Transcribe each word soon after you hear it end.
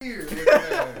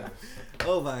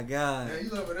Oh my god. Yeah, you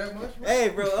love her that much, bro? Hey,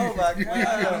 bro. Oh my You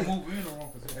gotta god. move in the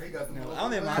wrong position. He got the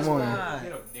I'm in my Come on. spot.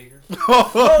 Get up, nigga.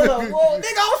 Hold up, whoa,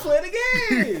 nigga, I'm playing the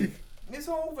game. It's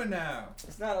over now.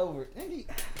 It's not over. Nigga,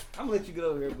 I'm gonna let you get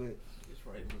over here, but It's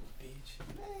right, little bitch.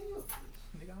 man,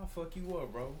 Nigga, I'll fuck you up,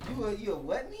 bro. you a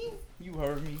what me? You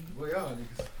heard me. Boy, y'all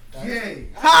niggas. Gay.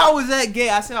 How was that gay?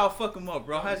 I said I'll fuck him up,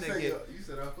 bro. How's that gay? You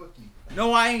said I'll fuck you.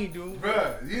 No, I ain't, dude.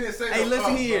 Bruh, you didn't say Hey, no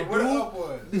listen up, here, bro. What the dude. up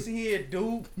was? Listen here,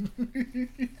 dude.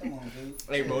 Come on, dude.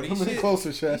 Hey, bro, these Come in shit. closer,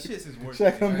 These Shaq. shits is working.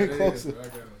 Shaq, come Yeah, in it is, closer. bro. I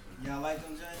got it. Y'all like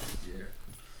them joints? Yeah.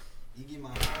 You get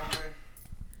my phone, bro.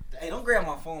 Hey, don't grab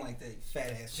my phone like that, you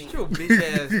fat ass Shut finger. your bitch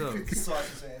ass up.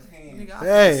 Sausage ass hand. Nigga, I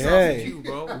Hey, fucking hey. sausage you,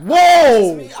 bro.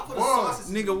 Whoa! Me, I put a Whoa.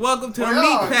 sausage. Nigga, welcome to the Boy, meat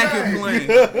y'all packing gay. plant.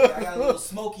 I got a little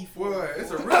smoky for Boy, it.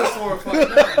 it's a real sore fucking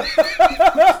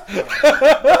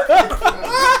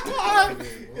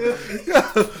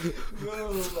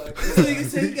This nigga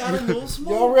said he got a little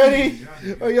smoky. Y'all ready?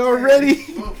 Are y'all ready?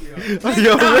 Are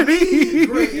y'all ready?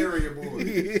 Gray area, boy.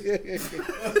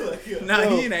 Nah,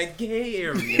 he in that gay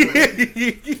area.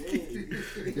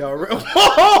 Y'all ready?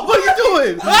 Whoa! What are you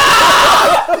doing?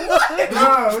 Nah,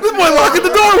 This boy locking the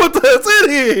door with us in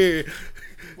here.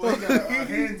 boy, you got a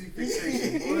handsy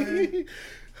fixation, boy.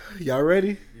 Y'all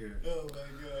ready? Yeah. Oh my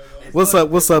god. What's up?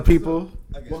 What's up, people?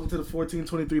 Okay. Welcome to the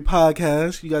 1423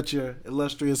 podcast. You got your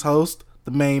illustrious host,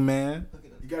 the main man,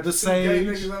 You got The the two gay Sage.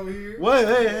 niggas over here. what?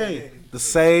 Hey, the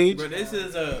Sage, Bro, this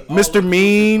is a Mr.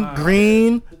 Mean,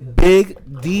 Green, Big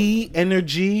D,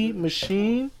 Energy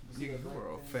Machine, Nigga, you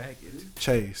are a faggot.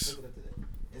 Chase,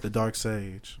 the Dark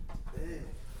Sage.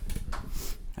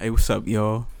 Hey, what's up,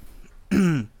 y'all?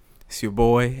 It's your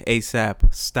boy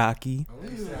ASAP Stocky.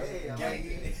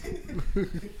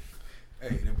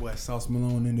 Hey, that boy Sauce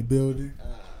Malone in the building.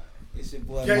 It's your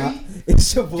boy. Gay?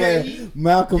 It's your boy Gay?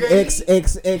 Malcolm Gay?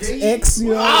 XXXX. You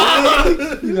know what I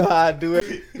mean? You know how I do it.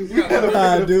 You know how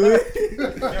I do it.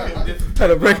 Had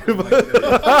to break it.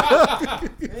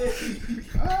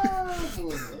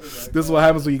 This is what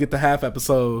happens when you get the half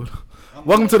episode.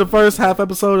 Welcome to the first half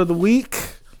episode of the week.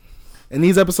 And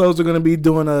these episodes are going to be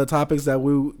doing topics that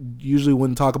we usually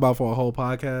wouldn't talk about for a whole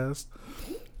podcast.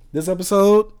 This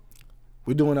episode,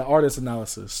 we're doing an artist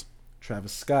analysis.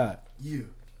 Travis Scott. You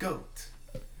goat.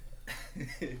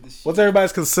 What's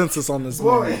everybody's consensus on this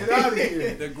Boy, one? get out of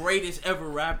here. The greatest ever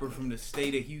rapper from the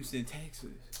state of Houston,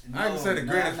 Texas. I ain't gonna say the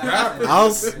No, greatest nah, nah, rapper.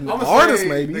 nah. I'ma Artist, say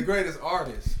maybe. The greatest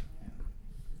artist.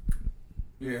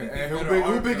 Yeah, think and he's who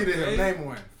better bigger than him? artist? Name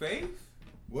one. Faith?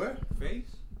 What? Faith?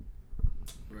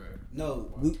 No,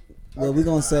 we're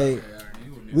gonna say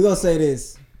we're gonna say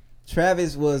this.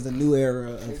 Travis was the new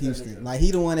era of Houston. Like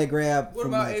he the one that grabbed. What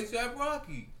from about like, ASAP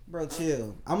Rocky? bro?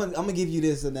 Chill. I'm gonna give you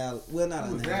this analogy. Well, not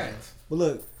Who was analogy. that? But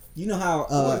look, you know how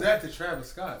Who was that to Travis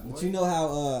Scott, boy? but you know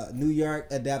how New York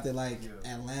adapted like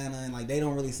Yeah. Atlanta and like they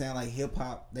don't really sound like hip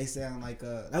hop. They sound like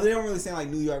no, they don't really sound like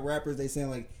New York rappers. They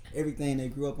sound like everything they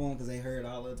grew up on because they heard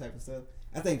all that type of stuff.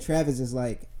 I think Travis is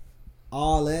like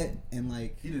all that and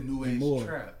like He the new and age more,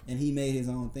 trap. and he made his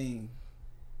own thing.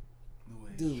 New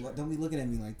age Dude, trap. don't be looking at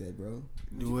me like that, bro.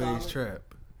 New age trap.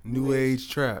 New New age- age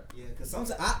trap. Yeah, because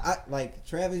sometimes I like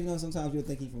Travis. You know, sometimes you'll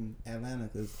think he's from Atlanta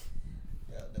because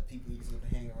the people he used to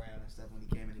hang around and stuff when he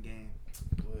came in the game.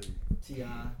 Ti, you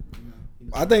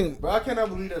know. I think, Bro, I cannot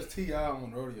believe that's T.I.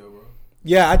 on rodeo, bro.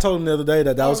 yeah, I told him the other day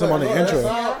that was him on the Bro, that's intro.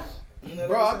 all? You know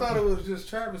Bro, what I I'm thought saying? it was just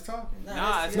Travis talking.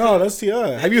 Nah, it's No, that's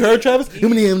T.I. Have you heard Travis?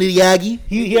 He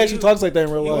actually talks like that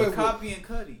in real He was life. copying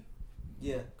Cuddy.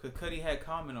 Yeah, Because Cuddy had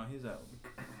comment on his album.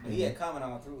 he had comment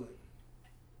on through it.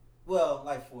 Well,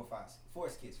 like 4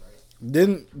 skits, right?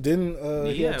 Didn't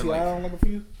he Yeah, have T.I. like- on like a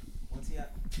few? One Ti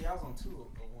was on 2 or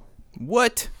 1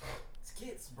 What?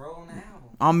 skits, bro, on the album.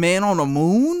 A Man on the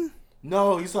Moon?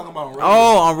 No, he's talking about rodeo.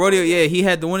 Oh, on Rodeo, yeah. He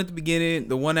had the one at the beginning,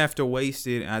 the one after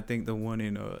Wasted, and I think the one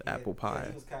in Apple Yeah, Pie.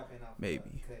 he was copying off, Maybe.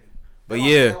 Cudi. But That's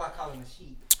yeah. why I call him a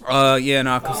sheep. Yeah,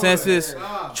 no, consensus.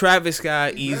 Ah, Travis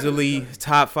Scott easily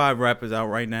top 5 rappers out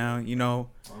right now. You know,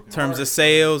 in terms of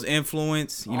sales,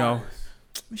 influence. You know,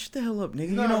 man, shut the hell up,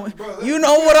 nigga. You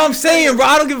know what I'm saying, bro.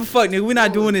 I don't give a fuck, nigga. We're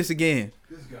not doing this again.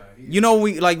 This guy. You know,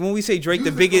 when we say Drake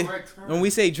the Use the biggest, correct term. when we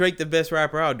say Drake the best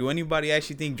rapper out, do anybody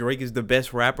actually think Drake is the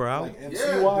best rapper out? Like MC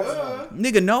Yeah, wise, duh.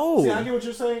 Nigga, See, I no. get what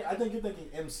you're saying. I think you're thinking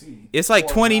MC. It's like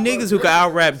Or 20 rapper. niggas who can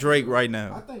out rap Drake right I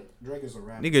now. think Drake is a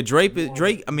rapper.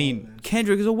 Nigga,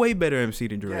 Kendrick is a way better MC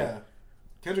than Drake. Yeah,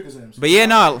 Kendrick is an MC. But yeah,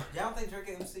 no, Y'all don't think Drake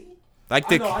an MC?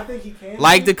 like I think he can.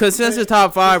 like the be, consensus but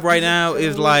top 5 right he's now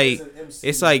is generally like an MC.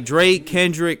 it's like Drake,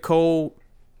 Kendrick, Cole,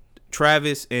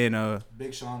 Travis, and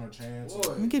Big Sean or Chance. Boy.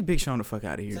 let me get Big Sean the fuck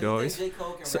out of here, So dog. you think J.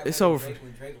 Cole can so- rap it's like over. Drake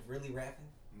when Drake really rapping?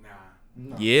 Nah.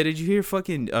 No. Yeah, did you hear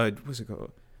fucking what's it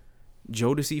called?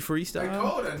 Jodeci J. freestyle.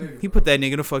 Cole, that nigga. He put that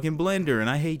nigga in a fucking blender, and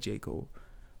I hate J. Cole.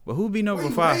 But who'd be number Why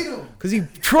you 5? hate him? Cause he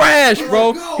trash,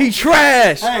 bro. Go. He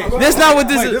trash. Hey, That's not what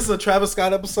this Wait, is. this is a Travis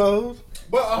Scott episode.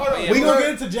 But hold on. Yeah, We but- gonna get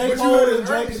into J. but you Cole heard and his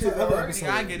Drake early into shit, other bro.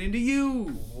 episodes. I get into you,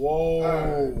 Whoa.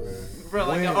 Alright, man. bro. Like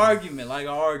When? an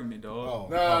argument, dog. Oh,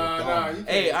 Nah. You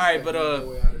Hey, can't alright, take but, no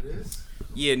way out of this.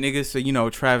 Yeah, nigga. So you know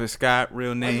Travis Scott, real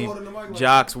Why you name holding the mic like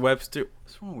Jocks that? Webster.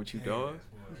 What's wrong with you, Yeah, dog?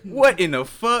 boy. What in the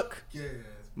fuck? Yeah.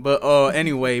 But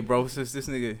anyway, bro, since this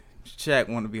nigga Shaq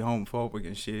want to be homophobic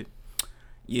and shit,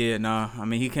 yeah, nah. I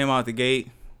mean, he came out the gate.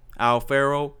 Al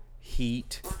Faro,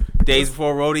 Heat, Days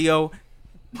Before Rodeo,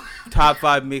 top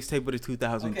 5 mixtape of the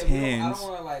 2010s. Okay, I don't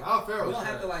want to like. Al Farrell's We don't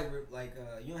have to trash.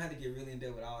 you don't have to get really in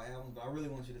depth with all albums, but I really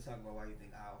want you to talk about why you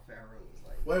think Al Farrell was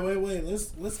like. Wait.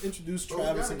 Let's introduce Bro, we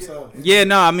Travis gotta get himself. on. Yeah,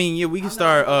 no, I mean, yeah, we can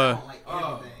start. I don't like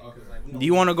Oh, everything, 'cause, okay. like, we don't Do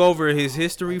you want to like- go over his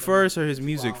history first or his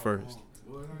music first?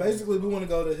 Basically, we want to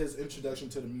go to his introduction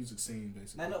to the music scene.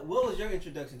 Basically, Now, what was your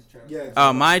introduction to Travis? Yeah, Scott?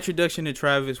 exactly. My introduction to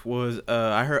Travis was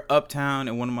I heard Uptown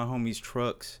in one of my homies'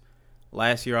 trucks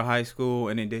last year of high school,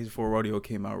 and then Days Before Rodeo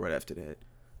came out right after that.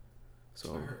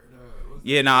 So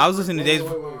yeah, I was listening to Days.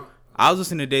 I was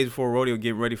listening to Days Before Rodeo,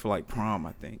 getting ready for like prom,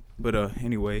 I think. But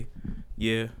anyway,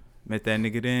 yeah, met that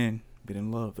nigga then. Been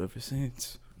in love ever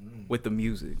since with the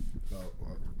music. Oh,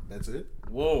 well, that's it.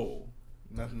 Whoa.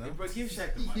 Nothing else. Bro, give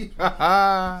Shaq the mic.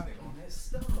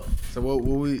 So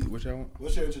what y'all want?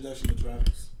 What's your introduction to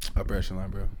Travis? Operation Line,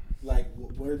 bro. Like,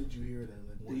 where did you hear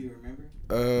that? Like, Do you remember?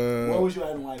 where was you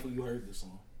at in life when you heard this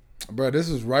song? Bro, this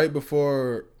was right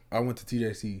before I went to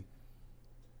TJC.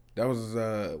 That was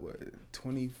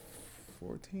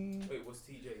 2014. Wait, what's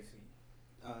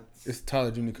TJC? It's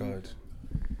Tyler Junior College.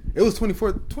 It was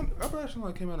 2014. Operation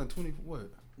Line came out in 20 what?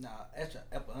 Nah, extra.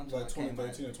 Like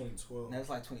 2013 or 2012. That was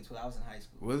like 2012. I was in high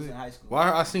school. Was I it? in high school.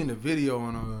 Well, I seen the video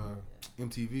on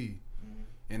MTV,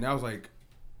 and that was like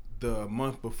the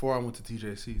month before I went to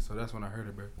TJC. So that's when I heard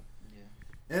it, bro. Yeah.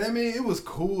 And I mean, it was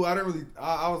cool. I didn't really.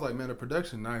 I was like, man, the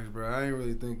production nice, bro. I didn't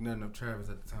really think nothing of Travis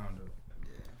at the time, though.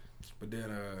 Yeah. But then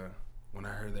when I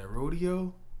heard that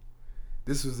rodeo,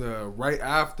 this was right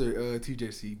after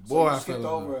TJC. Boy, so you I skipped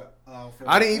fell in over. love. For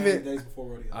I didn't many even- Days Before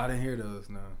Rodeo. I didn't hear those.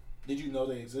 No. Did you know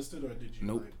they existed, or did you?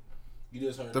 Nope. Like, you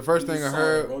just heard. The first you thing just I saw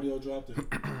heard- that Rodeo dropped it.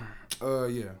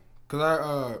 Yeah, cause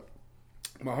I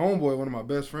my homeboy, one of my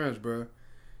best friends, bro,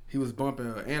 he was bumping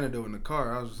Antidote in the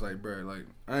car. I was just like, bro, like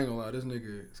I ain't gonna lie, this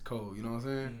nigga is cold. You know what I'm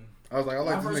saying? I was like, I When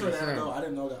I like first this heard nigga that, though, sound. I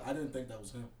didn't know that. I didn't think that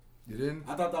was him. You didn't?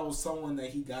 I thought that was someone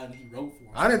that he got and he wrote for.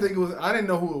 I didn't think it was. I didn't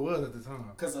know who it was at the time.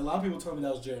 Because a lot of people told me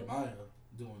that was Jeremiah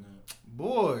doing that.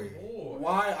 Boy,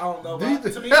 Why? I don't know. Do you But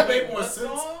think- to me, it made more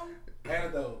sense.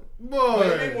 Antidote. But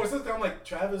it made boy. more sense. 'Cause I'm like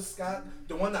Travis Scott,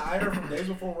 the one that I heard from Days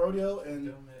Before Rodeo,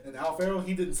 and Al Farrell.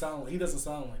 He doesn't sound like this.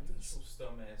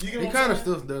 You get He what I'm kind of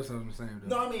saying? still does something the same.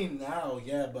 No, Though. I mean now,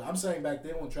 yeah, but I'm saying back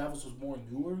then when Travis was more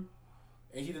newer,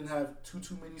 and he didn't have too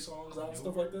many songs out and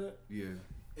stuff like that. Yeah.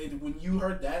 And when you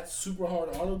heard that super hard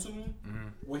auto tune, Mm-hmm.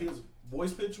 where his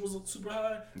voice pitch was super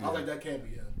high, I was like, that can't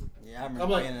be him. Yeah, I remember I'm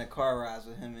like- being in a car rides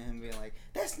with him and him being like,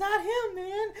 "That's not him,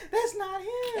 man. That's not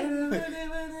him."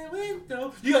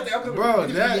 You got the Bro,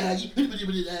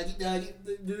 that-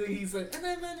 he said,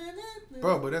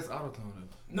 Bro, but that's auto tune.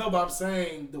 no, but I'm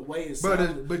saying the way it Bro,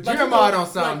 sounded. but Like, Jeremiah you know,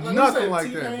 don't sound let me nothing say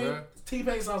like that, T-Pain- bro.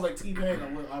 T-Pain sounds like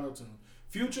T-Pain with auto tune.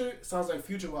 Future sounds like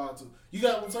Future with auto tune. You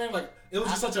got what I'm saying? Like it was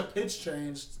just such a pitch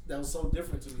change that was so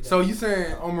different to me. So you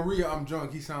saying on Maria, I'm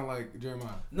drunk? He sound like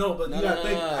Jeremiah. No, but No, you gotta no,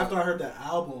 think no. after I heard that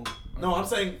album. No, I'm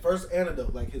saying first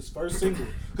Antidote, like his first single.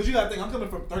 Because you gotta think, I'm coming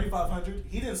from 3500.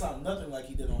 He didn't sound nothing like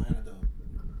he did on Antidote.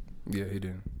 Yeah, he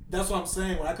did. That's what I'm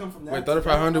saying. When I come from that. Wait,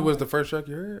 3500 was the first track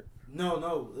you heard?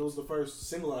 No, it was the first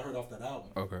single I heard off that album.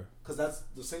 Okay. Because that's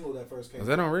the single that first came. Was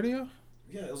that on radio?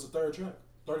 Yeah, it was the third track.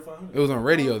 3500. It was on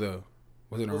radio though.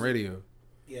 Was it on Was it? radio?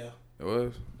 Yeah, It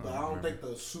was. but I don't think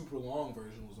the super long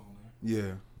version was on there.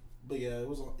 Yeah. But yeah, it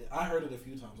was. I heard it a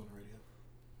few times on the radio.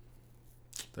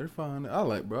 3500. I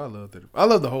like, bro. I love that. I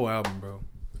love the whole album, bro.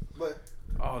 But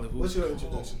All the what's your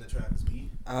introduction to Travis B?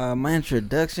 My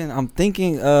introduction. I'm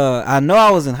thinking. I know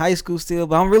I was in high school still,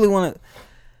 but I really want to.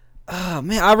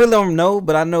 Man, I really don't know,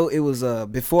 but I know it was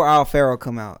before Al Farrell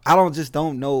come out. I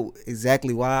don't know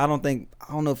exactly why. I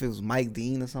don't know if it was Mike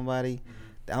Dean or somebody.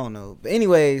 I don't know. But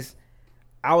anyways,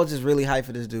 I was just really hyped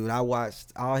for this dude. I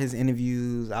watched all his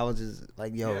interviews. I was just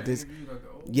like, yo, this.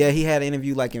 Yeah, he had an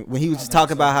interview like when he was just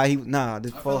talking about how he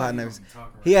this before I never.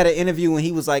 He had an interview when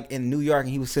he was like in New York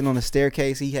and he was sitting on the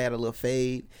staircase. He had a little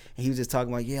fade and he was just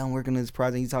talking about, yeah, I'm working on this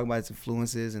project. He talking about his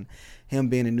influences and him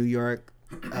being in New York,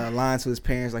 lying to his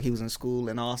parents like he was in school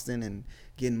in Austin and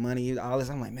getting money, all this.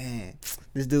 I'm like, man,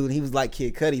 this dude, he was like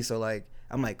Kid Cudi, so like,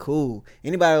 I'm like, cool.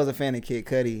 Anybody that was a fan of Kid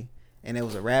Cudi and it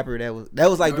was a rapper that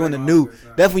was like doing the new.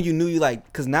 That's when you knew you like,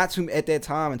 because not too at that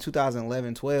time in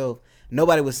 2011, 12,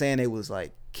 nobody was saying it was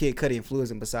like Kid Cudi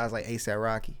influencing besides like A$AP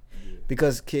Rocky,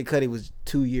 because Kid Cudi was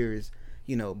 2 years,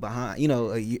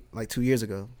 behind, like 2 years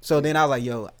ago. So then I was like,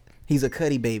 yo, he's a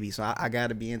Cudi baby, so I got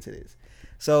to be into this.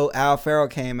 So Al Farrow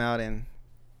came out and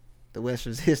the West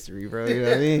was history, bro. You know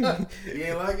what I mean? You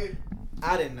ain't like it?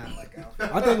 I did not like Al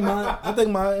Farrow. I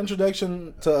think my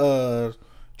introduction to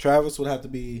Travis would have to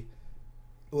be,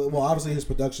 well, obviously his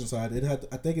production side.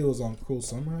 I think it was on Cruel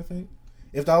Summer. I think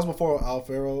if that was before Al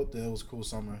Farrow, then it was Cruel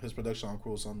Summer. His production on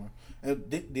Cruel Summer. And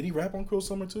did he rap on Cruel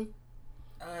Summer too?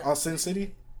 On Sin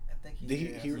City? I think he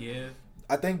did. Yeah.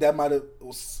 I think that might have.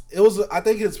 It was. I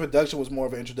think his production was more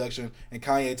of an introduction, and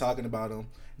Kanye talking about him.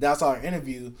 Then I saw an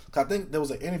interview. Cause I think there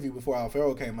was an interview before Al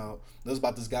Farrow came out. It was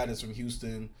about this guy that's from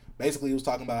Houston. Basically, he was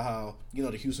talking about how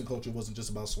the Houston culture wasn't just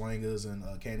about swangers and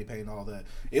candy paint and all that.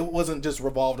 It wasn't just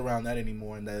revolved around that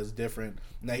anymore, and that it's different.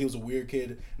 And that he was a weird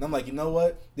kid. And I'm like, you know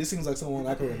what? This seems like someone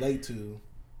I can relate to,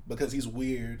 because he's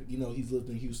weird. He's lived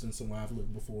in Houston somewhere I've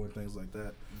lived before and things like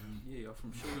that. Yeah, y'all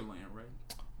from Sugarland, right?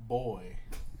 Boy.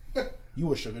 You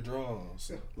were sugar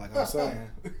draws, like I'm saying.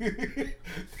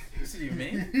 What you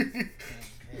mean?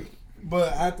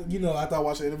 But after I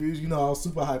watched the interviews, I was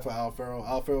super hyped for Al Farrow.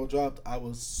 Al Farrow dropped. I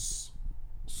was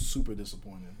super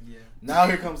disappointed. Yeah. Now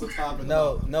here comes the topic.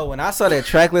 No. When I saw that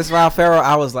track list for Al Farrow,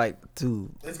 I was like,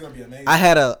 dude, it's gonna be amazing. I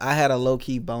had a low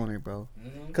key boner, bro,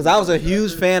 because I was a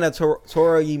huge fan of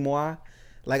Toro y Moi.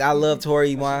 Like, I love Toro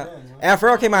y Moi. Al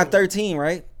Farrow came out 13,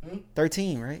 right?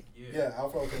 13, right? Yeah, Al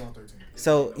Farrow came out 13.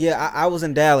 So yeah, I was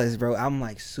in Dallas, bro. I'm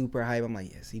like super hype. I'm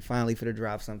like, yes, he finally finna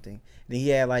drop something. Then he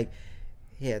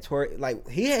had Tori, like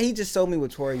he just sold me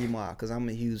with Toro y Moi, because I'm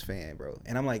a huge fan, bro.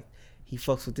 And I'm like, he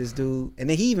fucks with this dude, and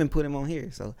then he even put him on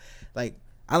here. So like,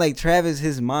 I like Travis.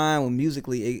 His mind, when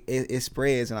musically it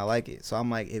spreads, and I like it. So I'm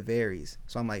like, it varies.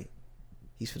 So I'm like,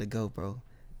 he's finna go, bro.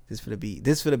 This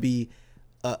finna be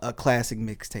a classic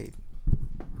mixtape.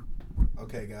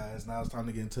 Okay, guys, now it's time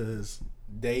to get into his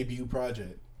debut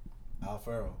project, Al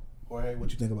Farrow. Jorge,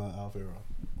 what you think about Al Farrow?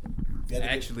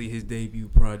 Actually, his debut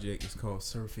project is called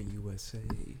Surfing USA.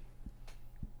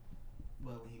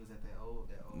 But when he was at that old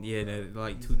Yeah, that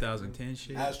like 2010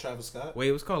 shit. As Travis Scott? Wait,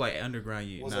 it was called like Underground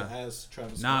Year. Was it as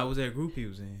Travis Scott? Nah, it was that group he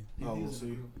was in. Oh, we'll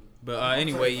see. But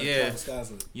anyway, yeah,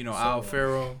 Al Al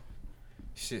Farrow,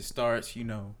 shit starts,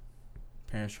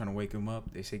 parents trying to wake him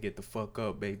up. They say, "Get the fuck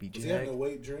up, baby Jack." Was he having a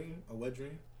wet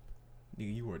dream?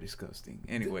 Nigga, you were disgusting.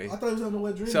 Anyway, I thought he was having a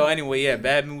wet dream. so anyway, yeah,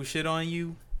 Bad Mood Shit on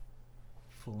You.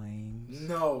 Flames.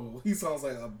 No, he sounds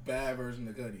like a bad version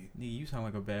of Cudi. Nigga, you sound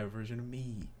like a bad version of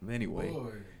me. But anyway,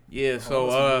 Boy. yeah. Must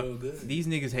So be real good. these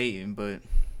niggas hating, but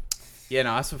yeah,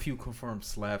 no, that's a few confirmed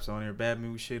slaps on there. Bad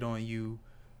Mood Shit on You.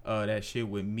 That shit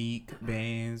with Meek,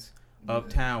 Bands,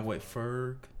 Uptown with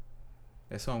Ferg.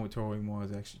 That song with Toro y Moi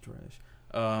is actually trash.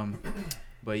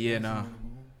 But yeah, nah.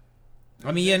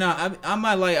 I mean, yeah, nah. I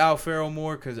might like Al Farrow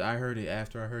more because I heard it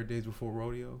after I heard Days Before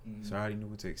Rodeo, so I already knew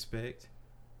what to expect.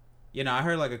 You know, I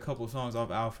heard like a couple songs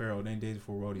off Al Farrow, then Days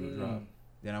Before Rodeo dropped.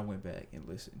 Then I went back and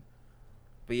listened.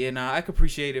 But yeah, nah, I could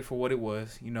appreciate it for what it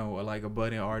was. Like a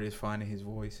budding artist finding his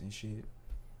voice and shit.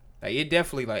 Like, it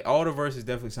definitely, like, all the verses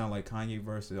definitely sound like Kanye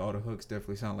verses. All the hooks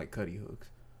definitely sound like Cudi hooks.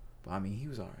 But, I mean, he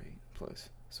was alright. Plus,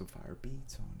 some fire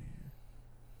beats on there.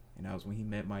 And that was when he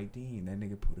met Mike Dean. That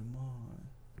nigga put him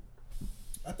on.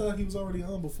 I thought he was already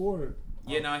on before.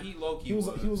 Yeah, nah, he low-key He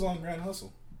was on Grand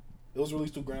Hustle. It was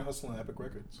released through Grand Hustle and Epic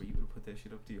Records. So you would have put that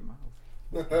shit up to your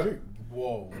mouth.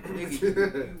 Whoa. Nigga,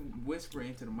 you whisper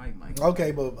into the mic, Mike.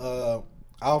 Okay, but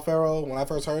Al Farrow, when I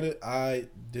first heard it, I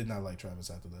did not like Travis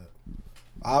after that.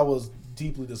 I was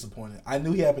deeply disappointed. I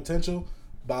knew he had potential,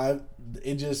 but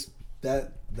it just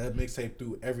that mixtape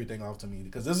threw everything off to me,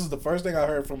 because this is the first thing I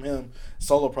heard from him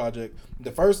solo project.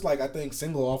 The first I think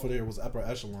single off of there was Upper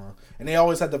Echelon, and they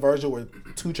always had the version where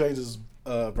 2 Chainz's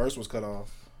verse was cut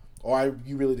off, or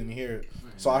you really didn't hear it.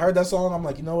 So I heard that song. I'm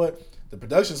like, you know what? The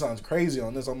production sounds crazy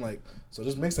on this. I'm like, so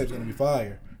this mixtape's gonna be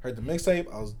fire. Heard the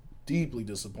mixtape, I was deeply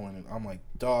disappointed. I'm like,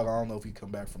 dog, I don't know if he come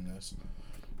back from this.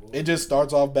 It just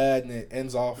starts off bad and it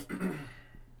ends off.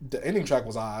 The ending track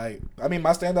was alright. I mean,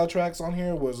 my standout tracks on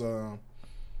here was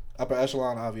Upper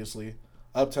Echelon, obviously,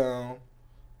 Uptown,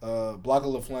 Block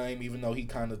of the Flame. Even though he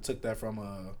kind of took that from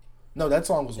no, that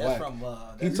song was whack.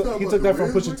 He took that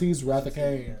from Pusha T's Wrath of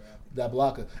Cain. That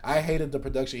Blocker. I hated the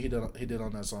production he did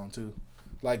on that song too.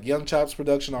 Like, Young Chop's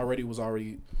production was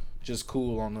already just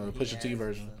cool on the Pusha T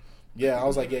version. Yeah, I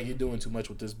was like, yeah, you're doing too much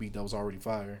with this beat that was already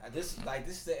fire. This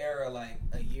is the era, like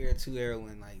a year or two era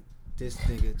when like this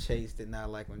nigga Chase did not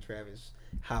like when Travis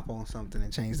hop on something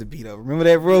and change the beat up. Remember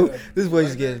that, bro? Yeah, This boy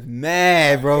just gets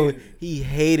mad, bro. He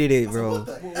hated it, bro.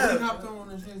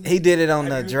 He did it on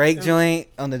the Drake joint,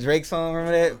 on the Drake song.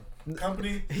 Remember that?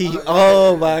 Company.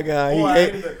 Oh my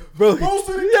god, bro. Most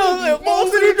of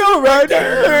the go right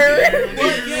there.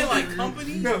 Again, like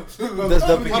company. That's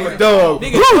the dog.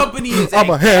 Nigga, company is. I'm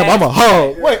a ham. I'm a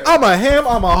hog. Wait, I'm a ham.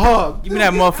 I'm a hog. Give me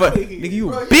that motherfucker. Nigga,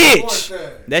 you a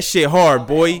bitch. That shit hard,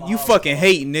 boy. You fucking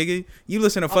hate, nigga. You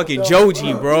listen to fucking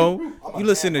Joji, bro. You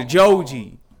listen to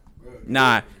Joji.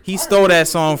 Nah, he stole that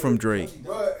song from Drake.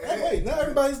 Wait, not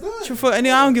everybody's done.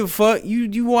 Nigga, I don't give a fuck. You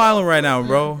wildin' right now,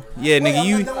 bro. Yeah,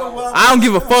 nigga, I don't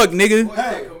give a fuck, nigga.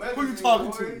 Hey, who you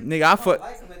talking to? Nigga, I fuck.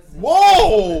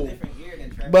 Whoa!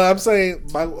 But I'm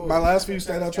saying my last few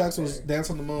standout tracks was Dance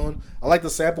on the Moon. I like the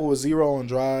sample with Zero on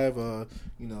Drive. I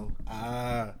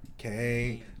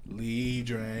can't leave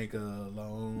Drake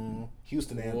alone.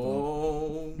 Houston anthem.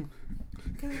 Whoa.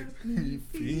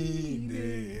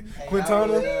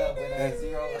 Quintana.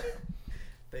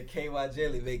 The KY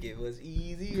jelly make it was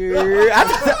easier. I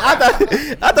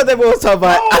thought that boy was talking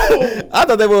about. I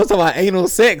thought that boy was talking about anal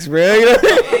sex, bro. You know?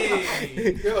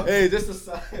 Hey, just a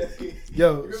side.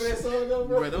 Yo, Remember that song though,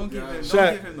 bro? Bro, don't give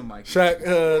him the mic.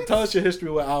 Shaq, tell us your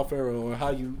history with Al Farrow or how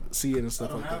you see it and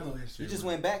stuff like that. You just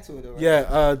went back to it, though, right?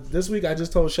 Yeah, this week I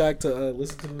just told Shaq to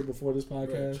listen to it before this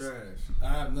podcast. Trash. I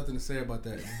have nothing to say about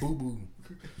that. Boo boo.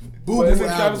 But isn't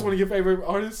Travis one of your favorite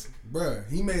artists? Bruh,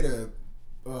 he made a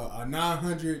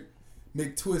 900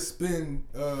 McTwist spin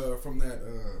from that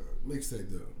mixtape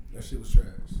though. That shit was trash.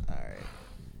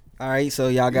 All right. So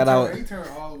y'all got out. He turned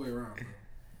all the way around,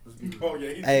 bro. Oh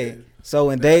yeah. Hey, so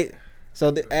when they,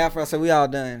 Afro, so we all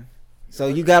done. So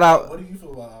you got out. What do you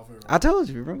feel about Al Farrow? I told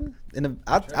you, remember?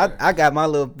 I got my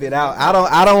little bit out.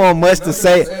 I don't want much to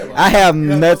say. I have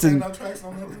nothing.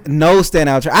 No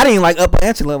standout track. I didn't like Upper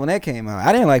Echelon when that came out.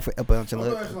 I didn't like Upper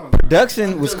Echelon.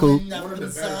 Production was cool.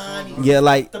 Yeah,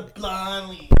 like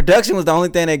production was the only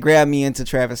thing that grabbed me into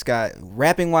Travis Scott.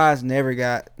 Rapping wise, never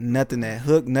got nothing that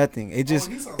hooked. Nothing. It just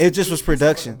was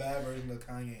production.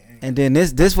 And then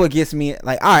this what gets me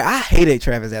like. All right, I hated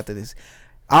Travis after this.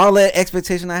 All that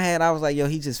expectation I had, I was like, yo,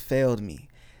 he just failed me.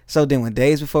 So then when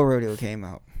Days Before Rodeo came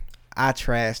out, I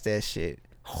trashed that shit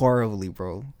horribly,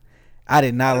 bro. I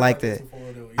did not like that.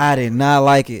 I did not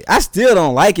like it. I still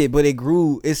don't like it, but it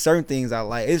grew. It's certain things I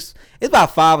like. It's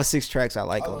about 5 or 6 tracks I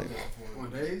like on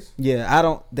it. Yeah, I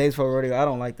don't. Days Before Rodeo, I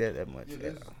don't like that much.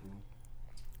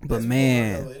 But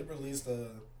man, it released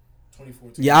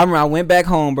 2014. yeah, I remember I went back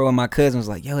home, bro, and my cousin was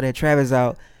like, "Yo, that Travis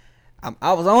out."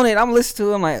 I was on it. I'm listening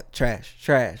to it. I'm like,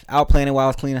 trash. Out playing it while I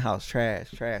was cleaning the house.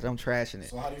 Trash. I'm trashing it.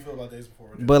 So how do you feel about Days Before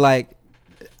Rodeo? But like,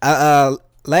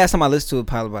 last time I listened to it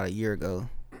probably about a year ago.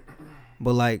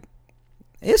 But like,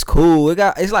 it's cool.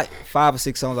 It's like 5 or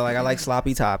 6 songs I like. I like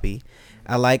Sloppy Toppy.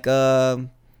 I like what's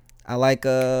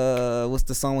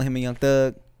the song with him and Young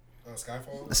Thug?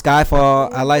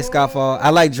 Skyfall. I like Skyfall. I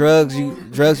like Drugs You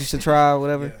Should Try,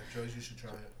 whatever. Yeah, Drugs You Should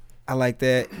Try It. I like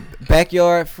that.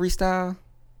 Backyard Freestyle.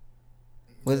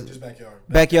 Was just Backyard.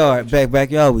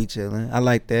 Backyard we chillin'. I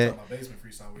like that. Basement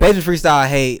Freestyle. Basement Freestyle I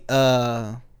hate.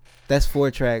 That's 4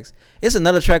 tracks. It's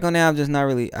another track on there. I'm just not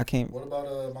really. I can't. What about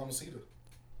Mamacita?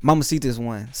 Mamacita's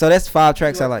one. So that's 5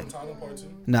 tracks I like. Quintana Part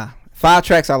 2? Nah, 5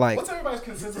 tracks I like. What's everybody's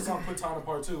consensus on Quintana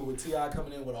Part 2 with T.I.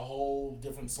 coming in with a whole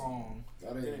different song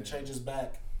and then it changes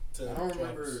back to I don't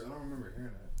Travis? remember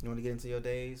hearing that. You want to get into your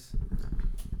days?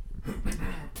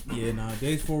 Yeah, nah.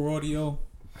 Days for Rodeo.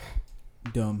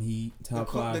 Dumb Heat.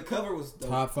 Top 5 cover was dope.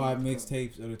 Top 5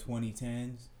 mixtapes of the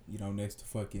 2010s. You know, next to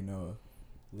fucking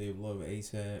Live Love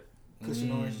ASAP.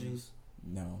 Cushion Orange Juice.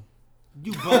 No.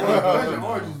 You Cushion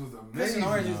Orange was amazing. Cushion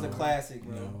Orange is the classic,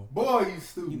 bro. No. Boy, you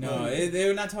stupid. No,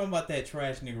 they're not talking about that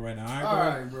trash nigga right now. All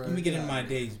right, bro. Let me get into my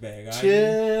days bag. All right?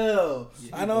 Chill.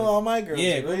 I know all my girls.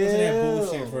 Yeah, go listen to that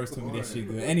bullshit first. Tell me that shit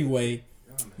good. Anyway,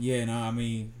 yeah, no, I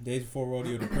mean, Days Before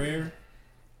Rodeo, The Prayer.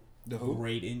 The who?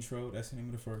 Great intro. That's the name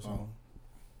of the first one.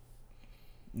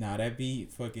 Nah, that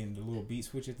beat, fucking the little beat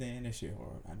switcher thing, that shit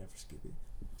hard. I never skip it.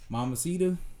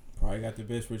 Mamacita, probably got the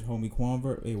best Rich Homie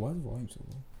Quanvert. Hey, why is the volume so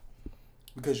low?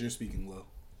 Because you're speaking low.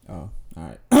 Oh, all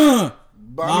right.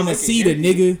 Mamacita,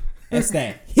 nigga. That's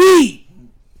that heat.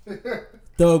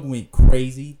 Thug went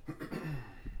crazy.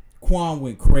 Quan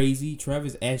went crazy.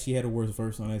 Travis actually had a worse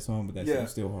verse on that song, but that shit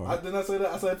was still hard. Didn't I say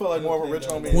that? I said I felt like more of a Rich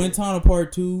Homie. Quintana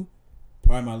Part 2,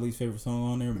 probably my least favorite song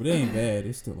on there, but it ain't bad.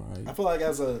 It's still alright. I feel like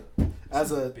as a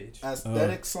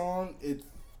aesthetic song, it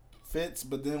fits,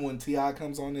 but then when T.I.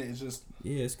 comes on it, it's just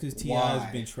Yeah, it's because T.I. Why?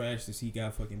 has been trashed since he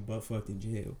got fucking butt fucked in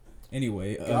jail.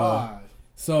 Anyway, God.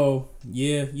 so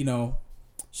yeah, you know,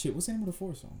 shit. What's the name of the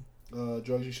fourth song?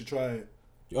 Drugs, you should try it.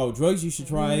 Oh, Drugs You Should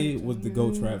Try It was the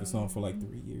Go Travis song for like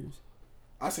 3 years.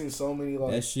 I seen so many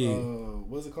like That shit.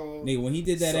 What's it called? Nigga, when he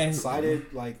did that at his,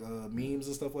 cited like memes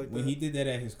and stuff like that. when he did that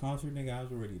at his concert, nigga, I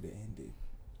was ready to end it.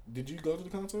 Did you go to the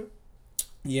concert?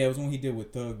 Yeah, it was when he did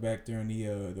with Thug back during the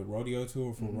rodeo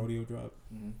tour for Rodeo Drop.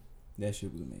 Mm-hmm. That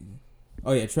shit was amazing.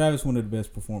 Oh yeah, Travis, one of the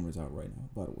best performers out right now,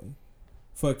 by the way.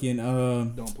 Fucking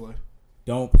Don't play.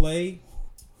 Don't Play.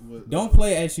 What- Don't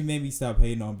Play actually made me stop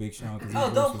hating on Big Sean. Cause his Oh,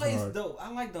 verse Don't was Play is hard. dope.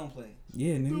 I like Don't Play.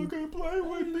 Yeah, You nigga. can play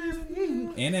with these.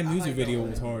 And that I music like video Don't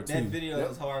was Play. hard That too. video Yep.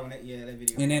 was hard. That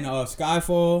video. And then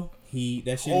Skyfall,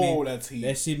 that shit Oh, made that's heat.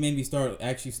 that shit made me start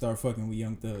fucking with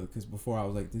Young Thug. Because before I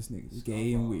was like, this nigga's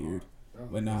gay and weird.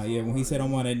 But nah, yeah, when he said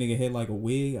I'm on that nigga head like a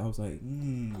wig, I was like,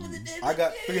 I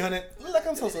got 300. Like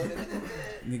I'm so sorry.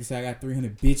 Nigga said I got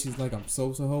 300 bitches like I'm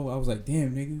Sosa Ho. I was like,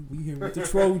 damn, nigga, we here with the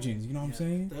Trojans. You know what I'm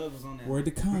saying? Thug was on that. Word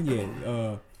to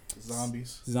Kanye.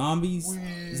 Zombies.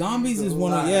 Zombies is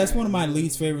one of it's one of my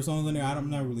least favorite songs on there. I'm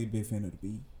not really a big fan of the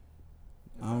beat.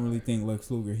 I don't really think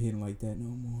Lex Luger hitting like that no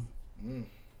more.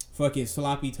 Fucking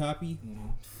Sloppy Toppy,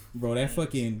 bro. That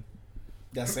fucking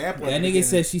That sample. that nigga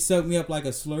said she sucked me up like a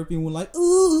Slurpee and was like,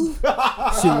 ooh. Shit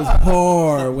was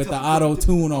hard with the auto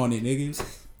tune on it, nigga.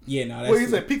 Yeah, nah, Well, he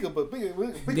that's said Pika, but Pika.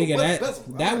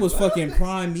 nigga. That was fucking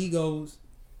prime Migos,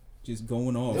 just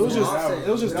going off. It was just. Offset.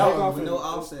 It was just That talk was off. with no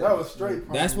Offset. That was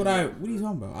straight. That's what I. What are you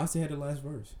talking about? I said had the last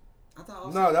verse. I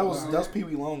thought No, that was Pee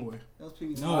Wee Longway. That was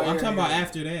Pee-wee. No, I'm talking about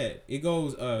after that. It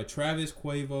goes Travis,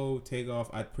 Quavo, Takeoff.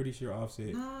 I'm pretty sure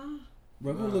Offset.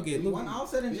 Bro, go look at One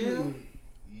Offset in jail.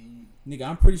 nigga.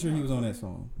 I'm pretty sure he was on that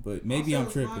song, but maybe I'm Offset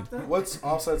was tripping. locked up? What's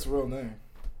Offset's real name?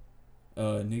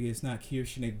 Nigga, it's not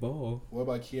Kirshnik Ball. What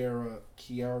about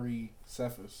Kiari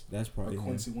Cephas That's or probably him.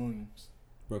 Quincy Williams?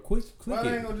 Bro, click Why they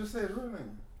ain't it gonna just say his real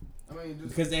name? I mean, just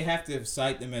because they have to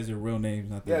cite them as their real names,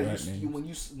 not their Yeah, rap names.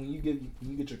 when you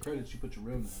get your credits, you put your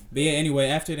real name. But yeah, anyway,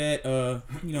 after that,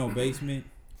 Basement.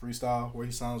 Freestyle where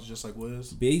he sounds just like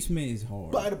Wiz. Basement is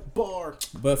hard. By the bar.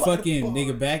 But By the fucking bar.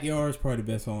 nigga, Backyard is probably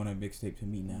the best song on that mixtape to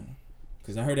me now.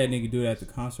 Cause I heard that nigga do that at the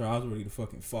concert. I was ready to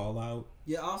fucking fall out.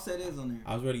 Yeah, Offset is on there.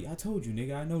 I was ready. I told you,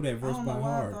 nigga. I know that I verse don't by know why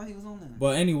I heart. thought he was on there.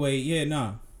 But anyway, yeah,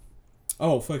 nah.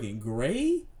 Oh, fucking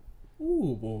Gray.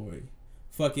 Ooh boy.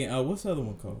 Fucking what's the other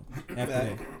one called? After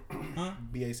that, huh?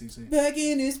 BACC. Back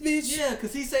in this bitch. Yeah,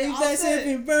 cause he say He's like Offset.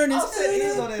 sipping burning. Offset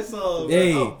is on that song. Bro.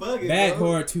 Hey, I'm bugging, back bro.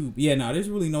 hard too. Yeah, nah. There's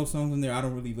really no songs in there I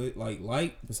don't really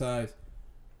like. Besides,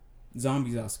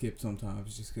 Zombies I skip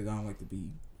sometimes just cause I don't like the beat.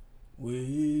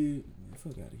 Wait,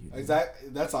 fuck out of here. Exactly.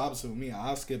 That's the opposite with me.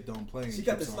 I'll skip Don't Play. and She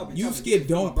got keep the song. stuff. You skip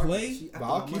Don't Play? But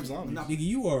I'll keep Zombies. Nigga,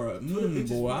 you are a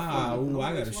boy.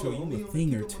 I gotta show you a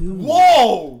thing or two.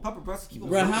 Whoa! Papa Bruce, keep on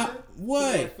Bruh, going. how,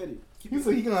 what? He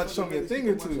said he gonna show me a thing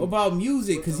or two. About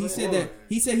music, cause he said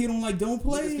he don't like Don't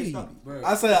Play.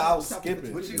 I said I'll skip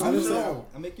it. What you I gonna just said. show?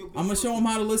 I'm gonna show him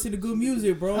how to listen to good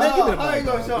music, bro. I ain't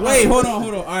gonna show. Wait, hold on.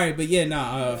 All right, but yeah,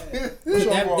 nah. What's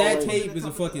your overall That rating? tape is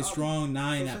a fucking strong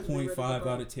 9.5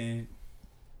 out of 10.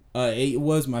 It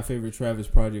was my favorite Travis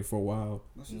project for a while,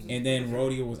 and then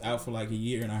Rodeo was out for like a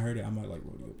year, and I heard it. I might like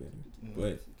Rodeo better,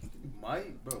 but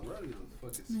Mike, bro, Rodeo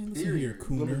fucking man, listen here, superior.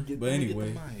 Cooner. But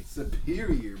anyway,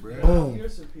 Superior, bro. Boom.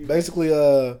 Basically,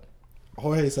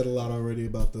 Jorge said a lot already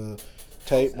about the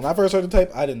tape. When I first heard the tape,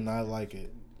 I did not like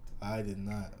it. I did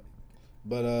not.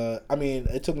 But I mean,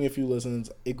 it took me a few listens.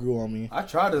 It grew on me. I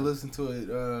tried to listen to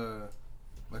it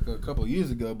like a couple years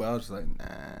ago, but I was just like,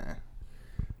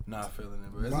 not feeling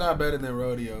it, bro. It's not better than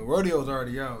Rodeo. Rodeo's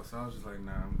already out, so I was just like,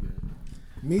 nah, I'm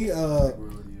good. Me, Rodeo.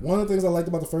 one of the things I liked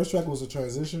about the first track was the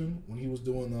transition when he was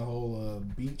doing the whole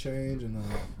beat change and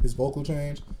his vocal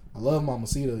change. I love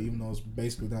Mamacita, even though it's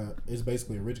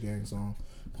basically a Rich Gang song.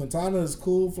 Quintana is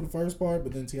cool for the first part,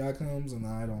 but then T.I. comes and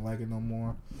I don't like it no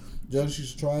more. Judge, you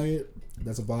should try it.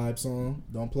 That's a vibe song.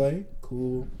 Don't Play,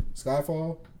 cool.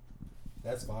 Skyfall,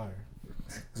 that's fire.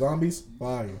 Zombies,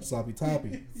 fire. Sloppy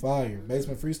Toppy, fire.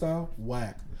 Basement Freestyle,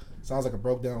 whack. Sounds like a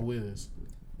broke down Wiz.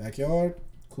 Backyard,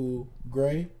 cool.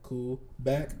 Gray, cool.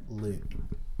 Back, lit.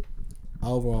 I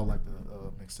overall like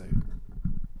the mixtape.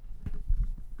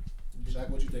 Jack,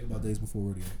 what you think about Days Before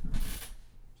Rodeo?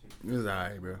 It was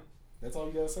alright, bro. That's all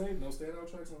you gotta say? No standout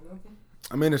tracks on nothing?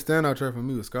 I mean, the standout track for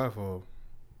me was Skyfall.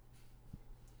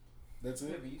 That's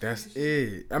it? That's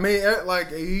it. I mean,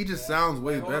 like, he just sounds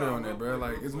way better on there, bro.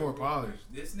 Like, it's more polished.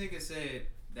 This nigga said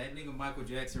that nigga Michael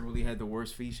Jackson really had the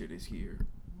worst feature this year.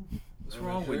 What's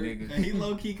wrong with niggas? He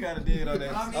low key kind of did on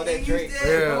that. I mean, on that he's Drake. dead,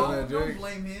 Yeah, bro. on that Don't Drake.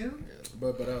 blame him.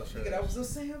 But that was trash. Nigga, that was a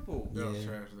sample. That was Yeah.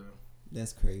 trash though.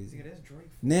 That's crazy. Nigga, that's Drake.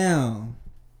 Now,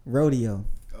 rodeo.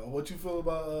 What you feel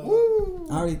about?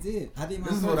 I already did. I did my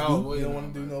This is first what I was beat. You waiting don't on.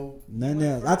 want to do no. Nothing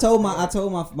else. I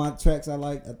told my tracks I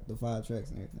like, the 5 tracks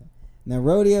and everything. Now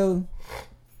rodeo.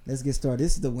 Let's get started.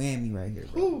 This is the whammy right here,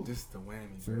 bro. This is the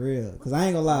whammy. For bro. real. Cause I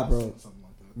ain't gonna lie, bro. Something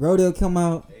like that. Rodeo come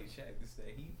out. Hey, Shaq, this that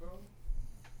heat, bro.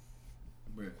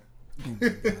 Bruh.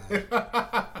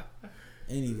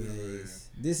 Anyways,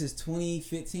 this is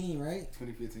 2015, right?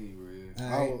 2015, bro.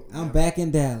 Yeah. All right, I'm back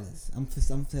in Dallas. I'm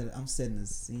setting the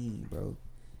scene, bro.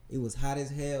 It was hot as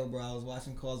hell, bro. I was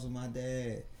watching Calls with my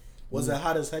dad. Was it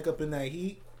hot as heck up in that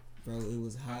heat? Bro, it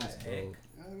was hot, bro. heck.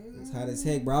 It was hot as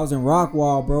heck, bro. I was in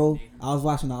Rockwall, bro. I was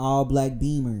watching the all black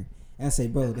Beamer. And I say,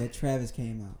 bro, that Travis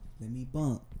came out. Let me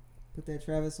bump. Put that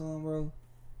Travis on, bro.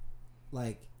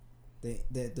 Like,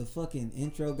 the fucking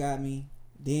intro got me.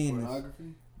 Then,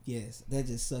 Pornography? yes, that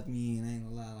just sucked me in. I ain't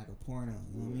gonna lie, like a porno.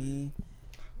 You know what I mean?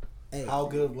 Hey, How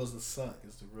good was the suck?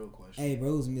 Is the real question. Hey,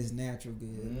 bro, it was Miss Natural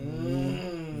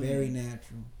good. Very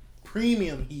natural.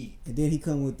 Premium heat. And then he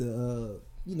come with the,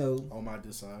 On my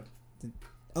this side.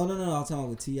 oh no, I'm talking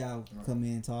with T.I. come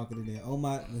in talking to that. Oh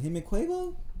my, with him and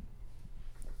Quavo,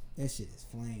 that shit is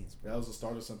flames, bro. That was the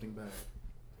start of something bad.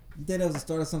 You think that was the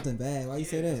start of something bad? Why you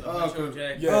say that? Huncho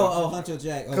Jack. Yeah. Oh, Huncho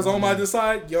Jack. Because on my this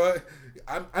side,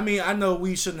 I mean, I know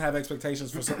we shouldn't have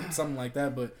expectations for something like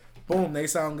that, but boom, they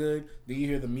sound good. Then you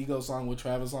hear the Migos song with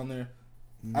Travis on there.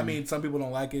 I mean, some people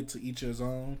don't like it, to each his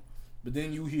own. But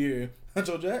then you hear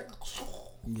Huncho Jack,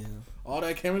 Yeah. all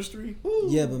that chemistry. Woo.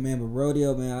 Yeah, but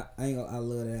Rodeo, man, I ain't gonna, I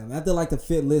love that album. After like the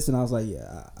fifth listen, I was like,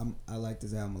 yeah, I like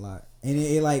this album a lot. And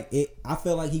I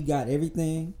felt like he got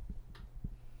everything,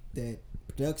 that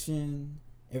production,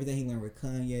 everything he learned with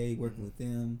Kanye, working with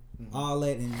them, all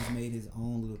that, and just made his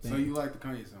own little thing. So you like the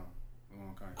Kanye song?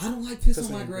 I don't like Piss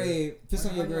on My Grave. Piss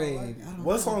on Your Grave. I don't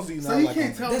What like songs do you So not you like?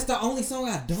 can't on tell- That's the only song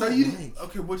I don't So you like.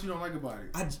 okay? What you don't like about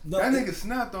it? That That nigga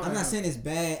snapped on. I'm that. not saying it's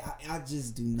bad. I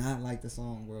just do not like the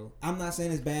song, bro. I'm not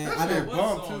saying it's bad. That I shit don't.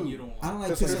 bomb too. I don't like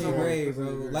Piss Piss on on Your Your Grave, Piss on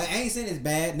bro. Your Grave. Like I ain't saying it's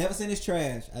bad. Never saying it's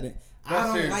trash. I That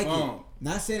don't shit like bomb. it.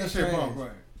 Not saying That it's shit trash. bomb,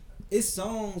 right? It's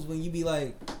songs when you be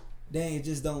like, dang, it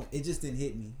just didn't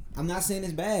hit me. I'm not saying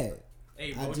it's bad.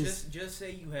 Hey, I bro, just- just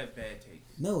say you have bad taste.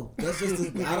 No, that's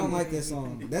just I don't like that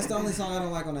song. That's the only song I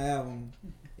don't like on the album.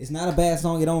 It's not a bad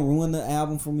song. It don't ruin the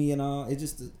album for me and all. It's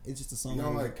just a song. You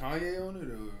don't like Kanye on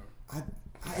it, or?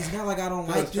 It's not like I don't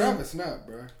like them. Travis snap,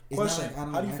 bro. It's Question: not like I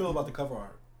don't how do you like feel them. about the cover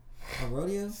art? A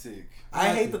rodeo? Sick. I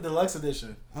like hate it. the deluxe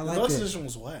edition. I The like deluxe that. edition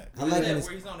was whack. I like that when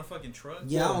where he's on the fucking truck.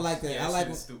 Yeah, I don't like that. Yeah, I like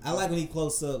shit is stupid. I like when he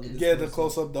close up. With Yeah, his the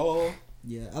close up doll.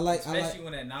 Yeah, I like. Especially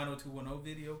when that 90210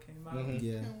 video came out. Mhm.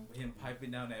 Yeah, With him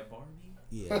piping down that Barbie.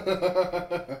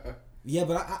 yeah, yeah.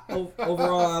 But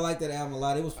overall, I like that album a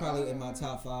lot. It was probably in my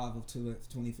top 5 of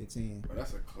 2015. Bro,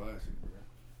 that's a classic, bro.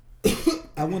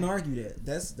 I wouldn't argue that.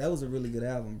 That was a really good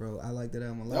album, bro. I like that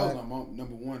album a That lot. was my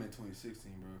number one in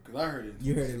 2016, bro. Cause I heard it. In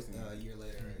You heard it 2016. a year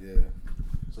later, right?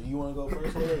 Yeah. So you want to go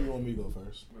first, or you want me to go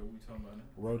first? What are we talking about now?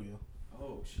 Rodeo.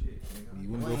 Oh shit. nigga. You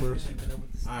want to go first?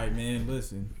 Alright, man,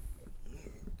 listen.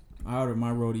 I ordered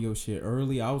my rodeo shit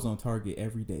early. I was on Target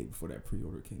every day before that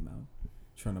pre-order came out.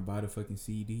 Trying to buy the fucking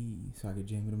CD so I could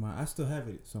jam it in my. I still have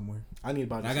it somewhere. I need to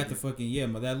buy. I got the fucking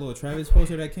that little Travis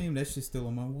poster that came. That shit's still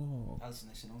on my wall. I listen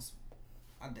to that shit on.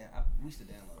 We used to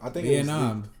download. I think. Yeah, it was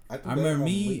nah. leaked. think I that remember album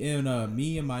leaked.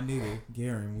 me and my nigga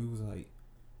Garen. We was like,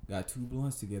 got 2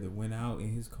 blunts together. Went out in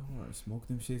his car, smoked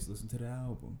them shits, listened to the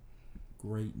album.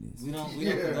 Greatness. We don't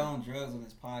condone drugs on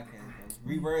this podcast,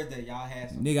 bro. Reword that y'all had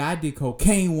some. Nigga, I did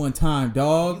cocaine one time, You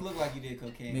dog. look like you did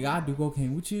cocaine. Nigga, I do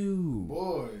cocaine with you.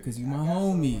 Boy. Cause you my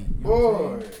homie. You know what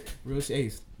I'm Boy. saying? Real shit.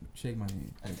 Hey, shake my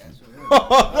hand. I got you.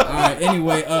 Alright,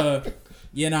 anyway,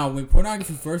 when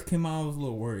pornography first came out, I was a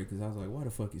little worried because I was like, why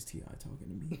the fuck is T.I. talking to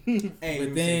me? Hey, But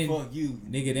we then, say, fuck you.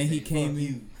 Nigga, then he Say, came fuck in.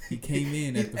 you. He came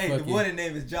in at the Hey, fucking. the one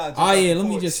name is Josh. Oh yeah, let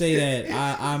me just say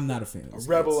that I'm not a fan of A the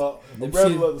rebel, skits. a Them rebel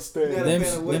shit- of the stand. Yeah, the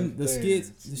Stands. skits,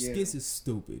 the Yeah. skits is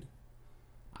stupid.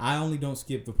 I only don't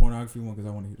skip the pornography one because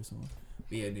I want to hear the song.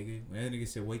 But yeah, nigga, when that nigga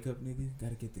said "Wake up, nigga,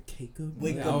 gotta get the cake up."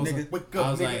 Wake I up, was nigga. like- Wake I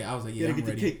up, was nigga. like, yeah, I'm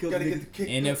ready. Gotta get the kick.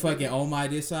 And then fucking "Oh My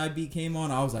This Side" beat came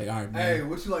on. I was like, all right, man. Hey,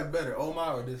 what you like better, Oh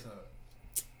My or this side?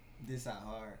 This side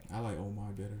hard. I like "Oh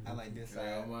My" better. I like this Yeah,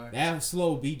 side. Oh My. That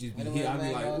slow beat just be When hit. it I be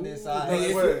went like, back on ooh. this side.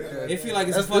 Like, Wait, it feel like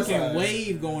it's That's a this fucking side.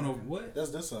 wave going over. What? That's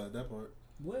this side. That part.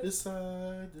 What? This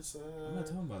side. This side. I'm not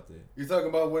talking about that. You talking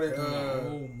about when it?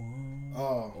 Oh my. Oh.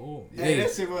 Oh. Hey, Hey,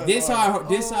 that shit was this hard.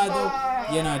 side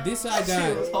though. Yeah, nah, this side That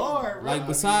shit was got hard, bro. like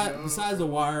besides the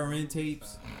Wire and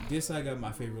tapes. This side got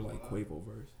my favorite like Quavo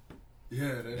verse.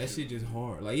 Yeah, That shit just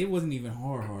hard. Like it wasn't even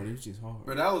hard. It was just hard.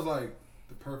 But that was like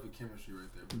the perfect chemistry right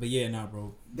there. But yeah, nah,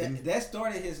 bro. That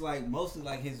started his like mostly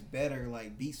like his better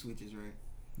like beat switches, right?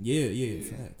 Yeah,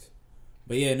 facts.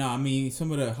 But yeah, no, I mean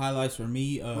some of the highlights for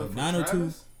me,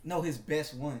 902. No, his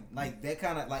best one. Like that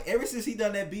kind of like ever since he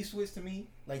done that beat switch to me,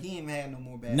 like he ain't had no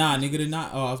more bad. Nah, nigga, did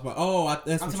not. Oh, I was about.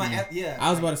 That's I'm what you talking mean. about, yeah. I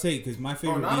was about to say because my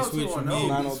favorite beat switch for me,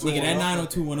 nigga, that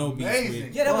 90210 beat Amazing.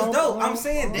 switch. Yeah, that was dope. I'm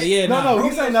saying that. But yeah, No, nah,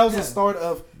 he's saying that was the start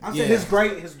of I'm Yeah.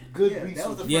 saying his good Yeah, beat that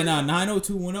was switch. the Yeah, nah,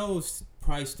 90210 is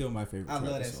probably still my favorite. I track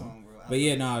love of that the song, bro. But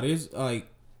yeah, nah, there's like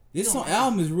this song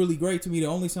album is really great to me. The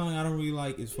only song I don't really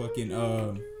like is fucking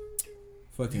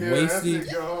Wasted.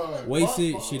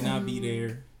 Wasted should not be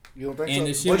there. You don't think And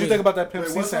the so? shit What'd you with- think about that Pimp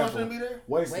Wait, C what song sample? should be there?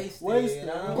 Wasted.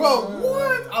 Bro,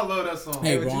 what? I love that song.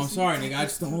 Hey, bro, I'm sorry, nigga. I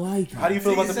just don't like it. How do you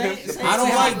feel about the Say- Pimp? say- I don't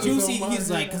say- like say- Juicy. so He's much.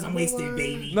 like, cause I'm wasted,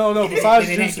 baby. No, besides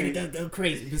And that Juicy. shit go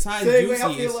crazy. Besides Say, wait, Juicy,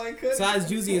 I feel it's, like cutting. besides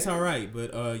Juicy, it's alright.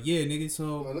 But yeah, nigga.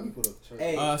 So Let me put up the track.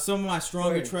 Hey, some of my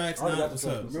stronger Word. tracks. I already Now, got the what's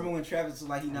track. up? remember when Travis was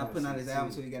like he not putting out his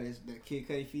album, so he got the Kid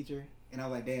Cudi feature, and I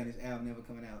was like, damn, this album never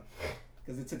coming out.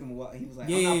 Because it took him a while. He was like,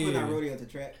 I'm not putting out Rodeo to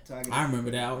track. I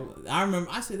remember that.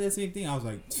 I said that same thing. I was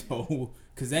like, so,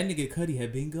 because that nigga Cudi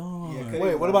had been gone. Yeah, Cudi-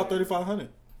 Wait, what about 3500?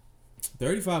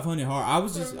 3500 hard.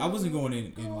 I wasn't going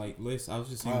in like lists. I was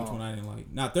just saying which one I didn't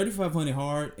like. Nah, 3500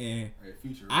 hard, and Hey,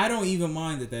 Future. I don't even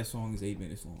mind that song is 8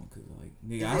 minutes long. Cause like,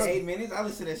 nigga, It's 8 minutes. I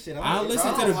listen to that shit. I'm I like,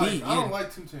 listen bro, to the beat. I don't Yeah.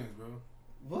 like 2 Chainz, bro.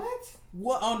 What?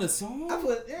 What on the song? I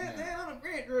put that on the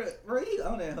Brink, bro. He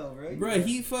on that hoe, bro. Bruh,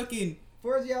 he fucking.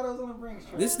 Forgiato's on the Brink.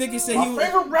 Bro. This nigga said My he was.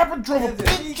 favorite rapper drove a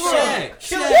pink truck.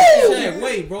 Shaq.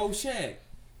 Wait, bro, Shaq.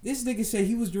 This nigga said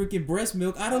he was drinking breast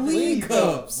milk out of lean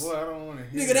cups. Boy, I don't want to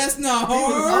hear Nigga, that's not He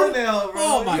was on hard. that hoe, bro.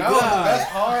 Oh my That's god.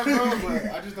 hard, bro,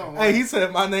 but I just don't like Hey, he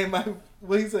said my name.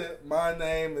 He said my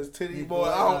name is Titty He Boy. was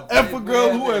I don't a F a big girl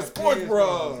man who wears that sports plays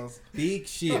bras. Big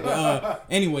shit.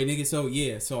 Anyway, nigga, so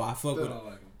yeah, so I fuck Still with. don't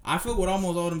like him. I fuck with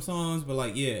almost all them songs, but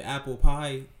like, yeah, Apple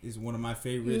Pie is one of my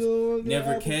favorites.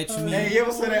 Never Catch Me. Hey, you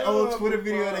ever saw that old Twitter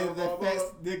video that fat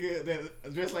nigga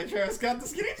that dressed like Travis Scott, the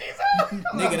skinny jeans?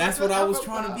 Nigga, that's what I was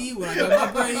trying to be when I got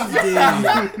my brains did.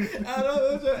 I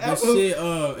know. But shit,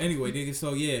 anyway, nigga,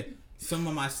 so yeah, some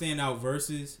of my standout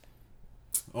verses.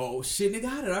 Oh shit, nigga,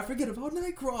 how did I forget about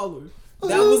Nightcrawler?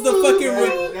 That was the fucking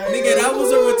nigga. That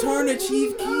was a Return of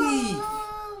Chief Keef.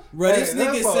 Bro, this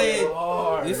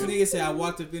nigga said I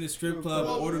walked up in a strip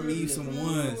club, ordered me some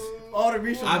ones.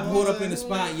 I pulled up in the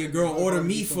spot, your girl ordered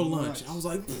me for lunch. I was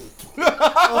like, this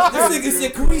nigga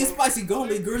said Korean spicy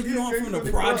garlic, girl. You know I'm from the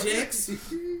projects.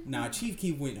 Nah, Chief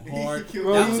Keef went hard.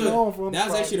 That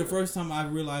was actually the first time I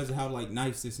realized how like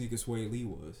nice this nigga Sway Lee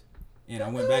was. And I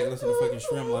went back and listened to fucking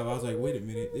Shrimp Life. I was like, wait a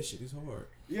minute, this shit is hard.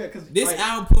 Yeah, because This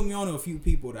album put me on to a few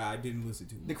people that I didn't listen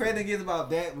to. the crazy thing is about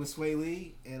that with Sway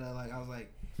Lee, and like I was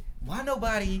like, why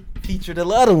nobody featured the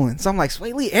other one? So I'm like,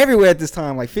 Sway Lee everywhere at this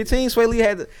time. Like 15, Sway Lee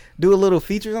had to do a little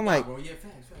features. I'm like, bro, yeah,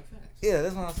 facts. yeah,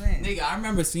 that's what I'm saying. Nigga, I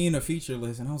remember seeing a feature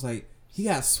list and I was like, he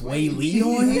got Sway Lee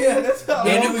on here? Yeah, that's how.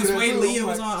 And it was Sway Lee it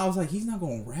was on. I was like, he's not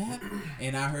gonna rap.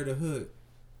 And I heard a hook.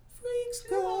 Freaks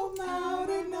come out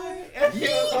at night.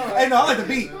 Hey, no, I like the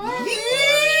beat.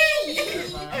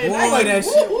 Boy, that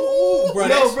shit. Ooh, bro,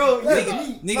 Yo, bro,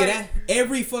 nigga, that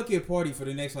every fucking party for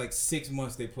the next like 6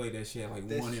 months they play that shit like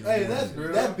 1 in the Hey,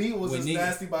 morning. that beat was When just niggas-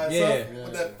 nasty by yeah. itself.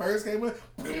 When that first came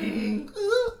in,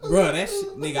 Bro, that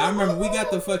shit, nigga, I remember we got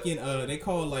the fucking they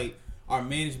called like our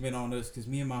management on us because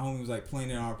me and my homie was like playing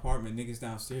in our apartment. Niggas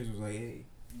downstairs was like, hey,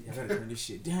 I gotta turn this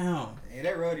shit down. Hey,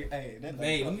 that rodeo. Hey, that.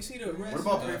 Hey, let me see the rest.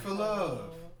 What about Pray for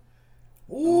Love?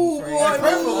 Ooh, boy,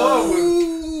 Pray for Love was-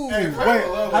 ooh. Hey, wait, Pray for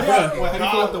Love. how do Bruh. you feel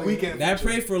about the Weekend? That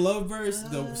Pray for Love verse,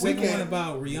 the second one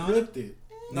about Rihanna. Ripped it.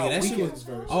 Nigga, that shit Weeknd's was.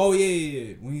 verse. Oh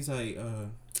yeah. When he's like,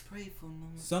 Pray for me.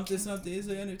 something is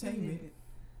an entertainment.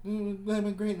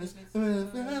 Lemon greatness.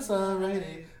 That's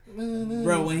alright.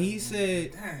 Bro, when he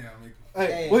said, Damn, y'all make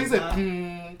Hey, what he said?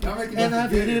 y'all making And me I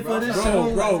forget did it for the bro.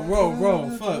 show. bro,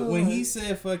 fuck. When he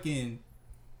said fucking,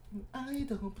 I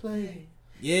don't play.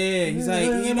 yeah, he's like,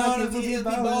 you know what I'm saying?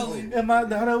 Balling. And my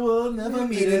daughter will never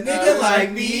meet a nigga nigga like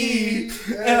like me.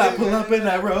 And I pull up in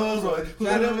that Rolls Royce.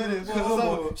 Shout out to the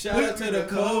Cowboys. Shout out to the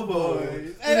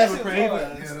Cowboys. They never pray for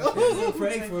us. Never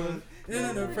pray for us.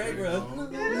 Never pray for us.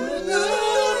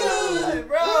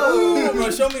 Bro,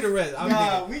 show me the rest. I'm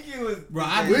Nah, thinking, Weekend was. bro,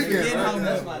 I Weeknd, forget right? how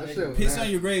That's much. my That nigga. shit was Piss nasty. on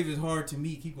Your Grave is hard to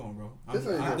me. Keep going, bro. Piss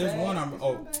on Your There's Grave. one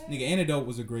nigga, Antidote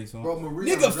was a great song. Bro, Marie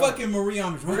Nigga, Armstrong. fucking Marie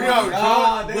Armstrong.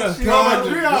 Ah, that Bruh. shit. Bro,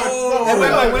 Whoa.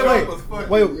 Hey, wait. was fucking-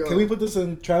 Wait, yo. can we put this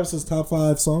in Travis's top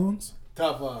 5 songs?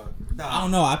 Top 5. I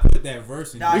don't know. I put that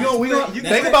verse in. Nah, there. We gonna You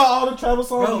think can- about all the Travis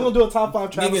songs. Bro. We gonna do a top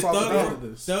 5 Travis Nigga, songs at the end of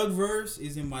Thug, this. Thug verse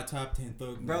is in my top 10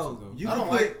 Thug Bro, verses, though. you I can don't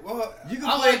put like. Well, you can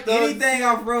I put like Thug. anything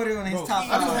off Rodeo on his Bro, top I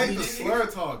just five. hate the slur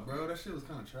talk, bro. That shit was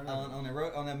kind of trash.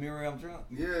 On that mirror I'm drunk.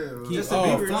 Yeah. Keep, Just a oh,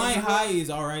 Bieber Flying song. High is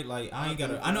alright. Like I ain't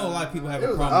gotta. I know a lot of people have It a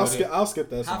was- problem with it. I'll skip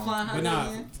that How song. flying high But nah.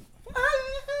 again?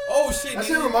 Oh shit, That nigga.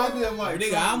 shit reminds me of like.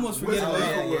 Nigga, I almost forget Wiz about.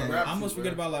 Khalifa with yeah. rap I almost shit,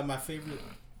 forget bro. about like my favorite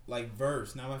like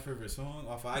verse, not my favorite song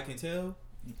off of I Can Tell.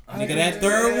 I Nigga, Can that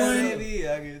third Tell. one. Baby,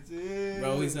 I can tell.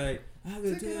 Bro, he's like, I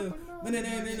could tell.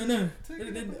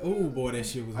 Oh boy, that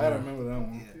shit was I gotta hard. remember that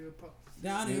one.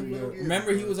 Down here, bro.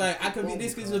 Remember, he was like, I could be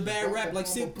this because of a bad rap, like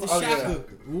Silk the Oh, yeah. Shaka.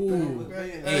 Ooh.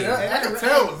 Hey, Hey, I can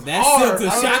tell was that hard.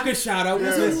 Silk the Shaka shout out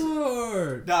was Yeah.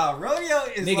 hard. Nah, Rodeo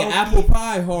is Nigga, low-key- apple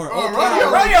pie hard. Oh, Okay.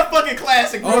 Rodeo fucking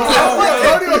classic, bro. Okay,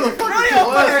 alright. Rodeo's a fucking Rodeo fucking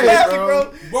classic, classic, bro.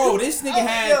 bro. Bro, this nigga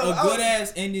had yo, a good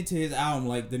ass ending to his album,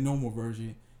 like the normal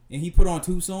version. And he put on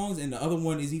 2 songs, and the other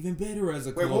one is even better as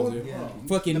a Wait, what was closer. it?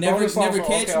 Fucking The never bonus songs never are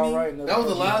catch Okay, me. Alright, Never That was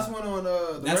the Catch Me. last one on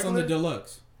the That's on the regular?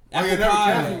 deluxe. Oh, yeah, Apple Never Catch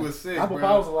pie. Me was sick, Apple bro.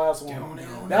 Pie was the last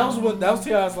one. That was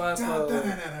T.I.'s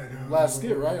last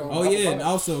skit, right? On Oh Apple yeah, Pie. and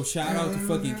also shout out to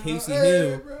fucking Casey Hey,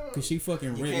 Hill, bro. cause she fucking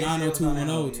ripped Casey was on that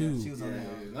 90210 one, too. She was on that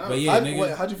one. But yeah, Wait,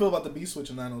 nigga, how'd you feel about the beat switch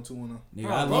in 90210?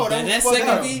 nigga, I Bro, love that that. That was second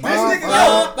fucking beat. up. This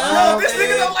nigga this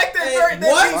nigga don't like that Hey, that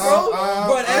what? beat, bro.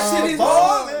 Bro, that shit is Ball,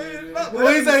 hard. man.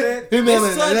 What he say?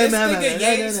 This son, this nigga Ye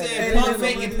Hey, said pump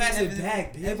fake and pass it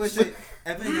back, Hey, but bitch. shit,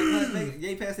 I think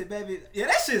Ye pass it back. Yeah,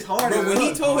 that shit's hard. Bro, as when he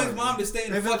fuck. told his mom to stay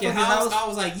in the In the fucking fucking house, house? I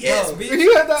was like, yes, Bro. bitch.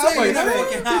 He had that. Stay I'm in the like,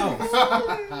 fucking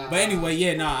house. But anyway,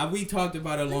 yeah, nah, we talked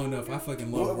about it long enough. I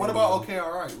fucking love it. What about Okay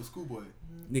Alright with Schoolboy?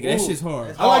 Nigga, that Ooh. shit's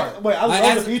hard. I like. Wait, I Like,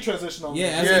 love as- the beat transition on Yeah,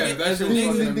 that. as Yeah, a, that as a shit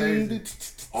was nigga. fucking amazing.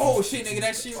 Oh shit, nigga,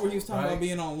 that shit where he was talking Right. about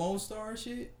being on Lone Star and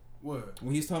shit. What?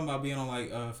 When he was talking about being on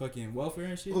like fucking welfare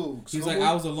and shit. Who, He was like,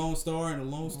 Schoolboy? I was a Lone Star and a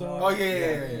Lone Star. Oh,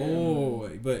 yeah.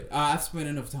 Boy, but I spent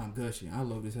enough time gushing. I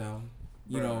love this album.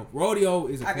 You know, Rodeo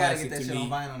is a I gotta classic get that to shit on me.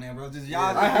 vinyl now, bro. Just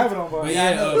y'all. I have it on But vinyl.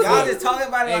 yeah, y'all fuck. just talking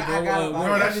about it Hey, like bro, I got it. bro,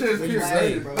 Bro, that shit is What pure you great.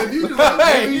 say, Bro. If you just like,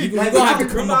 maybe You gonna have to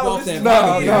come up off that. mic. No,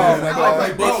 I no, was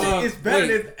like, bro, It's better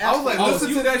wait. than. I was like, Oh, listen so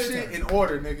to you- that shit in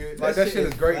order, nigga. Like, that shit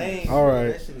is great. All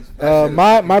right.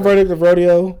 My verdict of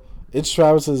Rodeo, it's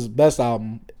Travis's best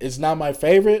album. It's not my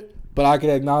favorite, but I can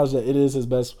acknowledge that it is his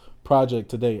best project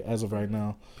to date as of right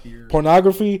now.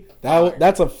 Pornography,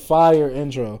 that's a fire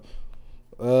intro.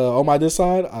 On my this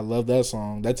side, I love that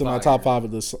song. That's in my top 5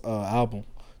 of this album.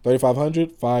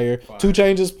 3500, fire. 2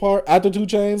 Chainz part after 2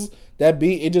 Chainz, that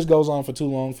beat it just goes on for too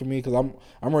long for me because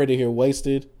I'm ready to hear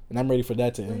Wasted and I'm ready for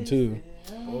that to end too.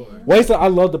 Wasted, I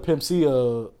love the Pimp C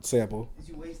sample.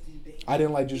 I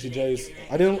didn't like Juicy J's.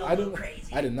 I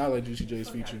did not like Juicy J's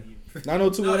feature.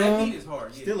 90210. No, that beat is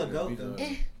hard. Yeah. Still a goat though.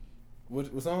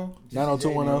 What song?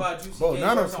 90210. Bro,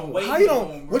 902. How you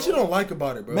don't? What you don't like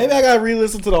about it, bro? Maybe I gotta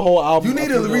re-listen to the whole album. You need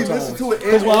to re-listen to it.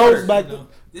 Because when I was back,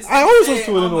 I always listen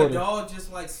to it in I'm a order. dog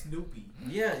just like Snoopy.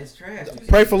 Yeah, it's trash.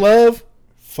 Pray for Love,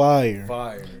 fire.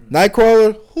 Fire.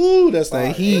 Nightcrawler, whoo, that's that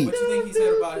Hey, heat. what you think he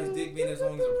said about his dick being as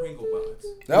long as a Pringle box?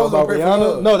 That was about on Pray for Rihanna.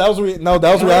 Love. No, that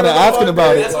was Rihanna asking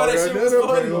about That's it. why that shit was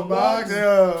funny.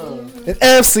 Yeah. And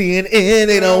FC and N,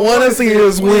 they don't want to see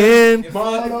us win.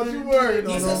 Mom, don't you worry.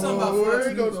 He said something about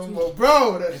worry. fucking No more.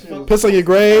 Bro, that shit was Piss on your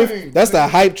grave. That's the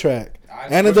hype track.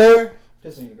 Antidote.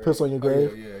 Piss on your Oh,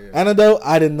 grave. yeah. Antidote.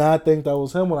 I did not think that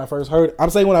was him when I first heard it. I'm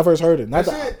saying when I first heard it. Not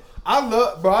That the, shit, I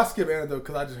love, bro. I skip Antidote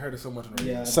because I just heard it so much on the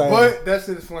radio. Yeah. Same. But that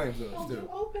shit is flames though.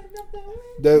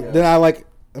 Still. Then I like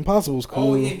Impossible's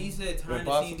cool. Oh yeah, he said time to see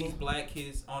Impossible. these black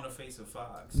kids on the face of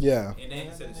Fox. Yeah. And then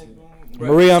he said,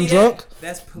 Marie, I'm drunk.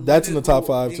 That's in the top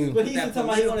 5 too. But he's That talking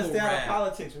about he want to stay political out of rap.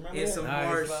 politics. Remember It's that? some Nice.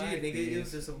 hard shit, nigga. It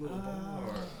was just a little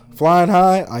bar. Flying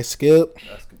High, I skip.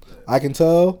 I Can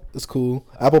Tell, it's cool.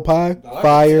 Apple Pie,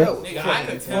 fire. Nigga, I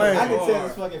could tell. I can hard. tell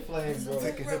it's fucking flames, bro.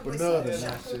 Taking up another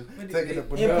notch. Taking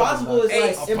up another Impossible notch. is Hey,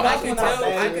 like I Impossible. can not tell.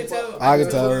 bad, I but can tell. I Can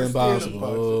the Tell words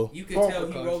Impossible. You can tell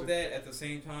he wrote that at the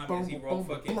same time as he wrote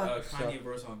fucking Kanye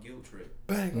verse on Guilt Trip.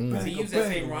 Bang, He used that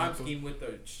same rhyme scheme with the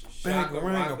Bang, shaka I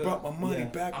rocka. brought my money Yeah.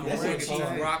 back. I'm That gonna shit cheese was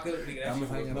hard. rocka. Nigga, that I'm shit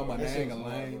hanging was on my hard. dang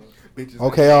lane. Bitches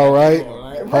Okay, all right.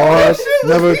 Hard,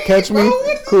 never catch me.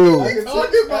 Cool. Look.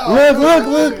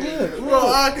 Bro,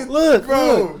 I can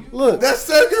Look. That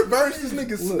second verse, this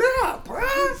nigga snap,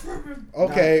 bro.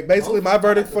 Okay, basically my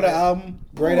verdict for the album,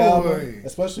 great Boy. album,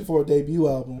 especially for a debut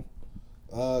album.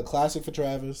 Classic for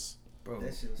Travis. Bro,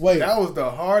 That shit was- Wait, that was the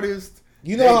hardest.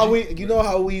 you know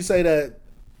how we say that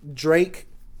Drake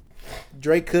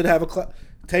could have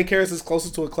Take Care is his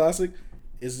closest to a classic.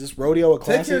 Is this Rodeo a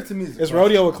classic? Take Care to me is a Is classic.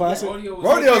 Rodeo a classic? Rodeo was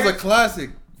Rodeo's a classic.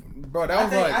 bro, that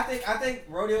was like. I think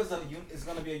Rodeo is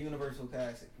gonna be a universal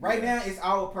classic. Right now, it's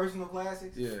our personal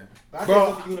classics. Yeah, But I think bro,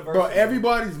 it's gonna be universal.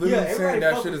 everybody's literally everybody saying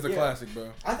that fuck shit with- is a yeah. classic, bro.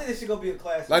 I think it should go be a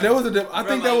classic. Like there was a, I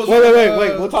think that was.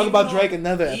 Wait. We'll talk Even about on- Drake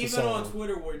another Even episode. on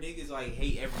Twitter where niggas like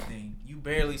hate everything, you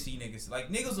barely see niggas. Like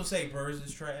niggas will say Birds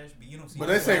is trash, but you don't see. But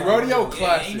they say nobody- Rodeo Yeah,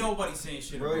 classic. ain't nobody saying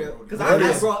shit Rodeo. about Because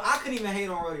Rodeo. I couldn't even hate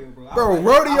on Rodeo, bro. Bro, I was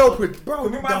Rodeo, like, bro,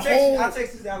 remember the I whole.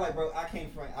 texted that like, bro, I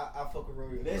can't front. I fuck with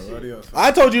Rodeo. That shit. Rodeo.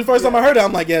 I told you the first time I heard it,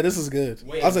 I'm like, yeah, this is good.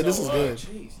 Wait, I said, so, this is good.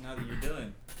 Chase, now that you're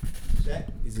done.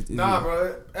 Shaq. Nah,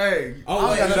 bro. Hey. Oh,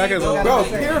 wait, Shaq is a- Bro,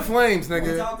 Yeah. pure flames, We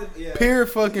nigga. talked to- yeah. Pure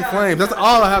fucking Yeah. flames. That's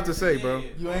all I have to say, bro.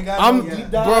 You ain't got I'm, no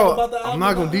deep dive bro. about the I'm album,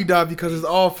 not gonna though? deep dive because it's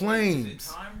all Is it flames.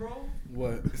 time, bro?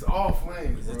 What? It's all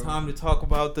flames, Is it bro. time to talk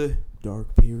about the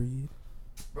dark period?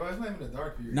 Bro, it's not even a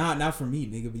dark period. Not for me,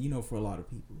 nigga, but you know, for a lot of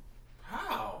people.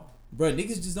 How? Bro,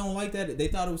 niggas just don't like that. They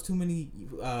thought it was too many.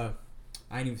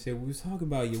 I didn't even say what we was talking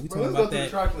about yet. We Bro, talking let's go about through the that.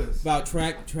 track list.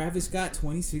 About Travis Scott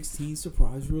 2016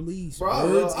 surprise release. Bro,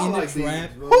 Birds I in like the Trap.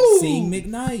 these, bro. Sing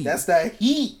McKnight. That's that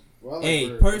heat. Bro, I like Hey,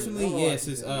 Bird. personally, I don't yes.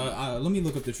 like It's, it. let me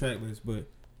look up the track list, but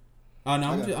no,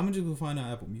 I'm just gonna find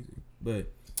out Apple Music.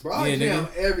 But Bro, I yeah, jam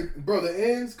nigga. every. Bro, the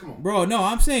ends. Come on. bro, no,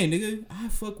 I'm saying, nigga, I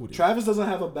fuck with it. Travis doesn't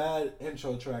have a bad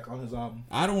intro track on his album.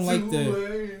 I don't like the.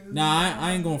 the. Nah,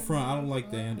 I ain't gonna front. I don't like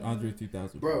the Andre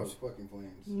 3000. Bro, verse. fucking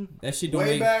flames. That shit don't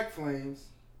Way make. back flames.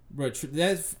 Bro,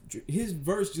 his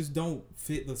verse just don't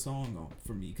fit the song on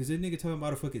for me. Cause this nigga talking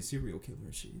about a fucking serial killer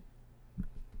and shit.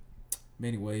 But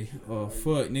anyway,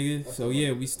 fuck, nigga. So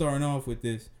yeah, we starting off with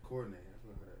this Coordinator.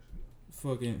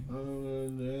 fucking.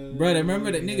 Brother,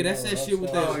 remember that nigga? That's that shit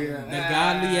with that Oh, yeah. the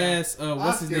godly ass.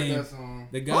 What's his name? That song.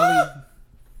 The godly.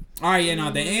 All right, yeah.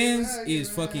 Now the ends is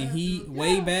fucking heat.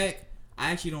 Way back.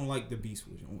 I actually don't like the beat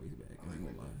switch on way back. I ain't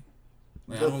gonna lie.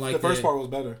 Like, I don't like the first that. part was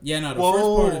better. Yeah, no, the Whoa,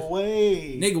 first part is.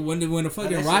 wait. Nigga, when the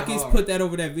fucking that shit Rockets hard. put that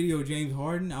over that video of James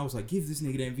Harden, I was like, give this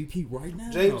nigga the MVP right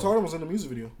now. James No. Harden was in the music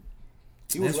video.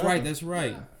 He was That's right. rapping. That's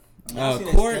right. Y'all see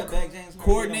that Court- step back James Harden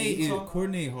Coordinate did on Utah?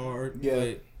 coordinate hard, Yeah.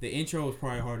 but the intro was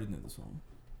probably harder than the song.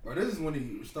 Bro, this is when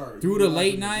he started. Through the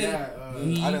late night,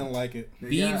 he- I didn't like it.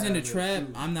 Beams in the Trap.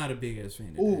 I'm not a big ass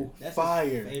fan of Ooh, That's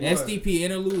fire. his favorite. SDP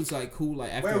interludes like cool,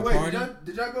 like after Wait, a party.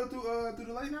 did y'all go through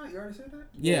the late night? You already said that?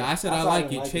 Yeah, I said I I like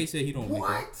didn't it. like Chase said he don't like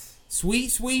it. What?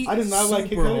 Sweet. I did not like Kid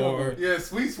super Cudi on hard. Yeah,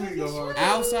 sweet go hard.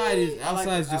 Outside is I like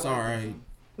just it. I like alright. it.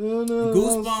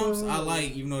 Goosebumps I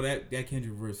like, even though that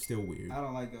Kendrick verse is still weird. I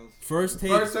don't like those. First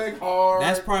take, First take hard.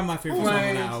 that's probably my favorite song on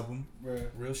Flames. the album. Bruh.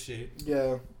 Real shit.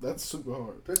 Yeah, that's super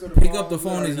hard. Pick up the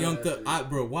phone is Young Thug.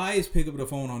 Bro, why is Pick Up the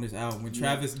Phone on this album when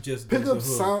Travis just Pick does up the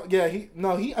hook? sound. Yeah,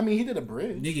 he did a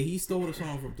bridge. Nigga, he stole the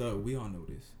song from Thug. We all know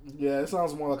this. Yeah, it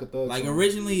sounds more like a thug. Like song.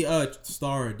 originally,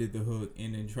 Star did the hook,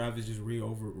 and then Travis just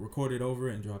recorded over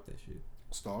it and dropped that shit.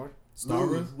 Star. Star,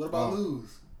 What about Oh.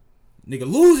 Lose?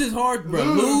 nigga, Lose is hard, bro.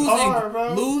 Lose hard,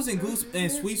 bro. Lose and Goose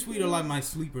and Sweet are like my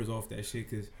sleepers off that shit,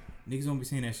 cause niggas don't be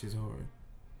saying that shit's hard.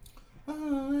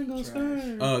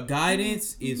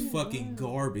 Guidance is fucking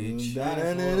garbage.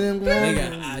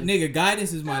 Nigga,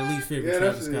 Guidance is my least favorite Yeah,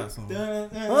 Travis that's Scott it.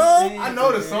 song. I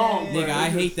know the song. Nigga, I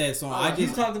hate that song. I He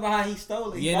just talked about how he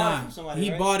stole it. He bought it from somebody. he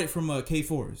right? bought it from K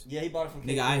Force. Yeah, he bought it from.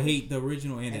 Nigga, I hate the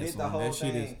original and And that did the song. whole That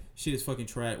thing. shit is fucking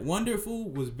trash. Wonderful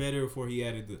was better before he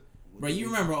added the. Bro, you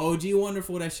remember OG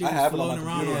Wonderful? That shit I was have it on floating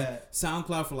my around on computer.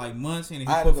 SoundCloud for like months, and he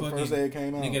I had put it the fucking first day it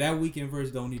came out. nigga that weekend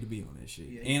verse don't need to be on that shit.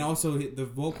 Yeah. And also the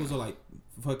vocals are like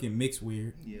fucking mixed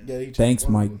weird. Yeah, he Thanks, changed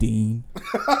Mike one. Dean.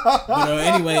 But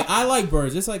anyway, I like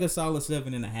Birds. It's like a solid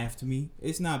 7.5 to me.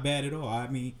 It's not bad at all. I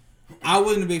mean, I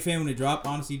wasn't a big fan when it dropped,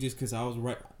 honestly, just because I was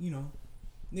right. You know,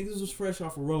 niggas was fresh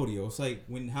off of Rodeo. It's like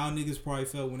how niggas probably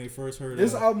felt when they first heard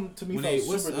This album to me when felt they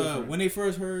super different. when they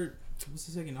first heard what's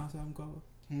the second Nas album called?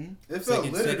 It felt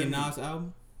lit. Second Nas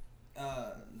album. Nas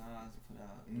put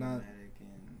out Not- Illmatic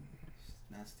and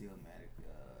not Stillmatic.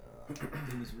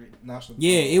 It was written. National-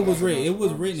 Yeah, it was National written. It was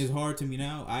Arms. written as hard to me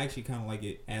now. I actually kind of like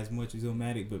it as much as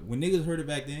Illmatic, but when niggas heard it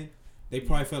back then, they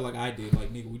probably felt like I did.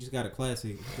 Like, nigga, we just got a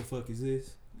classic. What the fuck is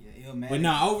this? Yeah, Illmatic. But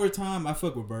nah, over time, I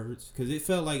fuck with Birds because it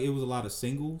felt like it was a lot of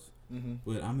singles. Mhm.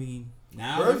 But I mean,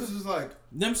 now Birds is just like.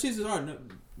 them shits is hard. No,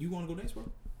 you want to go next, bro?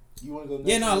 You want to go next?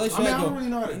 Yeah, no, let's I mean, I Shaq don't go. really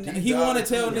know how to deep He dive want to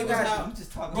into tell it. niggas how. I'm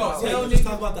just talking Bro, about. tell just niggas-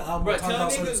 talk about the album. Bro, talk tell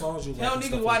about certain niggas, songs you like tell and niggas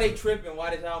stuff why like they that. tripping,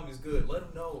 why this album is good. Let them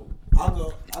know. I'll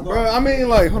go. Bro, I mean,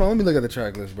 like, hold on, let me look at the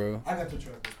track list, bro. I got the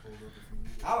track list pulled up if you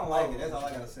need. I don't like it. That's all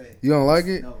I gotta say. You don't like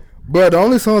it? No. Bro, the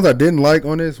only songs I didn't like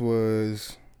on this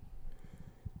was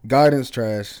Guidance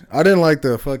trash. I didn't like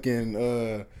the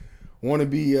fucking Wanna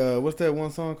Be what's that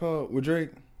one song called with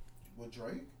Drake? With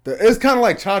Drake? It's kind of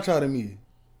like Cha Cha to me.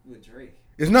 With Drake.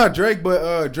 It's not Drake,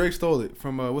 but Drake stole it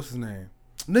from what's his name?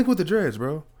 Nigga with the dreads,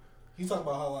 bro. He's talking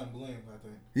about Hotline Bling, I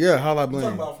think. Yeah, Highlight He's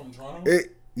talking Bling. about from Toronto.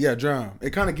 Yeah, Drown. It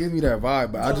kind of gives me that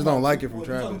vibe, but I just don't like it from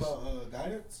Travis. You talking about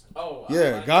Guidance? Oh,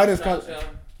 Yeah, Guidance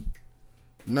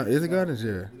No, is it Guidance?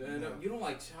 Yeah. You don't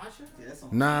like Cha-Cha? Yeah, that's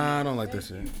on Nah, I don't like that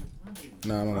shit.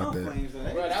 Nah, I don't like that. Flames, though.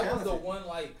 Bro, that was the talented. one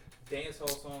like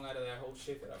dancehall song out of that whole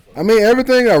shit that I fucked. I mean,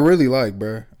 everything I really like,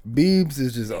 bro. Biebs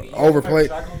is just overplayed.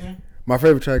 Track on here? My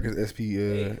favorite track is SP, Hey,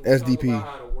 can we talk SDP. about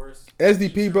how the worst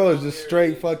SDP, bro, is feature just out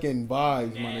straight there fucking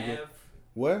vibes, my nigga. Nav.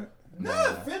 What?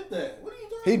 Nav fit that. What are you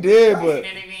doing? He did, but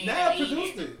Nav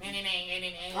produced it.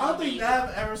 I don't think Nav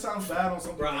ever sounds bad on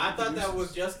something. Bro, that I he thought that produces.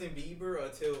 was Justin Bieber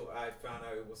until I found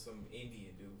out it was some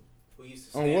Indian dude who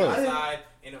used to On stand what? outside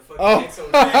in a fucking Oh.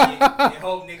 EXO jacket and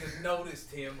hope niggas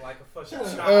noticed him like a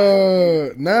fucking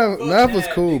child. Nav was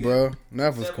Nav, cool, nigga. bro.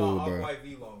 Nav was Except cool, for bro. Off-White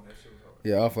V-Long, that shit was hard.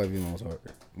 Yeah, Off White V was hard.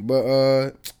 But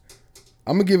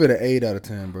I'm gonna give it an 8 out of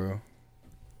 10, bro.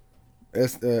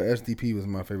 SDP was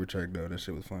my favorite track though. That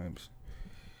shit was flames.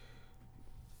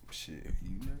 Shit,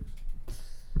 you next?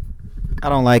 I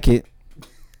don't like it.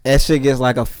 That shit gets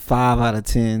like a 5 out of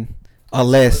 10 or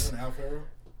less. Listen to Al Farrow?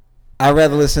 I'd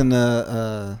rather listen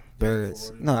to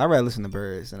Birds. No, I'd rather listen to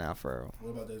Birds than Al Farrow. What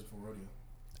about Days Before Rodeo?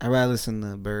 I'd rather listen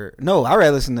to Bird. No, I'd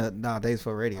rather listen to Days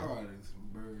for Radio.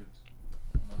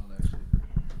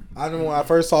 I remember when I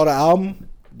first saw the album,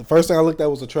 the first thing I looked at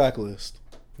was the track list.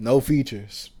 No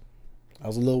features. I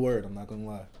was a little worried, I'm not gonna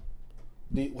lie.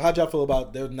 How'd y'all feel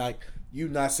about you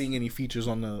not seeing any features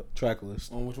on the track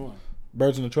list? On which one?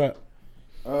 Birds in the Trap.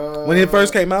 When it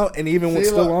first came out, and even when see,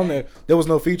 still like- on there was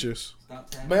no features.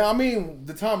 Man, I mean,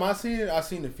 the time I seen it, I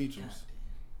seen the features.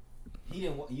 You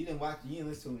didn't listen to it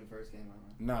when it first came out.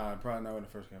 Nah, probably not when it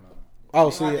first came out. Oh,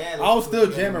 see, it. I was still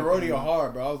jamming Rodeo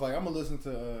hard, bro. I was like, I'm gonna listen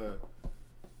to.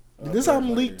 Did this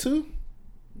album leak too?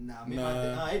 Nah,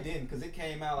 Nah. it didn't, because it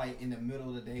came out like in the middle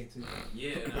of the day too.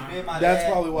 Yeah, Me nah. and my That's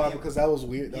dad- probably why, me- because that was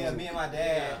weird. Yeah, me and my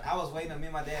dad. Yeah. I was waiting on me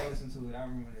and my dad listened to it. I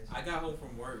remember this. I got home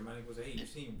from work. My nigga was like, "Hey, you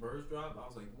seen Birds drop?" I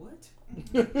was like, "What?"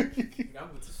 I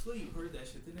went to sleep. Heard that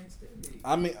shit the next day.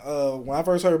 I mean, when I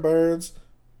first heard Birds,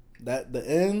 that the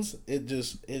ends,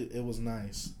 it was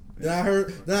nice. Then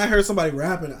I heard somebody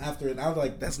rapping after it, and I was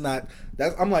like, that's not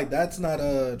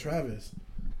Travis.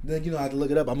 Then I had to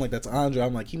look it up. I'm like, that's Andre.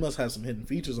 I'm like, he must have some hidden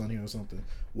features on here or something.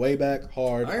 Way back,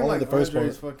 hard. I ain't Only like the first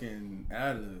Andre's part. fucking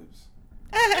ad-libs.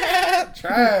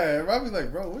 Trash. I was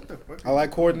like, bro, what the fuck? I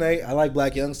like Coordinate. I like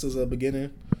Black Youngsters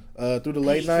beginning. Through the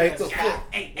late night.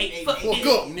 Hey, fuck Fuck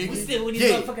nigga. up, We nigga. still with these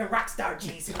Yeah. motherfucking rockstar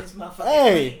jeans in this motherfucker.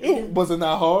 Hey, it wasn't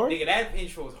that hard. Nigga, that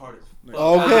intro was hard as fuck.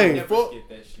 Okay. I'll never Fuck. skip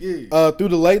that shit. Yeah. Through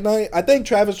the late night. I think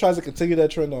Travis tries to continue that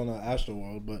trend on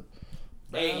Astroworld, but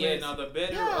Hey, yeah, now the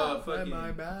better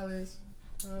fucking balance.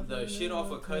 the shit off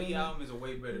of Cudi album is a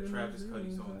way better Travis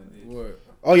Cudi song than this. What?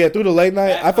 oh yeah, Through the Late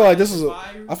Night. Bad I feel like this Vibes is is a.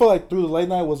 fire. I feel like Through the Late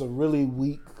Night was a really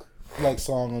weak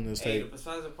song on this Hey, tape.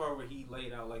 besides the part where he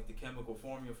laid out like the chemical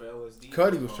formula for LSD.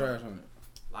 Cudi was trash on it.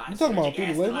 You talking about Through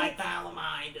the Late Night? Like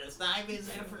Dolomite, the snipe is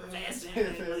effervescent.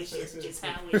 It's just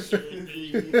how it should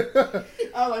be.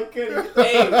 I like Cudi.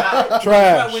 Hey,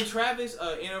 Trash. when Travis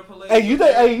interpolated. Hey, you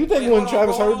think Wait, when hold on,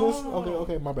 Travis hold heard on, this? hold on, hold on.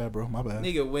 Okay, my bad, bro, my bad.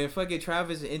 Nigga, when fucking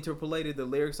Travis interpolated the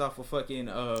lyrics off of fucking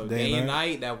Day and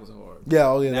Night, that was hard. Yeah,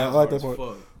 oh yeah, That I was like hard that as part.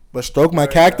 fuck. But Stroke My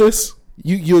Cactus,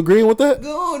 you agreeing with that?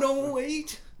 Go, don't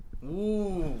wait.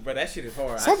 Ooh, but that shit is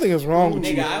hard. Something is wrong with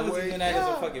Nigga, you. I was using that as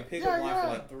a fucking pickup line for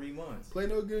like 3 months. Play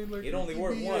no game like It only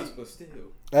worked EBA. once, but still.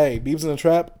 Hey, Beeps in the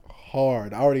Trap,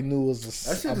 hard. I already knew it was.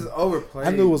 That shit is overplayed.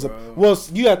 I knew it was bro. a. Well,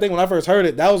 you gotta think when I first heard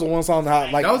it, that was the one song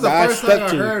that That was the that first I thing stuck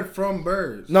I to. heard from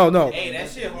Birds. No. Hey,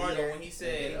 that shit hard though when he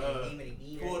said,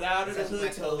 pulled out of the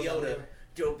hood, Toyota.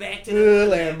 Drove back to Good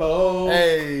the Lambo.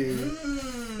 Hey.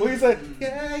 What he said?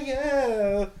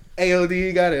 Yeah.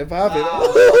 AOD got it popping.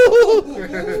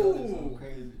 Ooh.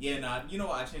 Yeah, nah, you know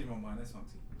what? I changed my mind. That song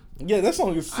too. Yeah, that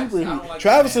song is super I don't heat. like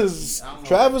Travis's that. I don't like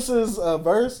Travis's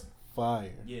verse,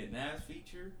 fire. Yeah, Nas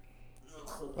feature.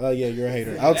 Yeah, you're a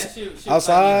hater. That shit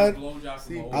outside- like, blowjob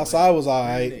from old Outside was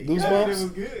alright. It Goosebumps. was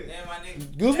good. Damn, my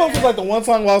nigga. Goosebumps was like the one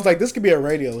song where I was like, this could be a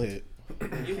radio hit.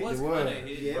 It was It was. kind of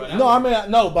hit, bro. That No, I was-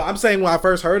 mean no, but I'm saying when I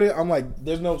first heard it, I'm like,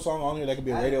 there's no song on here that could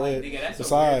be a radio hit. Nigga, that's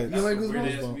Besides, a weird, You like that's a weird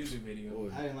Goosebumps? ass music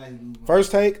video. I didn't like Goosebumps.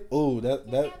 first take, ooh,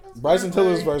 that Bryson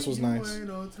Tiller's verse was nice.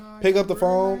 Pick up the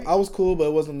phone, I was cool, but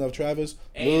it wasn't enough Travis.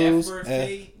 Hey, that Lose, first and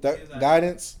take that is like-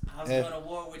 guidance, I was and going to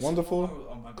war with Wonderful, Shamar.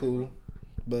 Oh, my bad. cool.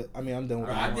 But I mean, I'm done with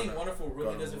Bro, I that. think Wonderful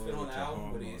really doesn't fit on the album,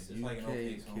 but it's just like an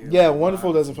okay song. Yeah,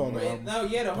 Wonderful doesn't fit on the Right? album. No,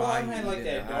 yeah, the whole album had like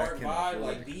that dark vibe,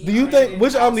 like deep. Do you think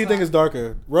which album do you think is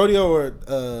darker, Rodeo or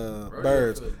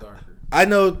Birds? I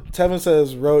know Tevin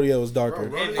says Rodeo is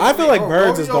darker. I feel like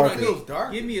Birds is darker.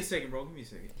 Give me a second, bro. Give me a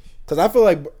second. Because I feel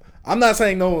like I'm not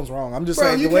saying no one's wrong. I'm just Bro,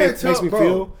 saying you the way can't it makes tell- me bro,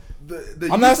 feel. The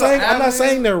I'm not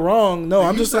saying they're wrong. No,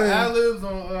 I'm just saying. ad-libs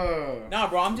on Nah,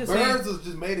 bro, I'm just Birds saying.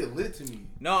 just made it lit to me.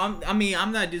 No, I'm not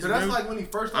So disagreeing. that's like when he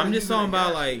first. I'm started just using talking the about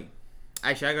gas. like.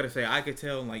 Actually, I gotta say, I could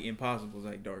tell like Impossible's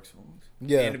like dark songs.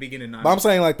 Yeah. In the beginning, But I'm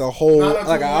saying like the whole, Not until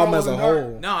like an album as a Tomorrow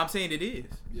Wasn't whole. no, I'm saying it is.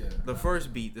 Yeah. The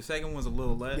first beat, the second one's a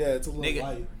little less. Yeah, it's a little Nigga,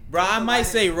 light. Bro, I might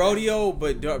say Rodeo,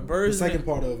 but The Birds. second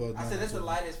part of I said that's the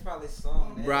lightest probably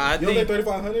song. Bro, I you don't think think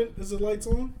 3500 is a light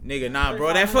song? nigga, nah,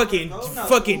 bro, that fucking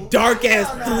No. dark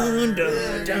ass.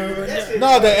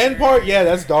 No, the end part, yeah,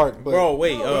 that's dark. But Bro,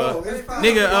 wait,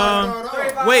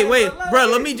 nigga, wait, bro,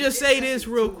 let me just say this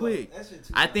real quick.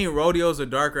 I think Rodeo's a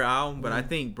darker album, but I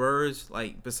think Birds,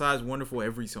 like, besides Wonderful,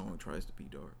 every song tries to be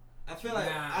dark. I feel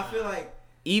like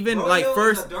Even Rodeo like is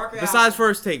first, a darker besides album.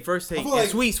 First Take, feel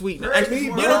and like Sweet. No, Birds actually, is you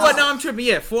more know dark. what? No, I'm tripping.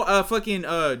 Yeah, Fucking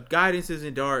Guidance is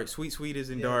in dark. Sweet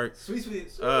is in dark. Sweet. to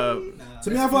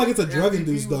me, I feel like it's a drug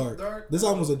induced dark. This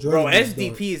album was a drug Bro, induced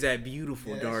SDP is that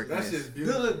beautiful darkness. That's just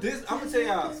beautiful. Look, this I'm gonna tell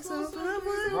y'all.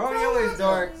 Rodeo is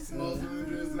dark.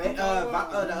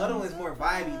 The other one is more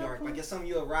vibey dark. Like it's something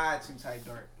you'll ride to type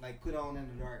dark. Like put on in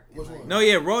the dark. Which one? No,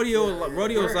 yeah, Rodeo's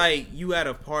Birds. like you at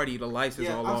a party, the lights is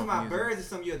Yeah, all I'm talking off. about music. Birds is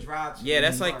something you'll drive to. Yeah,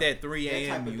 that's dark. like that 3 That a.m.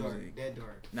 type of music. dark. That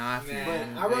dark. Nah, I feel But that.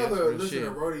 I'd Yeah, rather it's real listen shit.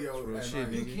 to Rodeo It's real at shit,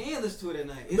 night. You nigga. can listen to it at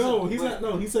night. No, It's he's but, not.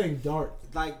 No, he's saying dark,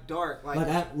 like dark, like like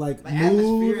like mood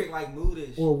atmospheric, like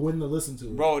moodish. or when to listen to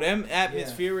it. Bro, them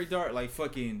atmospheric dark, like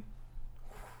fucking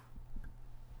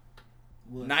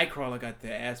What? Nightcrawler got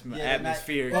the atmospheric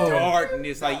atmospheric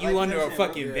darkness, like Like you you under a mentioned,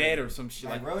 fucking yeah. bed or some shit.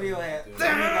 Like Like, Rodeo had some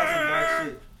dark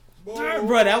shit.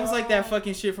 bro, that was like that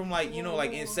fucking shit from like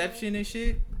like Inception and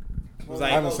shit. It was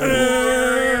like, I haven't seen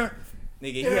it.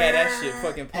 nigga, you had that shit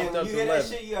fucking And pumped when up you to hear that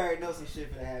 11. shit, you already know some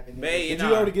shit finna happen. Man, Did nah.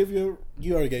 you already give your?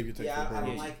 You already gave your take. Yeah, for I it,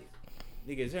 don't bro. like it.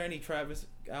 Nigga, is there any Travis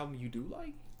album you do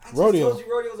like? I just Rodeo. told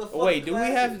you Rodeo's a fucking Oh, wait, do we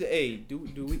classic. have to? Hey, do we?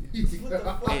 What the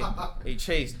fuck? Hey,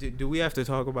 Chase, do we have to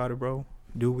talk about it, bro?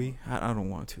 Do we? I don't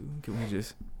want to. Can we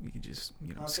just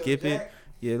Until skip it? Jack?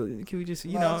 Yeah, can we just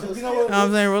You know what?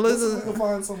 I'm saying, well, let's let's go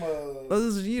find some.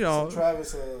 some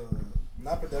Travis,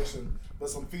 not production, but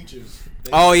some features.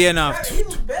 Oh yeah, no. Right, he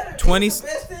was better. 20 He was the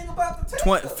best thing about the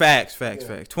tape. Facts. Yeah.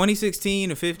 2016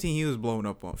 to 15, he was blowing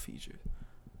up on features.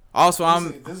 Also,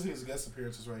 This is his guest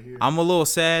appearances right here. I'm a little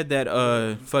sad that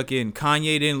fucking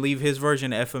Kanye didn't leave his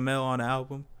version of FML on the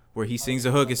album where he sings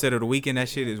the hook instead of the weekend. That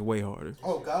shit is way harder.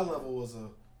 Oh, God Level was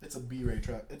it's a B-Ray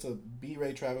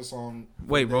Travis song.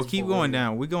 Wait, bro, Days keep Before going Radio.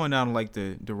 down. We going down like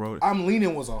the road. I'm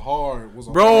Leaning was a hard.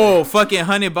 Bro, fucking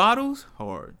 100 Bottles,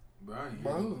 hard.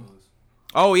 Bro.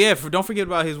 Oh yeah, don't forget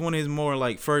about one of his more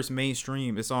like first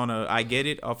mainstream. It's on I Get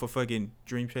It off of fucking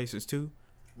Dream Chasers 2.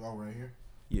 Oh, right here.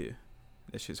 Yeah,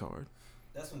 that shit's hard.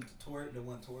 That's when the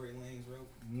one Tory Lanez wrote.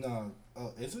 No,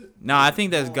 is it? Nah, I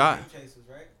think that's Dream God. Chasers,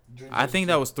 right? I think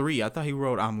that was 3. I thought he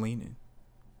wrote I'm Leaning.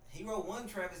 He wrote one.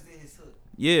 Travis did his hook.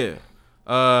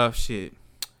 Yeah. Shit.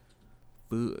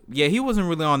 Yeah, he wasn't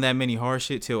really on that many hard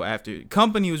shit till after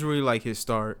Company was really like his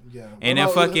start. Yeah. And What then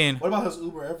about fucking What about his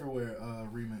Uber Everywhere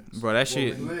remix? bro, that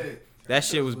shit Lit. that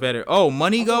shit was better. Oh,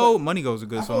 Money Go, Money Go's a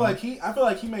good I feel song.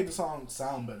 like he made the song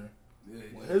sound better.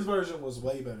 His version was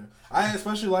way better. I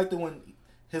especially liked it when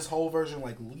his whole version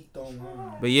like leaked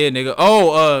online. But yeah, nigga.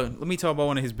 Oh, let me talk about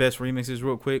one of his best remixes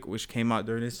real quick, which came out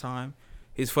during this time.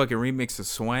 His fucking remix of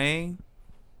Swang.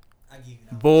 I give you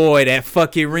that. Boy, that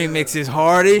fucking remix is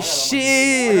hard as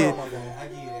shit. I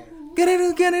give you that. Get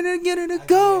it,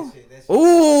 go. That shit.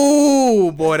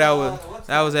 Ooh, boy, that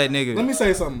was that nigga. Let me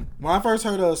say something. When I first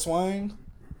heard Swang,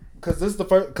 because this is the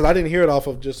first, because I didn't hear it off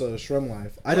of just Shrimp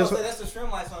Life. That's the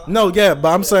Shrimp Life song. No, yeah,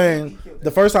 but I'm saying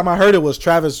the first time I heard it was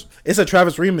Travis. It's a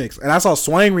Travis remix, and I saw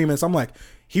Swang remix. I'm like,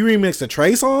 he remixed a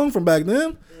Trey song from back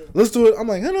then. Let's do it. I'm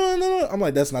like, no. I'm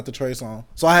like, that's not the Trey song.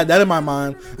 So I had that in my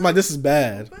mind. I'm like, this is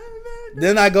bad.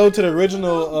 Then I go to the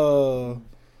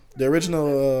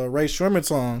original Ray Shrimmer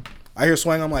song. I hear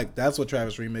Swang. I'm like, that's what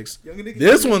Travis remixed.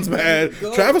 This one's bad.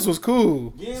 Travis was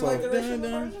cool. You didn't So, like the Ray Shrimmer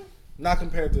version? not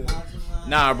compared to.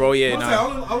 Nah, bro, yeah, I'm nah.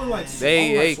 saying, I was like,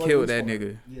 They killed that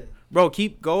nigga. Yeah. Bro,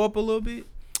 go up a little bit.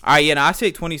 All right, yeah, nah, I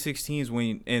say 2016 is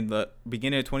when in the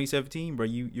beginning of 2017, bro,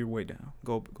 you're way down.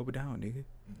 Go down, nigga.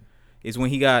 Is when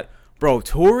he got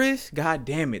Tourist. God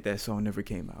damn it, that song never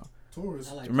came out.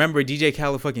 Tourist. Remember DJ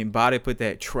Khaled fucking body put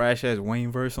that trash ass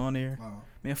Wayne verse on there? Oh.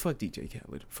 Man, fuck DJ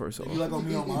Khaled. First of You all, like on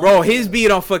me on my bro, his beat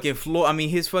on fucking Floyd. I mean,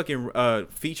 his fucking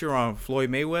feature on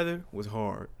Floyd Mayweather was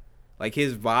hard. Like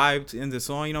his vibe in the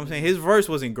song, you know what I'm saying? His verse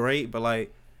wasn't great, but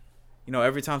like, you know,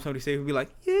 every time somebody say, he'd be like,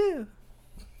 yeah.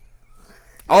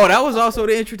 Oh, that was also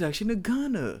the introduction to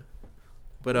Gunna.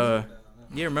 But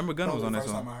Yeah, remember Gunna was on that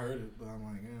First song. time I heard it, but I'm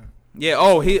like, yeah. Yeah.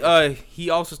 Oh, he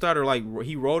also started like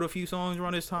he wrote a few songs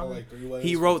around this time. Oh, like 3 Ways.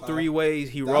 He from wrote Top. 3 Ways.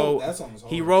 He That wrote song was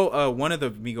hard. he wrote one of the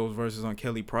Migos verses on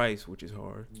Kelly Price, which is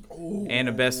hard, Ooh. and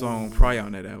the best song probably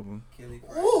on that album. Kelly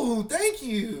Price. Ooh, thank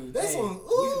you. That Hey, song.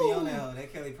 we used to be on Ooh.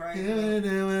 that Kelly Price.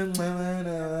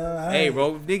 Hey,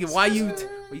 bro, nigga, why you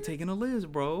taking a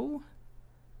list, bro?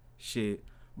 Shit.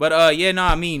 But yeah, no,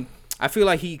 I mean, I feel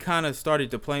like he kind of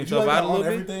started to play Did you himself like out that a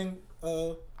little On bit.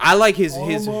 Everything, I like his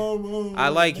I I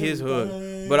like his hook,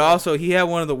 but also he had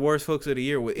one of the worst hooks of the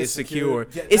year with "It's Secure."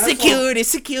 Yeah, It's that secured. It's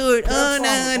secured. Oh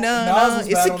no no no.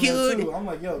 It's secured. I'm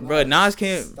like, yo, Bro, Nas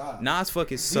can't. stop. Nas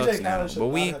fucking sucks DJ now. Khaled should But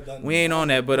not we have done we ain't that. on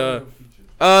that.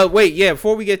 But wait, yeah.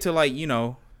 Before we get to like you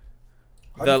know,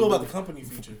 How do you feel about the company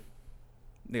feature?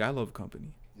 nigga, I love company.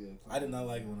 Yeah, I did not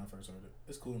like it when I first heard it.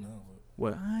 It's cool now. But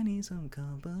What? I need some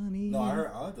company. no,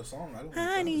 I like the song. I don't.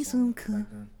 I like need the song some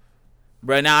back then.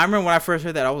 Bro, now I remember when I first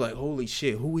heard that, I was like, "Holy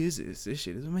shit, who is this? This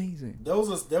shit is amazing." There was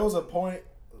a point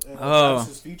in Oh.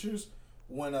 Travis's features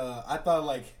when I thought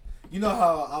like, you know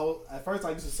how at first I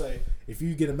used to say if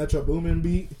you get a Metro Boomin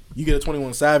beat, you get a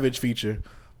 21 Savage feature,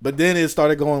 but then it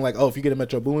started going like, oh, if you get a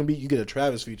Metro Boomin beat, you get a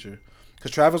Travis feature, because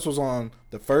Travis was on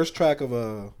the first track of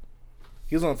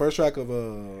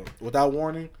Without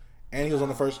Warning, and he was on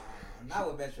the first. Not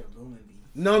with Metro Boomin beat.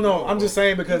 No, I'm just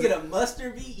saying You because get a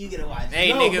mustard beat, you get a YG.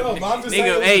 Hey, No, nigga, no, but I'm just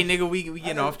nigga, saying- hey, nigga, we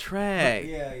getting off track.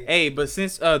 Yeah. Hey, but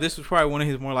since this was probably one of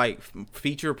his more like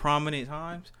feature prominent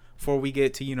times, before we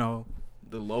get to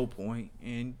the low point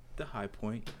and the high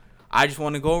point, I just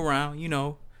want to go around,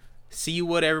 see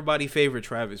what everybody's favorite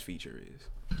Travis feature is.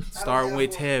 Start have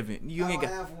with one. Tevin. You I ain't don't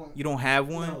got. have one. You don't have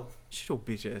one. No. Shut your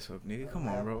bitch ass up, nigga. Come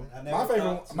on, bro. I never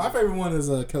thought to. my favorite one is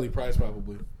Kelly Price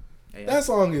probably. Hey, That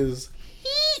song is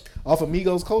off of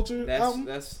Migos Culture album.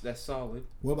 that's solid.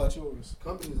 What about yours?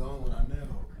 Company's the only one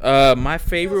I know. My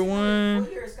favorite one.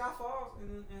 Here, Scott Falls.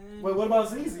 and Wait, what about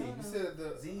ZZ? You said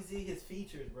the. ZZ, his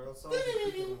features, bro. Songs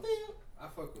he features on. I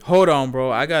fuck with. Hold on, bro.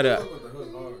 I I gotta. fuck with the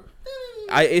hook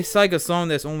hard. It's like a song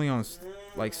that's only on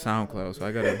like SoundCloud, so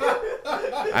I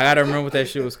gotta remember what that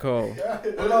shit was called.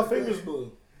 What about Fingers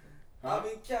Blue? I've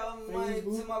been counting money Fingers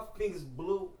blue? till my fingers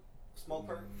blue. Smoke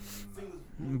her. Fingers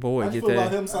blue. Boy, How do you get feel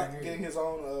about that. him getting his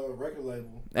own record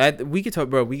label? We could talk,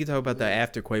 bro. We could talk about that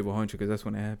after Quavo 100 because that's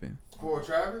when it happened. For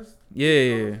Travis?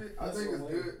 Yeah. I think it's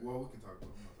good. Well, we can talk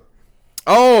about it.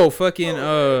 Oh, fucking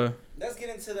Let's get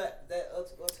into that.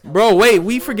 bro. Wait,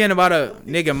 we forgetting about a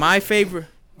nigga. My favorite.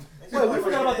 Wait, we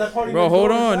forgot about that party. Bro, Next hold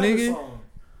Door on, Travis nigga. song.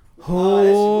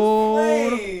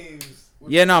 Hold.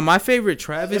 Yeah, no, my favorite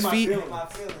Travis In My feat. Feelings.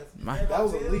 My, That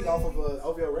was a leak off of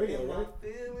OVO Radio, right?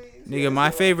 nigga,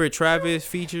 my favorite Travis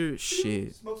feature.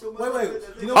 Shit. Wait.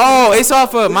 You know Oh, what? it's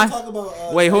off of We my. talk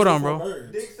about, Wait, hold Days on, Before bro.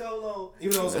 Birds. Dick so long.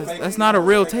 Even though it's a fake That's thing, not a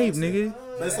real like tape, I said.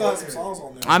 nigga. They still have some songs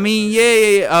on there. I mean,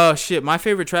 yeah. Shit. My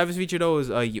favorite Travis feature though is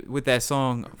with that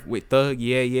song with Thug.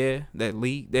 Yeah. That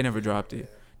leak. They never dropped it.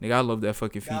 Nigga, I love that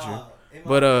fucking feature.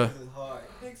 But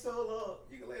Dick so long.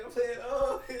 You can let him play it.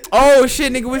 Oh. oh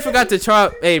shit, nigga, we forgot to try.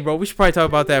 Hey, bro, we should probably talk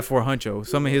about that for Huncho.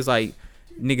 Some of his like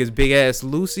niggas big ass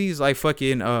Lucy's like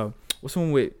fucking what's the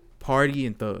one with Party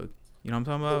and Thug? You know what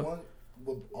I'm The talking about? one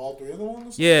with all three of them on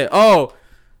this? Yeah. Oh.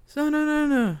 So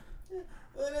no.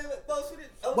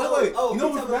 Wait. Oh, You know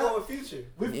we what's talking bad? about with Future.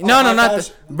 No, not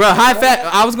the bro. High fat.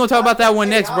 I was gonna talk about that one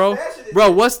next, bro.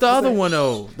 Bro, what's the other one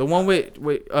though? The one with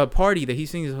Party that he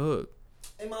sings hook.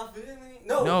 Am I feeling?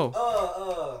 No.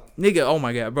 No. Nigga, oh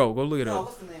my god, bro, go look it No, up.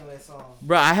 what's the name of that song?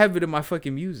 Bro, I have it in my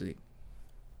fucking music.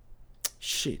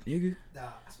 Shit, nigga. Nah,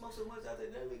 I smoke so much out there,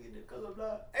 never get the color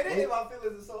blind. And then my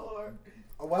feelings are so hard.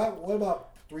 What about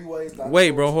Three Ways?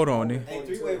 Wait, bro, hold on, nigga. Hey,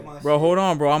 three-way with my Bro, shit. hold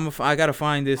on, bro. I gotta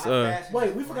find this.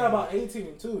 Wait, we forgot about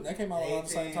 18 too. That came out around the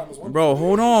same time as one. Bro,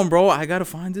 hold on, bro. I gotta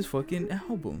find this fucking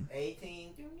album. 18.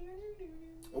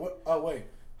 What? Oh wait,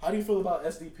 how do you feel about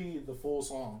SDP, the full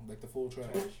song, like the full track?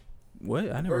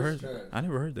 What? I never First heard. track. I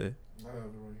never heard that. I have it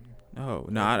right here. Oh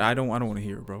no, I don't want to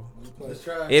hear it, bro. Let's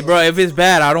try. Hey, bro, if it's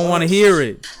bad, I don't want to hear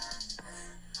it.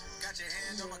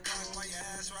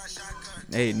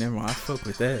 Hey, never mind. I fuck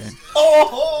with that.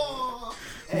 Oh!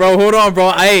 Bro, hold on,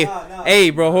 bro. Hey, Nah. hey,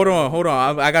 bro, hold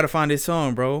on. I gotta find this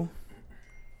song, bro.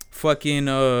 Fucking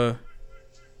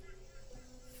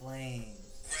Flame.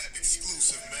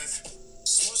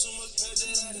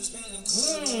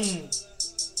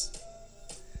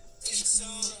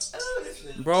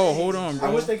 bro, hold on, I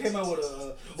bro. wish they came out with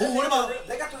a. Oh, what about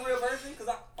they got the real version?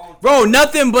 Cause Bro,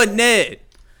 nothing but Ned.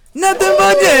 Nothing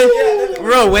but Ned.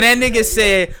 Bro, when that nigga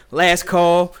said last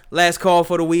call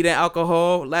for the weed and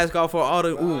alcohol, last call for all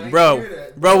the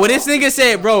bro, when this nigga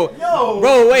said, bro,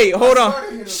 wait, hold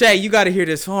on, Shay, you gotta hear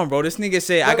this song, bro. This nigga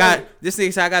said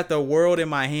I got the world in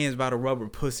my hands by the rubber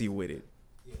pussy with it.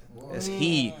 That's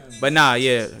heat. But nah,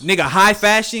 yeah, nigga, high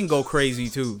fashion go crazy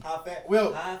too.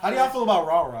 Will, how do y'all feel about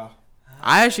Raw Raw?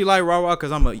 I actually like Raw Raw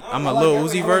because I'm a Lil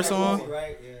Uzi verse on.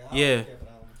 Yeah.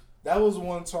 That was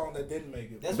one song that didn't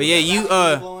make it. But yeah,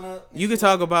 you could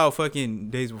talk about fucking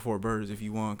Days Before Birds if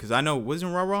you want, cause I know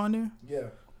wasn't Raw Raw in there.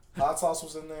 Yeah, Hot Sauce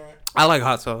was in there. I like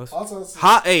Hot Sauce.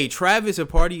 Hey, Travis a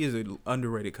Party is an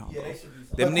underrated combo. Yeah, they should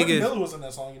be. Them Quentin niggas. Miller was in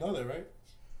that song. You know that, right?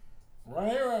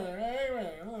 Right.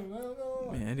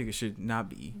 Man, that nigga should not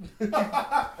be. Hey,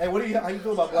 how you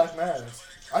feel about Black Mass?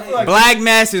 I feel like Black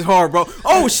Mass is hard, bro.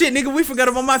 Oh shit, nigga, we forgot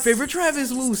about my favorite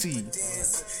Travis Lucy.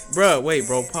 Bro, wait,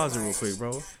 bro, pause it real quick,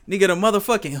 bro. Nigga, the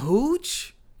motherfucking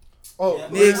hooch. Oh,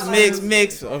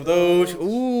 Mix of those.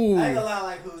 Ooh. I ain't gonna lie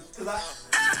like who's, cause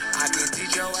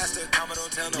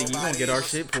Nigga, you gonna get our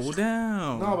shit pulled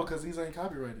down. No, because these ain't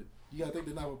copyrighted. You gotta think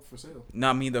they're not for sale. No,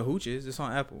 I mean the hooch is. It's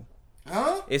on Apple.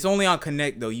 Huh? It's only on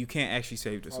Connect though. You can't actually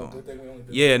save the Oh, song. good thing we only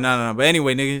did Yeah, no. But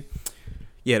anyway, nigga.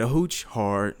 Yeah, the hooch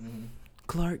hard.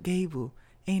 Clark Gable.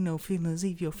 Ain't no feelings.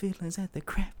 Leave your feelings at the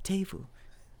crap table.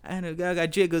 I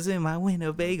got jiggles in my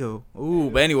Winnebago.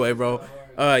 Ooh, but anyway, bro.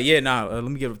 Let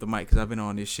me get up the mic because I've been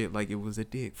on this shit like it was a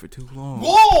dick for too long.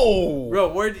 Whoa!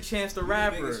 Bro, where'd the Chance the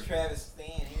Rapper? biggest Travis fan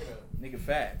here though. Nigga,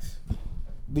 facts.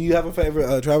 Do you have a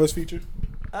favorite Travis feature?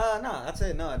 No, I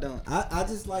said no, I don't. I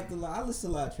just like I listen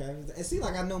to a lot of Travis. It seems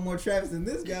like I know more Travis than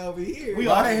this guy over here.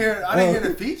 I didn't hear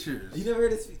the features. You never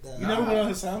heard his? You never went on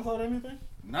his SoundCloud or anything?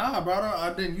 Nah, bro,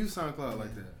 I didn't use SoundCloud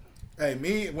like that.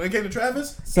 Hey, when it came to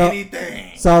Travis, So-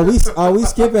 anything. So are we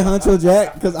skipping Huncho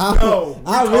Jack? Because I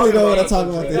really don't want to talk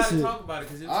about You that gotta shit. talk about it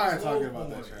because it's I ain't talking about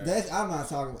that shit. I'm not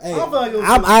talking about. I don't feel like Hey, it was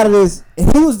I'm out of this.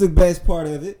 He was the best part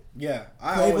of it. Yeah,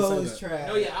 I always Quavo say is that. trash.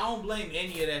 No, yeah, I don't blame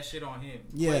any of that shit on him.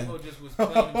 Yeah. Quavo just was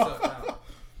playing himself out.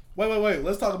 Wait.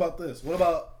 Let's talk about this. What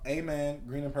about A-Man,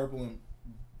 Green and Purple, and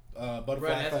Butterfly Bro,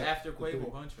 that's Effect? after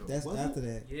Quavo Huncho. That's after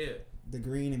that. Yeah. The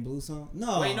green and blue song.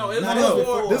 No, Wait, no, it that was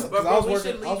before. This- But I bro, was we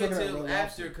working- should I was leave it working at till Real after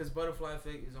Lobster. because Butterfly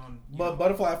Effect is on. But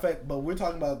Butterfly Effect. But we're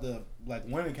talking about the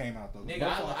when it came out though. Nigga,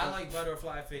 Butterfly I Effect. like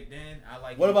Butterfly Effect then. I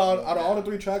like. What it about more out of all the now.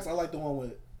 3 tracks? I like the one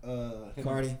with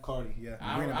Cardi. Cardi, yeah.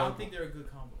 I Green and don't Purple. think they're a good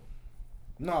combo.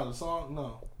 No, the song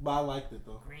no, but I liked it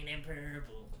though. Green and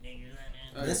purple,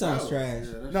 niggas. That sounds trash.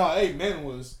 No, Amen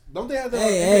was. Don't they have that?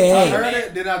 Hey, I hey. heard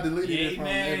it, then I deleted Yeah, it from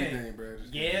man. everything, bro.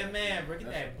 Just Yeah, man, bring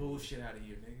that bullshit out of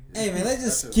here, nigga. Hey man, let's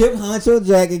just That's skip Huncho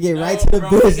Jack and get No, right to the bro,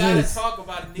 We business. gotta talk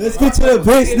about it, nigga. Let's get to the Nigga,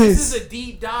 business. This is a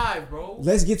deep dive, bro.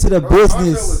 Let's get to the Bro, Huncho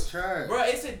business. was trash. Bro,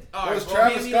 it's a. It Alright, was bro,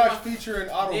 Travis me and Scott's my- feature in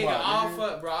Nigga, Autobot. I'll nigga.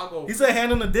 fuck, bro. I'll go. He said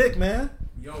hand on the dick, man.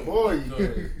 Yo, Boy, bro,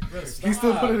 yeah. He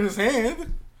still put it in his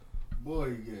hand.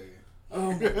 Boy, yeah.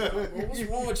 Oh, bro, what's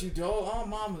wrong with you, dog? Oh,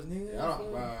 mamas, nigga. I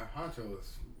don't, Huncho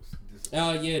was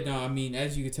Oh yeah, no. I mean,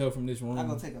 as you can tell from this room, I'm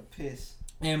gonna take a piss.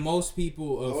 and most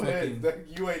people Go fucking. ahead.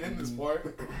 You ain't in this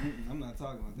part. I'm not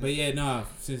talking about that. But yeah, nah.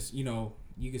 Since you know,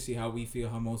 you can see how we feel,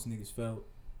 how most niggas felt.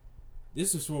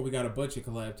 This is where we got a bunch of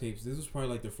collab tapes. This was probably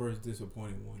like the first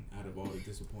disappointing one out of all the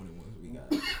disappointing ones we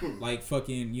got. Like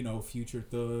fucking, Future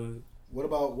Thug. What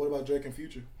about Drake and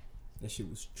Future? That shit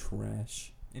was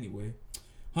trash. Anyway,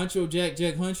 Huncho Jack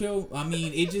Huncho. I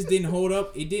mean, it just didn't hold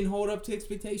up. It didn't hold up to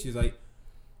expectations. Like,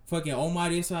 fucking On My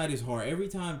This Side is hard. Every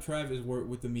time Travis worked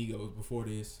with the Migos before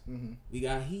this, we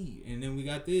got Heat, and then we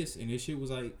got this, and this shit was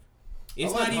like,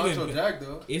 it's I like not Huncho even. Jack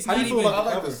though. It's How not you feel even. about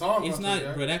I like the song. It's Huncho not,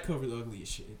 Jack. bro. That cover's ugly as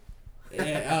shit.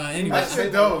 Anyway, That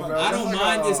shit dope, bro. I don't It's like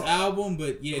mind a- this album,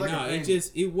 but yeah, it's like a nah, it thing.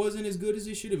 just it wasn't as good as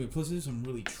it should have been. Plus, there's some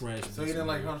really trash. So you beats didn't on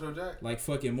like here. Huncho Jack? Like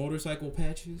fucking motorcycle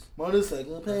patches.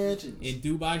 Motorcycle patches. In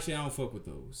Dubai shit, I don't fuck with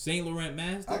those. Saint Laurent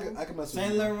Mask, I though, can mess with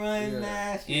Saint you. Laurent Yeah.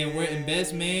 Nash. and we're in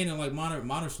Best Man and like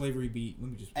modern slavery beat.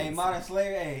 Let me just. Hey, Modern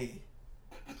Slayer. Hey.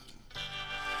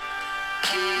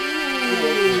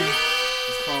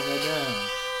 Let's calm that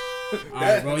All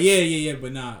right, bro. Yeah,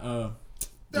 but nah. Yeah.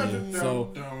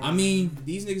 So I mean,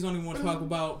 these niggas don't even want to talk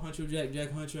about Huncho Jack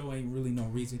Huncho. Ain't really no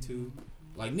reason to.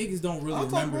 Like niggas don't really I'll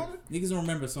talk remember. about Niggas don't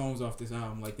remember songs off this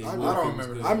album like they I would. I if it don't was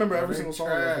remember. good. I remember every They single song.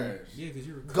 trash. Yeah, cause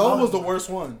you're. down. Go was the worst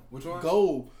one. Which one?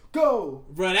 Go.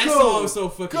 Bro, that Go. song was so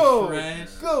fucking Go. trash.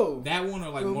 Go. That one or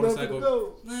like Go, motorcycle.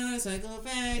 go. Motorcycle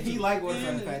patches. He like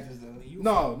Motorcycle Patches though.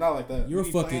 No, not like that. You're a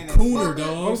He fucking playing cooner, that-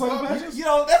 dog. Motorcycle patches? You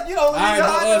know that. You know. right, you know,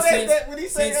 but, I know since- that when he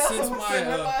say since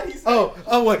my, he say,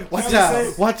 Oh wait, watch What you out, say?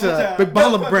 watch Watch out, out. Big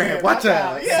Baller Watch brand, out. watch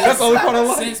out. Yeah. That's the only part I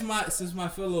like. Since my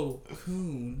fellow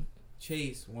coon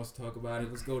Chase wants to talk about it,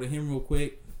 let's go to him real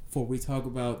quick. before we talk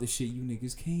about the shit you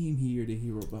niggas came here to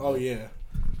hear about. Oh yeah,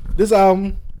 this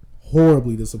album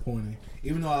horribly disappointing.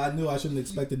 Even though I knew I shouldn't have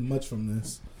expected much from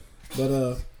this,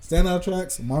 but standout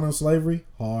tracks: Modern Slavery,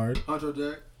 hard. Huncho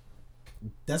Jack.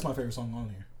 That's my favorite song on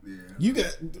here. Yeah. You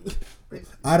got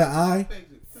Eye to Eye,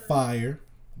 fire.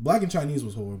 Black and Chinese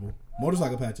was horrible.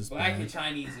 Motorcycle Patches. Black and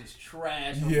Chinese is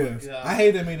trash. Oh Yeah, my God. I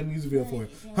hate they made a music video for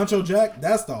it. Huncho Jack,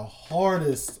 that's the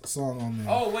hardest song on there.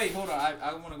 Oh wait, hold on.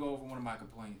 I want to go over one of my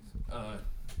complaints.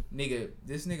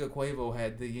 This nigga Quavo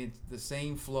had the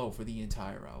same flow for the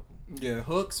entire album. Yeah.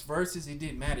 Hooks, verses, it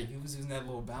didn't matter. He was using that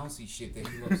little bouncy shit that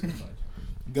he loves so much.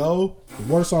 Go,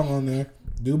 the worst song on there.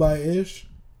 Dubai Ish,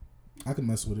 I can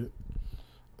mess with it.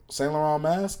 Saint Laurent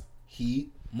Mask,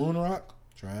 Heat, Moon Rock,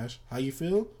 trash. How You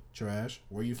Feel, trash.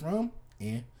 Where You From,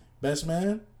 Best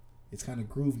Man, it's kind of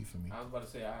groovy for me. I was about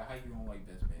to say, how you don't like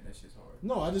Best Man? That shit's hard.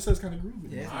 No, I just said it's kind of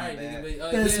groovy. Yeah. All right, nigga,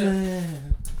 but, Best yeah.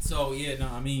 Man. So yeah, no,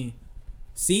 I mean,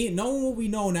 knowing what we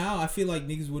know now, I feel like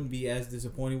niggas wouldn't be as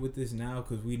disappointed with this now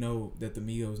because we know that the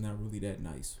Migos not really that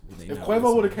nice. If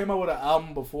Quavo would have came out with an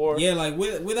album before, yeah, like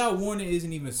Without Warning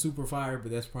isn't even super fire, but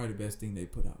that's probably the best thing they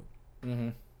put out. mm-hmm.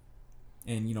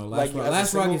 And you know, Like, Last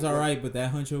as a Rock single- is alright, but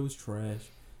that Huncho was trash.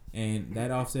 And that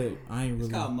Offset, I ain't It's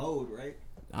really. called Mode, right?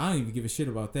 I don't even give a shit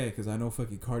about that because I know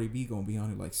fucking Cardi B gonna be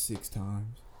on it like 6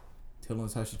 times, telling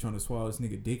us how she trying to swallow this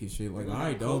nigga dick and shit. Like, all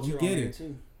right, dog, you get it.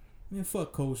 Man,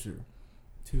 fuck Culture,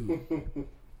 too.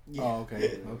 Oh,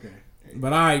 okay.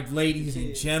 But all right, ladies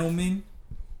and gentlemen,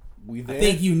 We I there.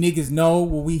 think you niggas know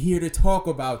what we here to talk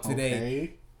about today.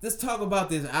 Okay. Let's talk about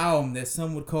this album that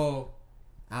some would call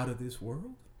Out of This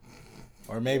World,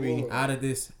 Or maybe. Out of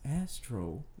This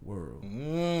Astro World.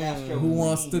 Astro Who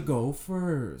wants to go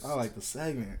first? I like the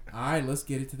segment. All right, let's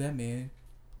get it to that man.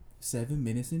 7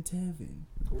 minutes and Tevin.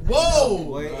 Whoa!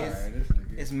 Boy, Alright, this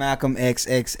nigga. it's Malcolm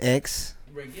XXX.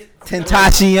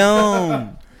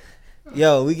 Tentacion.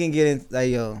 Yo, we can get in. Like,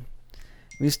 yo,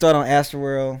 we start on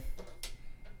Astroworld.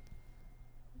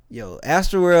 Yo,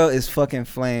 Astroworld is fucking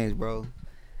flames, bro.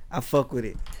 I fuck with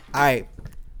it. All right,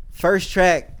 first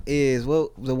track is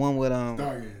what the one with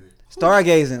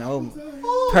Stargazing.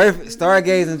 Oh, perfect.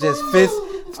 Stargazing just fits.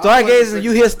 Stargazing.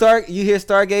 You hear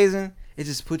Stargazing. It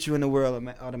just puts you in the world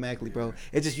automatically, bro.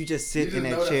 It just you just sit in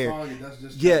that chair.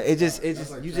 Yeah, you just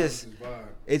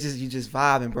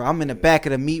vibing, bro. I'm in the back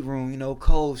of the meat room, you know,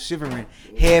 cold, shivering,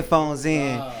 headphones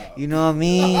in. You know what I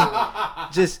mean?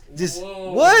 just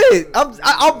what?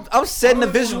 I'm setting the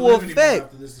visual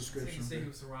effect.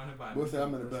 What's that?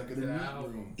 I'm in the back of the meat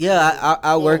room. Yeah,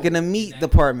 I work in the meat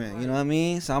department. You know what I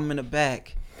mean? So I'm in the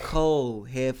back, cold,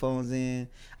 headphones in.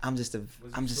 I'm just in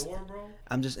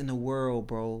the world,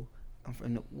 bro. I'm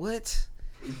from the what?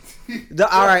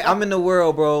 All right, I'm in the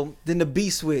world, bro. Then the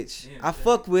beat switch. I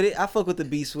fuck with it. I fuck with the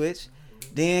beat switch.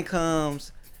 Then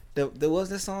comes the what's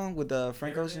that song with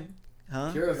Frank Ocean?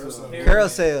 Huh?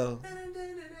 Carousel.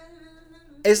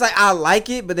 It's like I like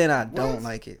it, but then I don't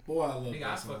like it. Boy, I love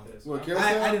that song. What, I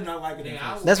Carousel? did not like it.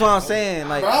 That's what I'm saying.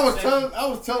 Like, Bro, I was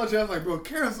telling you, I was like, bro,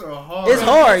 Carousel hard. it's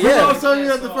hard, Remember I was yeah. telling you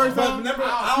that the first time? Remember,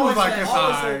 I was like, it's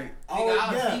alright.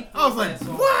 Yeah. I was like,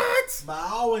 what? But I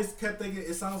always kept thinking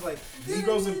it sounds like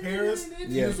Negroes in Paris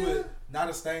Yeah. used with Not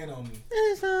a Stain on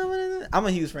Me. I'm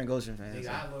a huge Frank Ocean fan. So.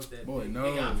 I love that. Boy, beat. no.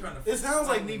 Nigga, I'm trying to It sounds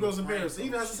like find Negroes in Frank Paris. He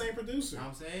even has the Ocean. same producer. You know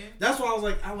what I'm saying? That's why I was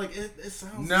like, it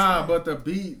sounds. Nah, the but the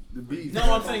beat. same.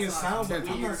 No, I'm saying it sounds like.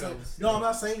 Ten I'm not years saying. ago. No, I'm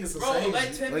not saying it's the Bro, same. let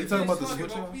Tevin Like, you talking about the finish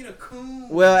switch talking, up? don't be the coon.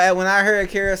 Well, when I heard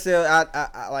Carousel,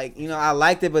 I like, you know, I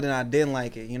liked it, but then I didn't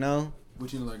like it. You know.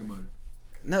 What you didn't like about it?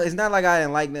 No, it's not like I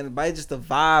didn't like nothing, but it's just the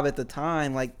vibe at the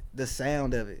time, like the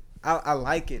sound of it. I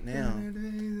like it now.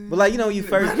 But like, you know, when you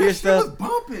first Man, hear that shit was stuff,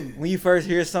 bumping. when you first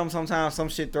hear sometimes some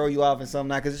shit throw you off and something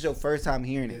not, because it's your first time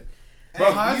hearing it.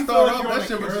 Bro, how I you started feel off, you're on that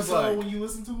the shit was just carousel like. when you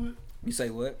listen to it. You say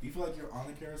what? You feel like you're on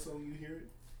the carousel when you hear it.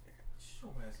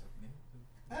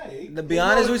 Hey, To be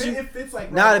honest with you, it fits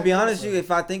like Nah, right to be on honest with you,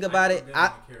 if I think about it,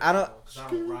 I don't.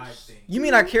 You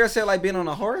mean our carousel like being on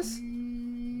a horse?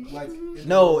 Like,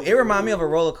 No, it remind me of a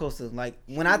roller coaster. Like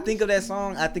when I think of that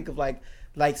song, I think of like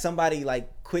somebody like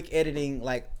quick editing,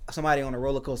 like somebody on a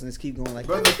roller coaster and just keep going like.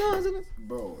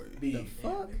 Bro, B.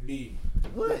 fuck? B.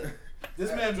 What?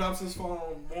 This man drops his phone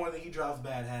more than he drops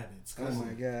bad habits. Oh Come my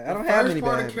on. god, I don't have any First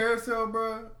part bad. of Carousel,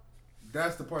 bro.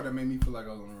 That's the part that made me feel like I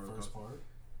was on a roller First coaster. part.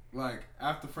 Like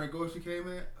after Frank Ocean came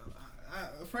in,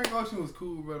 Frank Ocean was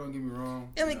cool, bro. Don't get me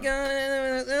wrong. Here we You know.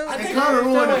 go. I think kinda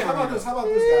ruined it How for me, about this? though. How about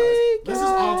this, guys? Let's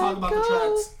just all talk about the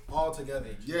tracks all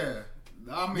together. Yeah.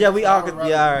 I mean, Yeah, we all I would could. rather-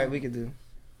 Yeah, all right, we could do.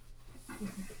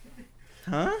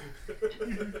 Huh?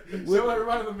 Show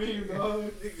everybody the meme, dog.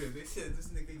 Nigga, they said this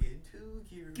nigga getting too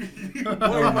curious.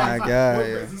 Oh my god.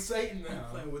 This is Satan now.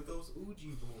 Playing with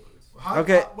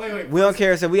Okay, Wait. we don't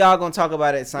care. So we all gonna talk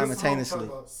about it This is how I'm simultaneously.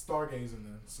 talking about stargazing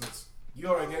then, since you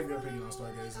already gave your opinion on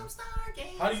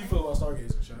stargazing. How do you feel about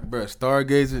stargazing, Shaq? Bro,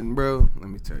 stargazing, bro. Let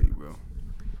me tell you, bro.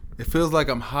 It feels like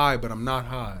I'm high, but I'm not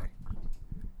high.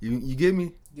 You get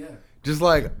me? Yeah. Just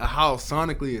like how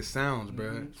sonically it sounds,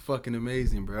 bro. It's fucking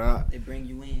amazing, bro. They bring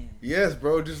you in. Yes,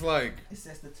 bro. Just like, It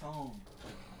sets the tone.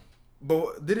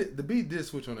 but the beat did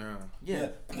switch on there, huh? Yeah.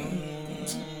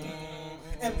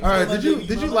 All right, did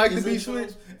you like the beat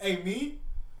switch? Hey, me?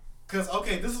 Cause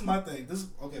okay, this is my thing. This is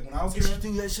okay. When I was You should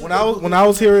hearing, do that shit. when I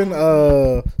was hearing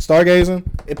stargazing,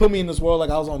 it put me in this world like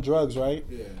I was on drugs, right?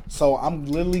 Yeah. So I'm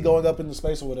literally going up into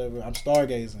space or whatever. I'm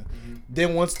stargazing.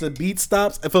 Then once the beat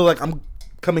stops, I feel like I'm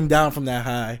coming down from that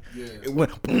high. Yeah. It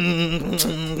went.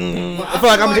 I feel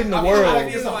like I'm hitting the I feel world.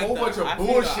 like it's a like whole the- bunch I of feel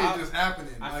the bullshit op- just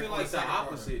happening. I feel on like the second part.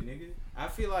 opposite, nigga. I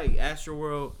feel like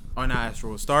Astroworld, or not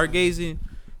Astroworld, stargazing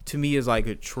to me is like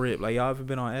a trip. Like, y'all ever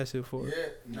been on acid before? Yeah,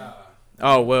 nah.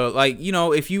 Oh, well, like, you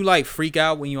know, if you like freak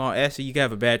out when you're on acid, you can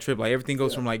have a bad trip. Like, everything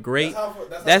goes from like great.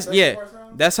 That's yeah.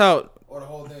 That's how Or the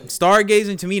whole thing.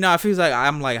 stargazing to me now. It feels like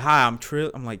I'm like high.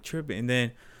 I'm like tripping, and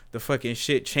then the fucking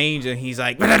shit changed, and he's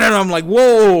like, I'm like,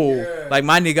 whoa, Yeah. like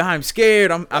my nigga, I'm scared.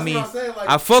 I That's mean, what I'm saying, like-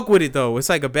 I fuck with it though. It's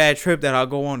like a bad trip that I'll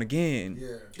go on again. Yeah,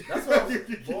 that's what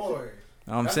boy.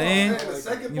 Know what I'm That's saying? what I'm saying. The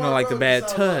second You know, part, like the bro, bad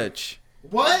just sounds like- touch.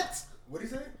 What? What do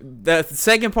you say? The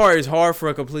second part is hard for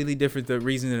a completely different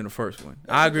reason than the first one.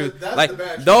 I agree. because that's Like the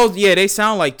bad those, yeah, they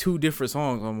sound like two different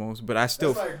songs almost, but I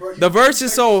still. That's like, bro, you The verse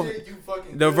is so. shit, you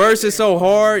fucking The good verse at is so it.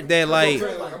 hard that like, Damn,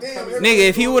 nigga,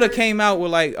 if he would have came out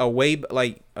with like a way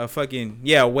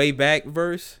way back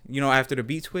verse, you know, after the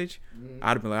beat switch, I'd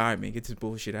have been like, all right, man, get this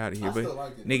bullshit out of here. I But still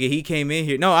like it. nigga, he came in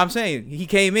here. No, I'm saying he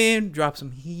came in, dropped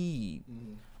some heat.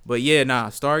 But yeah, nah,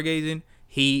 stargazing.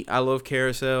 Heat. I love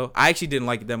Carousel. I actually didn't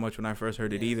like it that much when I first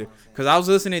heard it either, because I was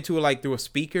listening to it like through a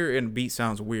speaker, and the beat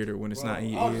sounds weirder when it's Bro, not in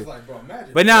I your was ear. just like, bro, imagine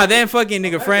But now bumping- then, fucking nigga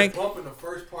imagine Frank, bumping the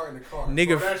first part in the car.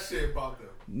 Nigga- Bro, that shit about to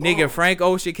nigga bomb. Frank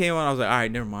Ocean came on. I was like, all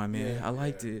right, never mind, man. Yeah, I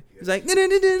liked yeah, it. yeah. It's like,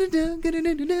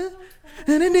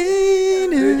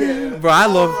 bro,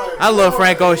 I love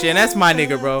Frank Ocean. That's my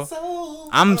nigga, bro.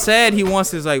 I'm sad he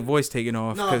wants his like voice taken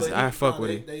off because I fuck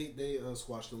with it. They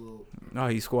squashed a little. Oh,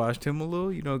 he squashed him a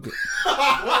little, you know. Good.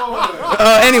 Whoa.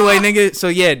 Anyway, nigga. So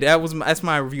yeah, that's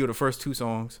my review of the first two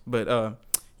songs. But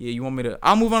yeah, you want me to?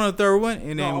 I'll move on to the third one,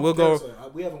 and then we'll go.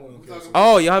 We haven't went on Carousel.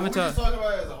 Oh, y'all haven't We just talked. talking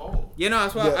about it as a whole. Yeah, no,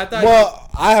 that's why Yeah. I thought. Well,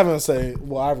 I haven't said.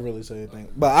 Well, I haven't really said anything.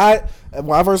 But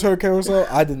when I first heard Carousel,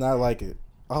 I did not like it.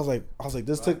 I was like,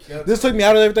 this took me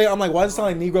out of everything. I'm like, why does it sound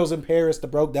like Negroes in Paris, the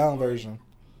broke down version?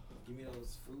 Give me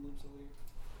those Fruit Loops over here.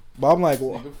 But I'm like,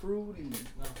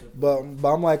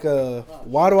 but I'm like,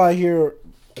 why do I hear?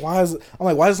 Why does it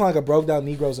sound like a broke down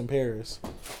Negroes in Paris?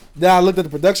 Then I looked at the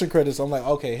production credits. I'm like,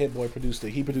 okay, Hit Boy produced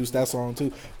it. He produced that song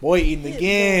too. Boy eating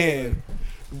again.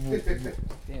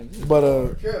 But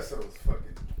Carousel was fucking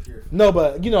pure. no,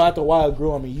 but you know, after a while it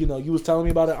grew on me. You know, you was telling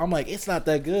me about it. I'm like, it's not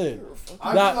that good.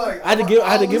 I Nah, just like, I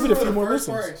had to give it a few more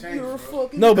listens.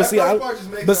 No, but see,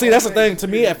 that's the thing. To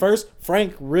me, at first,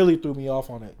 Frank really threw me off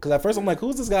on it. Because at first, I'm like,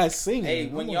 who's this guy singing? Hey,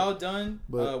 when I'm y'all done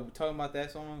But- talking about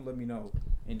that song, let me know,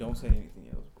 and don't say anything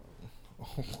else,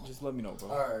 bro. Just let me know, bro.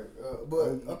 All right,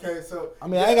 but okay, so I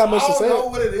mean, I ain't got much to say. I don't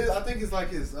know what it is. I think it's like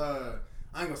his. I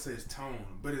ain't gonna say his tone,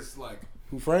 but it's like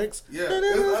Who Frank's? yeah.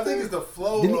 I think it's the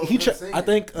flow. Didn't of he? him singing.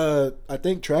 I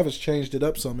think Travis changed it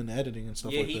up some in the editing and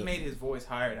stuff Yeah, like he that. made his voice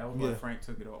higher. That was Yeah. why Frank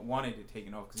took it off. Wanted to take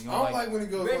it off because he I don't don't like when he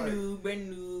goes Brand like. new, brand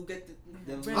new. Get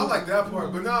the I like that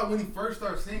part, but not when he first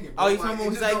starts singing. Oh, bro. you talking about it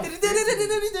he's just like,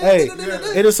 don't fit. Hey,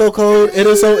 Yeah. it is so cold. It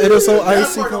is so That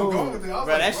icy part don't go cold. with it. I was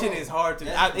bro, like, that shit bro. is hard to.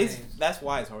 That's That's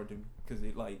why it's hard to me because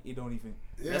it don't even.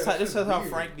 Yeah, that's that that's shit's how weird.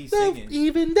 Frank be Don't singing.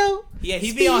 even know. Yeah,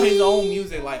 he be on his own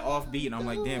music like off beat, and I'm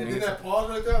like, damn, And then nigga. that pause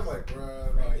right there, I was like, bro,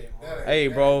 like, that ain't- Hey,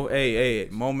 that bro. ain't- Hey,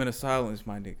 moment of silence,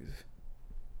 my niggas.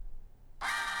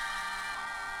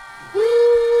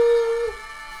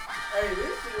 Hey,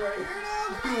 this shit right here,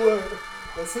 though.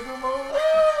 The single mode.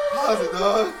 How's it,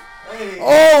 dog? Hey.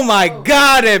 Oh my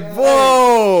God,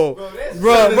 whoa,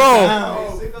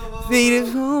 bro. See this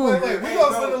Wait, home. wait, we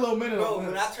gonna spend a little minute Bro, on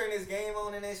when this. I turn this game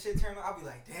on and that shit turn on, I'll be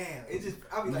like, damn.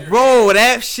 I'll be like, Bro,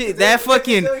 that shit, that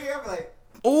fucking. Still here, I'll be like,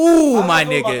 Ooh, How my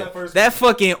do you feel about nigga. that first That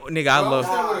fucking nigga, I love.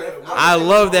 I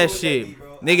love that shit,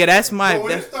 nigga. That's my. But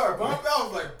when it That, started bumping, I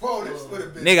was like, bro, this would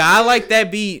have been. nigga, I like that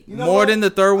beat You know more what? than the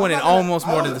third one I'm and not gonna- almost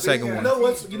I more was than the a second big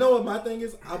one. You know what my thing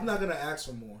is? I'm not gonna ask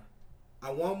for more. I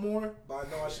want more, but I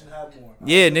know I shouldn't have more.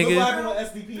 Yeah, Look nigga. what happened with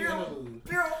SDP interlude.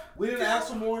 We didn't ask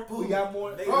for more. We got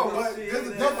more. Bro, but there's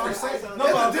a difference.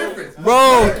 No, There's a difference.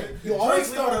 Bro, You always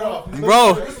started off.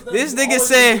 bro, this nigga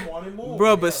said,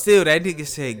 bro, but still, that nigga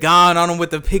said, gone on him with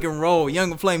the pick and roll.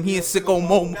 Younger Flame, he in sicko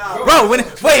mode. Bro,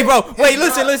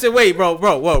 listen, wait, bro,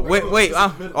 whoa, wait.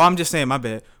 I'm just saying, my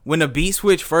bad. When the beat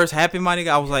switch first happened, my nigga,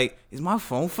 I was like, is my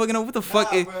phone fucking up? What the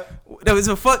fuck is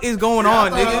going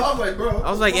on, nigga? I was like, bro. I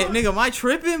was like, nigga, am I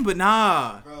tripping? But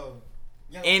nah. Bro.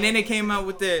 And then it came out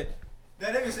with the,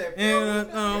 That nigga said,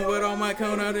 with all my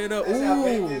count out it up.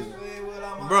 Ooh.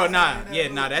 Bro, nah,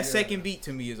 that second beat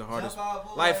to me is the hardest.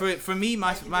 Like for me,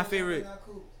 my favorite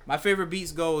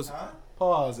beats goes.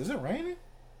 Pause. Is it raining?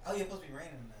 Oh, yeah, it's supposed to be raining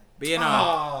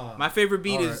tonight. But my favorite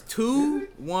beat is 2,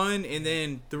 1, and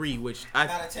then 3, which Not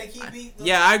a take-key beat.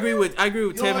 yeah, I agree with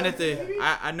Tevin at take-key the. beat?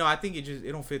 I know. I think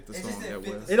it don't fit the It song just didn't that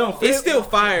fit well. the It don't fit. It's still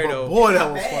fire though. Boy, that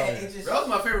Not was bad, fire. it just- That was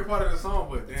my favorite part of the song,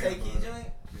 but The damn. take-key joint?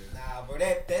 Nah, bro,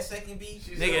 that second beat.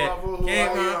 Nigga,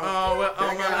 can't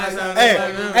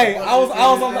Hey, I was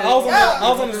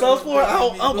on the sales floor. I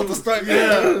was about to start.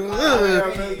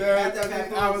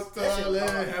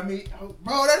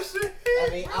 Bro, that shit. I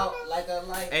mean, out like a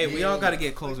light. Hey, we all gotta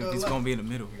get closer if it's gonna be in the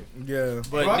middle here. Yeah.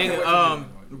 But Bro, I can't wait to nigga, do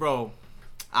it. bro,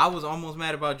 I was almost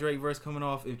mad about Drake verse coming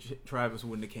off if Travis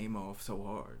wouldn't have came off so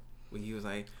hard. When he was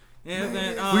like, yeah,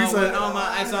 then We said- all my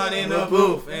ice on in the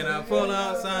booth, and I pull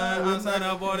outside,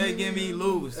 up, boy, they give me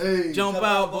loose. Hey. Jump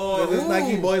out, boy. This Ooh.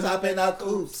 Nike boys hopping out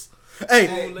coops.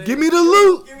 Hey, give me the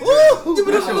loot. Woo! Give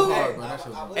me the That shit was loot. hard, bro. That shit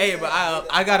was hard. Hey, but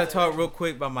I gotta talk real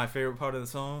quick about my favorite part of the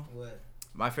song. What?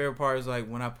 My favorite part is like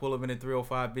when I pull up in the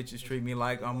 305, bitches treat me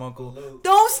like I'm Uncle. Luke.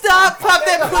 Don't stop, pop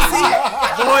that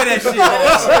pussy. Boy, that shit.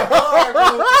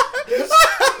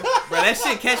 Bro, that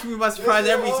shit catch me by surprise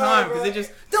every time because it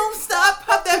just don't stop,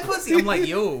 pop that pussy. I'm like,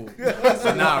 yo,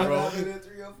 but nah, bro.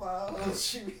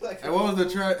 Hey, what was the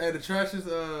trashiest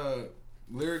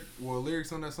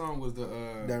lyrics on that song was the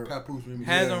That- Papoose remix.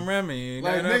 Has them Remy.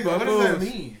 Like, nigga, what does that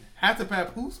mean? Had to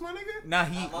Papoose, my nigga? Nah,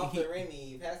 I'm off he the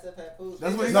Remy. Pass that papoose.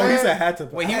 That's what he No, he said. said had to.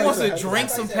 wait, he had wants to had drink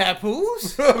some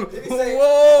papoose. Did he say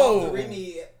Whoa. off the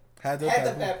Remy? Had to. Had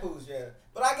the Had to. papoose, yeah.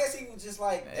 But I guess he was just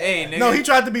like, Hey, nigga. No, he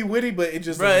tried to be witty, but it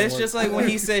just. Bro, didn't it's work. just like when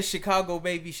he said Chicago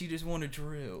baby, she just want to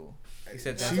drill. He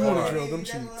said that. She wanna hard. drill them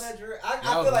That's cheeks. what I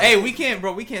feel like. Hey, we can't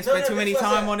No, spend too no, many that's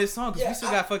what I time said. on this song because Yeah, we still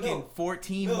got I- fucking no.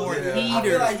 14 No, more yeah. heaters I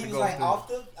feel like to he go was like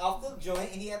through. off the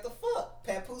joint and he had to fuck.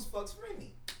 Papoose fucks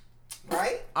Remy.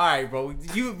 Right? All right, bro.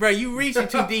 You reaching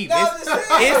too deep. No, I'm It's just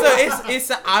saying. it's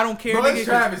a I don't care, Bro, it's nigga.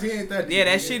 Travis. He ain't that deep. Yeah,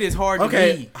 that shit is hard to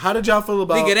Okay, me. how did y'all feel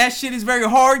about? Nigga, that shit is very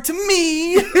hard to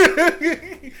me.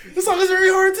 This song is very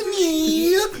hard to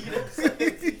me.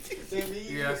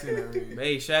 Yeah, I seen that. Really.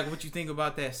 Hey, Shaq, what you think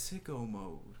about that sicko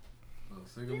mode?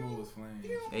 Sicko Mode was flames.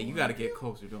 Hey, you gotta get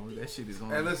closer, though. That shit is on.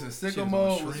 Hey, listen, shit is Sicko on Mode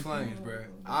was shrinking. flames, bro.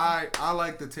 I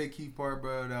like the take key part,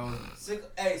 bro. That was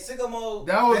Sicko Mode.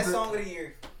 That was Best the- song of the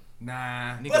year.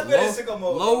 nah. What's Nigga, better than Sicko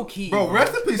Mode? low key. Bro,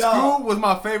 Rest in Peace No. Screw was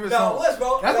my favorite No, song. what's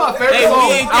bro? That's No, my favorite Hey, song.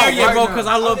 we ain't out there yet, right bro, now. because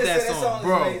I I'm love just that saying song. is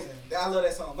Bro. amazing. I love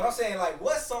that song. But I'm saying, like,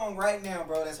 what song right now,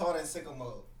 bro, that's harder than Sicko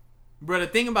Mode? Bro, the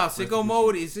thing about sicko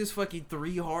mode is this fucking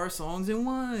 3 hard songs in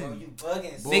Bro, one. you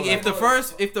bugging. Nigga,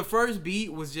 Sicko if the first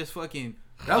beat was just fucking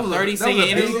That was a 30 that was second a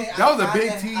big, interview. that was a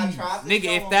big tease.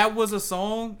 Nigga, if that was a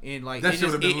song and like That it shit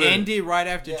would've just been it lit. ended right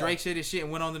after Yeah. Drake said his shit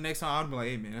and went on the next song, I'd be like,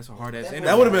 hey man, that's a hard ass That interview.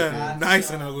 That would have been God, nice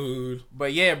God. interlude.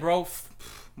 But yeah, bro,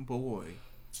 boy.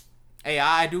 Hey,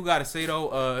 I do gotta say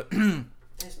though,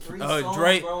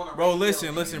 Drake, bro,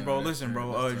 listen,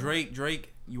 bro. Drake,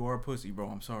 you are a pussy, bro.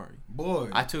 I'm sorry. Boy.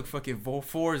 I took fucking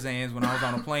four Zans when I was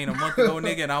on a plane a month ago,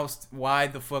 nigga, and I was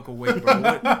wide the fuck awake, bro.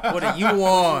 What are you Really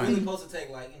on? supposed to take,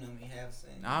 like, you know, me half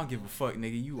cent. I don't give a fuck,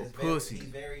 nigga. You a He's pussy.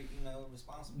 very, you know,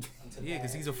 responsible. until Yeah, that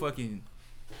cause he's a fucking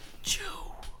Jew.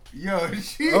 Yo,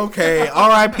 shit. Okay,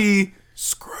 R.I.P.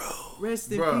 Screw.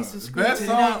 Rest in Bro, peace of best Scrooge.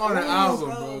 song on the Ooh, album,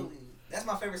 bro. bro. That's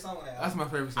my favorite song on that album. That's my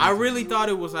favorite song. I really thought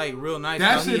it was like real nice.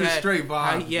 That how he shit is had- straight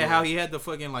vibes, bro. how he had the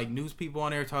fucking like news people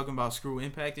on there talking about Screw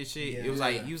Impact and shit. Yeah. It was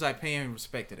like he was like paying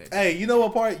respect to that. Hey, you know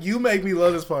what part? You make me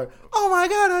love this part. Oh my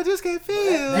god, I just can't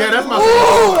feel. Yeah, that's my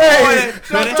Ooh, hey,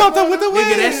 That- jumped up with the wind.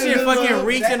 Nigga, that shit fucking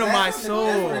reaching to That's my from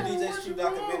soul. That's from the DJ Screw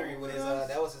documentary with his,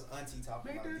 that was his auntie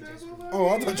talking about DJ Screw. Oh,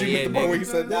 I thought you Yeah, meant the part where nigga. you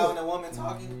said Now when that. the woman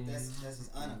talking, that's his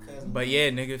aunt or cousin. But yeah,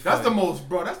 nigga. That's fuck. the most,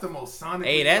 bro. That's the most sonic.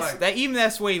 Hey, that's like, that. Even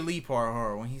that Sway Lee part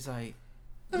hard when he's like,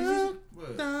 what?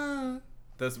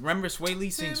 remember Sway Lee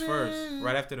sings first,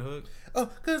 right after the hook. Oh,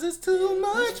 cause it's too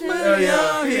much Yeah, money yeah.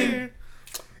 out here.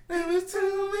 There is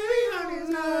too many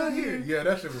honeys out here. Yeah,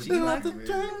 that shit was. She like to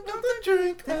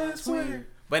drink, I swear.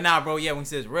 But nah, bro. Yeah, when he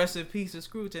says rest in peace of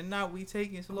Scrooge, and now we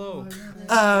take it slow.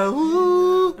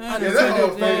 Ooh. Yeah, that whole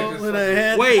thing is With a fucking-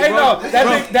 head. Wait, hey, bro. no,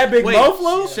 that big Wait, Mo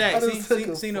flow. Shaq, I just took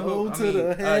a seen the flow hook. I to mean,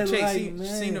 the head Chase, like,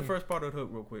 seen the man. first part of the hook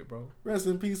real quick, bro. Rest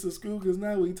in peace of Screw, cause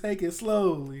now we take it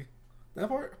slowly. That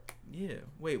part? Yeah.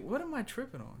 Wait, what am I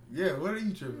tripping on? Yeah, what are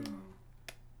you tripping on?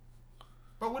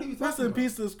 But what are you Rest talking in about?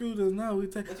 peace to Scooters. Now we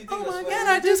take. What you think Oh of my Sway? God,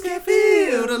 I just can't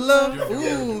feel the love.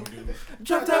 Ooh,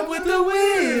 dropped out with the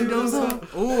windows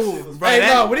up. Ooh, bro, Hey,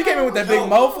 that- no, when he came in with that big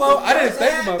Mo flow, I didn't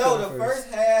think about No, that. the first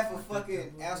half of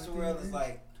fucking Astroworld is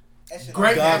like that shit.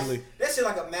 Great. Godly. That shit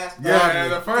like a master. Yeah,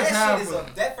 the first that half shit is was-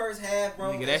 that first half,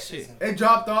 bro. Nigga, that shit. It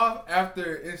dropped off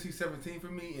after NC-17 for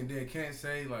me, and then Can't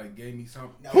Say like gave me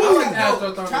something. No, I like Astro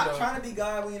no, Thunder though. trying to be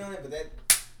God, we ain't on it, but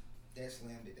that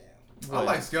slammed it down. I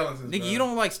like Skeletons. Nigga, bro. you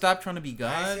don't like Stop Trying to Be I ain't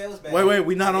God? say it was bad. Wait,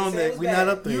 we not I ain't on say it that. was We bad. not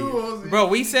up there. You yet. was- Bro,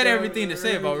 we said everything to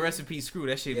say about Recipe Screw.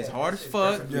 That shit is Yeah, hard that as shit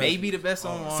fuck. definitely- Maybe the best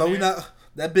song on So we there. not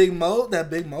that big Mo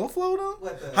flow though.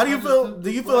 What the- How do you feel? Do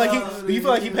you feel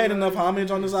like he paid enough homage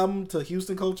on this album to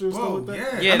Houston culture and stuff Whoa, like that?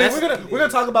 yeah. Yeah, I mean, that's- we're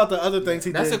gonna talk about the other things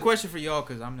he That's did. a question for y'all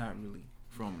because I'm not really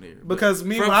from there. But Because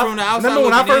me, from when the I outside remember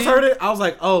when I looking first in- heard it, I was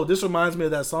like, "Oh, this reminds me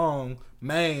of that song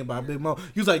Maine by Big Mo."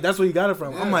 He was like, "That's where you got it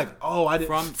from." I'm Yeah. like, "Oh, I didn't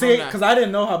From see that- because I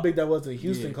didn't know how big that was in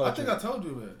Houston Yeah. culture." I think I told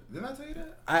you that. Didn't I tell you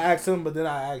that? I asked him, but then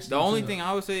I asked The you, only too. thing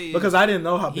I would say is because I didn't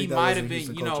know how he big that might was have in been,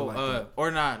 Houston you know, culture like that. or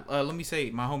not. Let me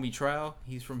say, my homie Trow,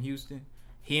 he's from Houston.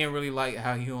 He didn't really like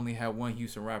how he only had one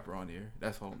Houston rapper on there.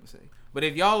 That's all I'm gonna say. But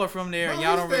if y'all are from there and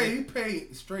y'all don't really, He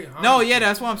paid straight. no, yeah,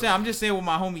 that's what I'm saying. I'm just saying what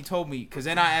my homie told me, cause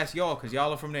then I asked y'all, cause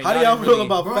y'all are from there. How do y'all didn't feel really-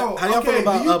 about Bro, how do y'all okay,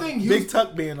 feel do you about think Big Houston-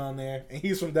 Tuck being on there and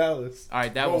he's from Dallas? All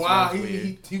right, that Oh was wow,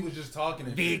 weird. he was just talking.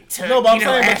 And Big shit. Tuck, No, but I'm you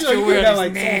saying, know, but you know, you Astroworld got is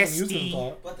like someone from Houston nasty.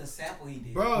 talk. But the sample he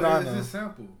did. Bro, No, it's no. just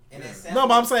sample. And Yeah. that sample, No,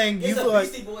 but I'm saying you it's feel a like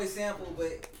Beastie Boys sample,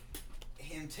 but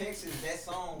in Texas, that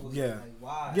song was Yeah. like,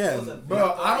 wow. Yeah. That was a Bro,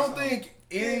 big I don't song. think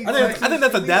any. I think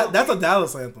that's a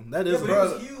Dallas anthem. That Yeah, is. but a-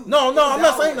 it was huge. No, It no, was I'm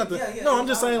not out. saying nothing. Yeah, yeah, No, it I'm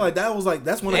just was saying out. like that was like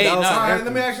that's one of Hey, Dallas. no. All right, anthems.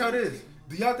 let me ask y'all this: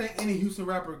 do y'all think any Houston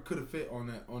rapper could have fit on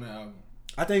that album?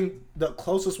 I think the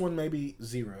closest one maybe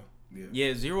Zero.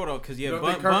 Yeah, Zero though, cause You yeah, don't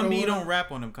think Kirko Bun B would? don't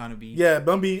rap on them kind of beats. Yeah,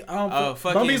 Bumby. I don't.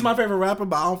 fucking- Bumby's my favorite rapper,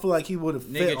 but I don't feel like he would have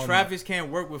fit. Nigga, on Travis can't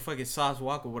work with fucking Sauce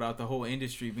Walker without the whole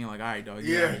industry being like, all right, dog,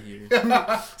 you Yeah. out of here.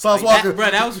 that. Sauce Like, Walker, that-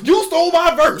 bro, that was- you stole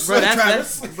my verse, Bro,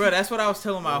 Travis. that's what I was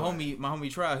telling my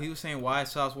homie Trout. He was saying, why is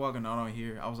Sauce Walker not on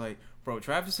here? I was like, bro,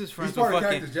 Travis is friends He's with part of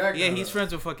fucking Cactus Jack yeah, now, he's though.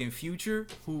 friends with fucking Future,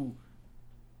 who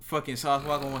fucking Sauce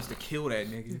Walker wants to kill that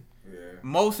nigga. Yeah.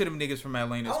 Most of them niggas from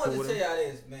Atlanta I is want cool to with tell him.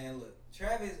 y'all this, man. Look,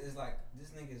 Travis is like this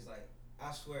nigga is like.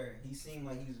 I swear, he seemed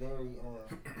like he's very.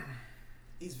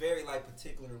 He's very like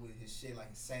particular with his shit, like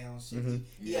his sound shit.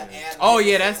 He Yeah. ad-libs Oh,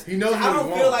 yeah, and that's- stuff. He knows I what don't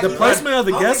he feel wants. like The he- placement of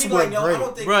the I don't guests think he were like, no, I great.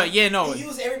 don't think Bro, yeah, no. He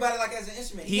used everybody like as an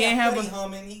instrument. He He ain't had have Buddy a-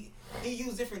 humming. He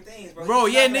used different things, bro. Bro,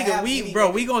 He's yeah, not gonna nigga, have we any-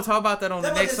 gonna talk about that on the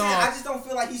That's what I'm next just saying. I song. just don't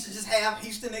feel like he should just have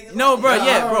Houston niggas. No, like bro, that.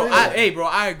 yeah, bro. yeah. Hey, bro,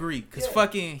 I agree. Cause Yeah.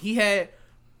 fucking, he had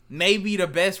maybe the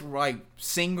best like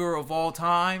singer of all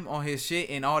time on his shit,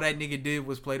 and all that nigga did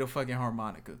was play the fucking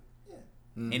harmonica,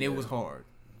 and it was hard.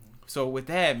 So with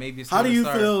that, maybe it's How time do to you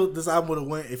start. feel this album would have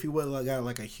went if he would have got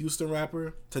like a Houston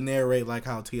rapper to narrate like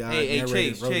how T.I. Hey, narrated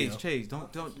Chase, Rodeo? Chase,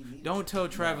 don't tell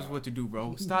Travis what to do,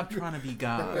 bro. Stop trying to be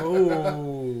God.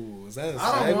 Oh, is that a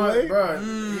I don't want, segue? bro.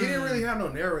 He didn't really have no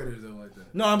narrators though like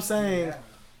that. No, I'm saying,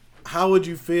 how would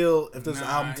you feel if this Nah,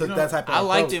 album you took know, that type of I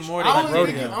liked it approach? more than I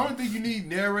like don't think you need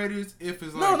narrators if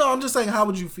it's like. No, I'm just saying, how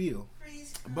would you feel?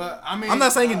 But I mean, I'm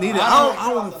not saying you need it. I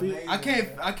don't want to feel. I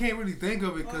can't really think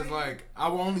of it because like I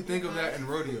will only think of that in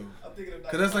Rodeo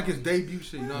because that's like his debut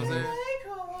shit. You know what I'm saying?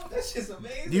 That shit's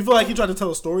amazing. Do you feel like he tried to tell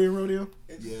a story in Rodeo?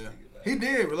 Yeah, he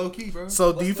did low key, bro.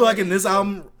 So do you feel like in this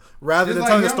album, rather It's than like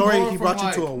telling a him story, going he from, brought you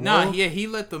like- to a world? Nah, yeah, he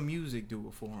let the music do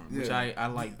it for him, which Yeah. I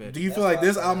like better. Do you feel like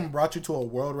this album brought you to a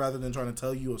world rather than trying to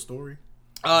tell you a story?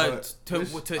 But To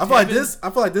this- to I feel like Tevin, I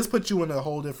feel like this put you in a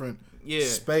whole different Yeah.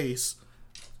 space.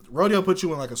 Rodeo put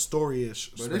you in like a story-ish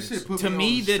But this space. shit put To me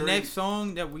me, on the straight- next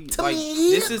song that we To like,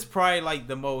 me. this is probably like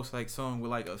the most like song with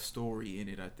like a story in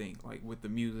it. I think like with the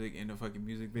music and the fucking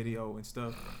music video and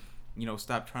stuff. You know,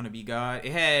 Stop Trying to Be God.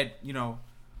 It had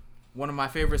one of my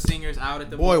favorite singers out at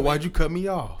the Boy, moment. why'd you cut me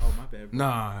off? Oh my bad. Bro.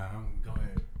 Nah, go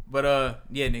ahead. But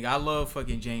yeah, nigga, I love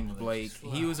fucking James Blake.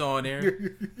 He was on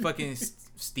there. Fucking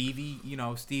Stevie,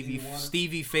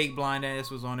 Stevie fake blind ass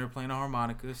was on there playing the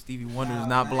harmonica. Stevie Wonder is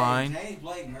not blind. James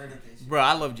Blake murdered that shit. Bro,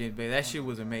 I love James Blake. That shit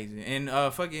was amazing. And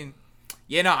fucking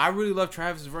I really love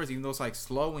Travis's verse, even though it's like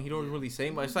slow and he don't really say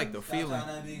much. It's like the Stop feeling.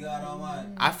 trying to be God Almighty.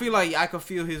 I feel like I could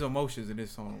feel his emotions in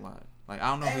this song a lot. Like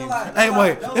I don't know. Ain't If gonna he, lie. Hey,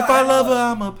 wait. Don't If lie, I love her,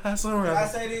 don't lie. I'ma pass her Can I around.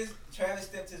 say this? Travis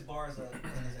stepped his bars up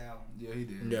in his album. Yeah, he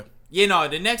did. Yeah.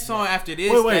 the next song after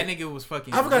this, Wait. that nigga was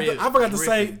fucking. I forgot to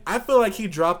say. ripping. I feel like he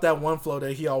dropped that one flow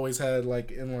that he always had,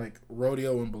 like in like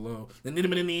Rodeo and Below. Like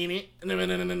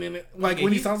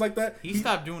when he sounds like that. He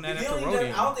stopped doing that He after don't even,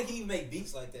 Rodeo. I don't think he even make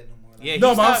beats like that no more. Like, Yeah, No,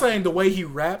 he but I'm stopped- saying the way he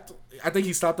rapped I think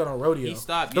he stopped that on Rodeo. He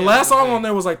stopped. The yeah, last song okay. on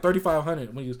there was like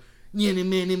 3,500 when he was. Oh,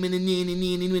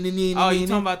 you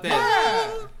talking about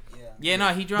that? Yeah, no,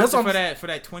 he dropped That's it what for I'm-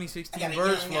 that 2016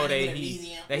 verse flow that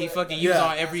he fucking used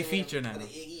on every feature now.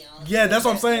 Yeah, that's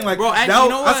what I'm saying. Like, Bro, actually, that, you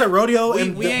know what? I said Rodeo, We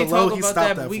and ain't below talking he about stopped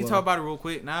that, that. but we can flow. talk about it real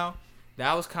quick now.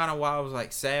 That was kind of why I was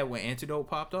like sad when Antidote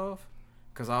popped off,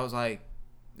 cause I was like,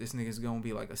 this nigga's gonna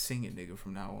be like a singing nigga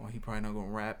from now on. He probably not gonna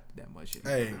rap that much.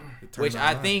 Hey, Which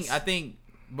I think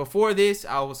before this,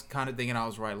 I was kind of thinking I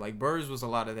was right. Like Birds was a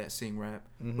lot of that sing rap,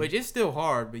 which it's still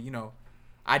hard, but you know,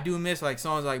 I do miss like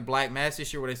songs like Black Master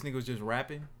shit where this nigga was just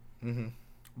rapping.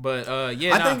 But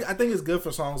yeah, I think it's good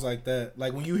for songs like that.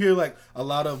 Like when you hear like a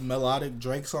lot of melodic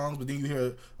Drake songs, but then you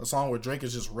hear a song where Drake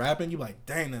is just rapping, you like,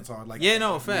 dang, that's hard. Like, yeah,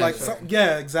 no, facts. like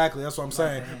yeah, exactly. That's what I'm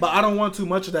saying. But I don't want too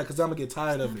much of that because I'm gonna get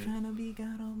tired of it. Trying to be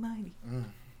God Almighty.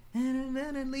 And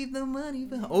then leave the money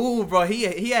behind. Oh, bro,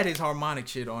 he had his harmonic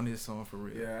shit on his song for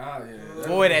real. Yeah.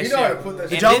 Boy, that You shit. know how to put that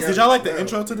And shit this- Did y'all like the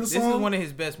intro to this This song? is one of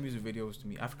his best music videos to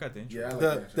me. I forgot the intro. Yeah, I like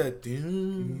the that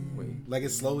shit. wait, like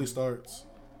it slowly starts.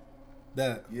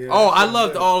 That Yeah, Oh, I that's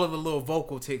loved good. all of the little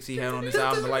vocal ticks he had on this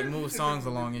album to like move songs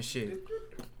along and shit.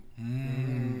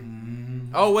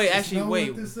 Oh wait, actually Know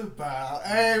wait. what this about?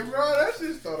 Hey, bro, that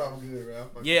shit started off good,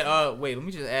 bro. Yeah, wait, let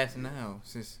me just ask now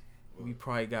since we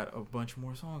probably got a bunch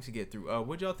more songs to get through.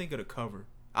 What y'all think of the cover?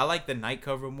 I like the night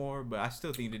cover more, but I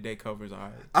still think the day cover's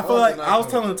alright. I feel Oh, like the I was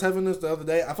night telling cover. Tevin this the other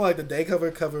day. I feel like the day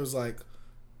cover covers like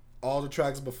all the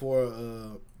tracks before.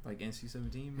 Like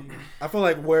NC-17 maybe. I feel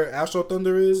like where Astro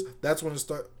Thunder is, that's when it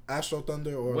start. Astro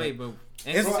Thunder or Wait, but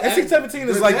NC-17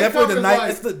 is The like day definitely the cover's night. like-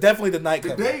 It's definitely the night The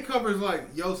cover. day covers like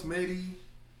Yo Smitty,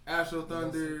 Astro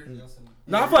Thunder.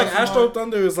 No, I feel like Astro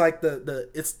Thunder is like the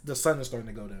it's the sun is starting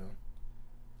to go down.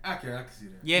 I can see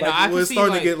that. yeah, like, no, I when can it's see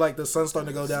starting like to get like the sun's starting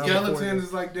to go down. before Skeleton it-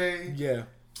 is like day. yeah.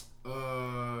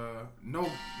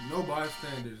 No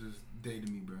bystanders is day to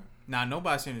me, bro. nah,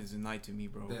 nobody saying it's a night to me,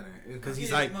 bro. That ain't. Because he's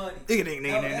Yeah, like, money.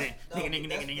 nigga.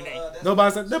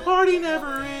 Nobody said the party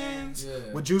never ends.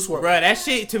 Yeah. With Juice WRLD. Bro, that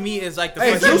shit to me is like the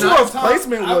Hey, fucking Juice Nighttime- WRLD's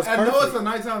placement was I know it's perfect. a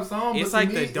nighttime song, It's but like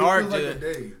to the me, dark, it feels like the-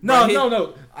 a day. No, But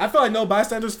no. I feel like No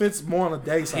Bystanders fits more on the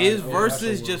day side. his of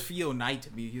verses Astro just feel night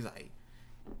to me. He's like,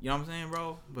 you know what I'm saying,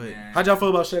 bro? But World. How'd y'all feel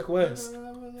about Sheck West?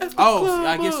 oh,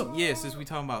 I guess yeah. Since we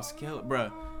talking about skeleton,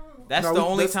 bro, that's No, the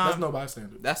only that's time. No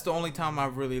Bystanders. That's the only time I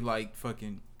really like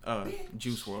fucking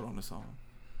Juice WRLD on the song.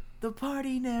 The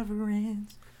party never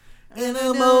ends. In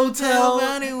a motel,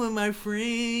 running with my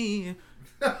friend.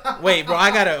 Wait, bro,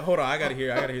 I gotta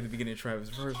hear the beginning of Travis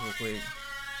verse real quick.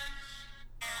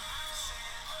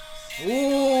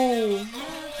 Ooh,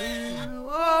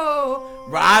 whoa,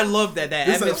 bro, I love that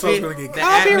This episode's atmosphere. gonna get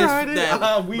That copyrighted.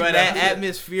 atmosphere, We bro, that know.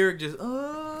 atmosphere just.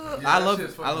 I that love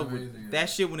shit's it. fucking I love amazing, it. yeah. That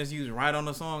shit when it's used right on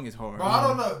the song is hard. Bro, I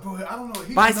don't know, bro. I don't know.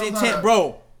 He Bison just knows how 10, to-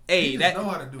 bro. Hey, He that. just know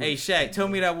how to do Hey, it. Shaq, tell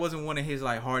me that wasn't one of his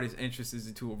like hardest entrances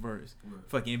into a verse.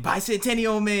 Fucking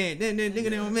bicentennial man,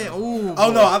 nigga, man. Ooh. Oh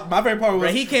boy. no, my favorite part was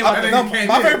Bro, he came I- out the- no, He came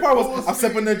my in. favorite part was Full I'm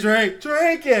sipping the speed.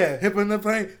 drink, yeah, hipping the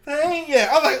thing, yeah.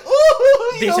 I'm like,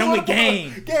 ooh, Bitch, I'm with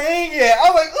gang. yeah.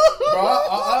 I'm like, ooh, Bro,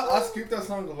 I skipped that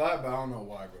song a lot, but I don't know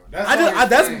why, bro. That I song just,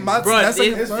 that's explains. my Bro, that's like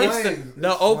it's his it's verse. flames. the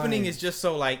It's opening flames. is just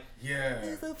so like. Yeah.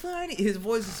 It's a party. His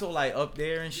voice is so like up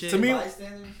there and shit. To me,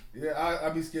 Yeah, I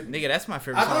be skipping. Nigga, that's my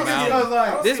favorite I song on think the it's album.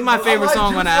 because, like, This is my I favorite like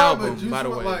song Juice on the WRLD, album, but Juice by the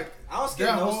WRLD, way. Like, I don't skip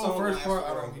that no whole song. first part, I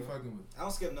Astro don't be World. fucking with. I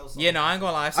don't skip no song. Yeah, no, I ain't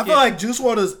gonna lie. I feel like Juice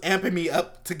WRLD is amping me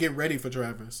up to get ready for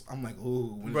Travis. I'm like,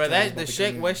 ooh, when Bro, Travis that about the to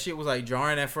come Sheck in. West shit was like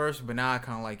jarring at first, but now I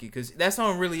kind of like it because that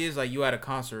song really is like you at a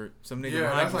concert, some nigga Yeah,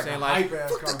 behind that's you like saying a like hype ass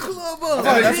 "Fuck the concert. club I feel up."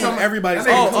 like that's Yeah. from everybody's.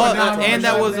 That nigga Oh, coming down and on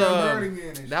that the was goddamn bird again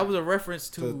and shit. that was a reference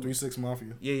to To 3-6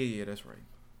 Mafia. yeah, that's right.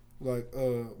 Like,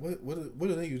 what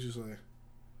do they usually say?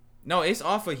 No, it's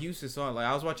off a Houston song. Like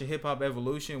I was watching Hip Hop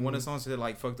Evolution. One of the songs said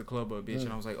like "fuck the club up, bitch,"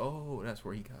 and I was like, oh, that's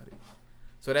where he got it.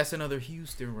 So that's another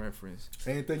Houston reference.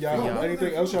 Anything y'all-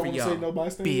 anything else y'all for want to say? y'all No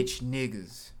bystanders. Bitch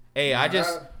niggas. Hey, I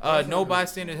just No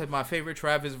Bystanders has my favorite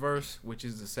Travis verse, which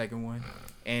is the second one,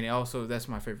 and also that's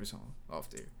my favorite song off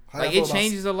there. How Like y'all it feel about-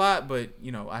 changes a lot, but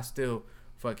you know I still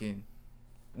fucking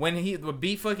when the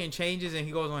beat fucking changes and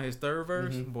he goes on his third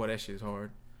verse, boy, that shit's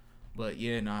hard. But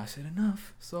yeah, no, I said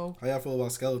enough. So How y'all feel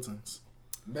about Skeletons?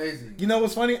 Amazing. You know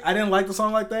what's funny? I didn't like the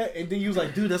song like that, and then you was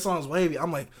like, "Dude, that song's wavy."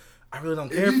 I'm like, I really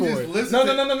don't If care you for just it. listen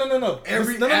No.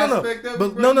 every no. aspect of it,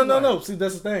 But bro, no. you like- See,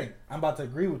 that's the thing. I'm about to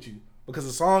agree with you because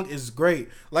the song is great.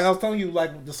 Like I was telling you,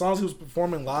 like the songs he was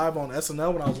performing live on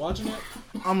SNL when I was watching it.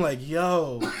 I'm like,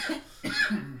 yo,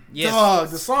 Yes. Dog,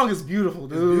 the song is beautiful,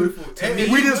 dude. Beautiful. To me,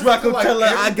 We just rock like tell her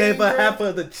I everything, gave her bro. half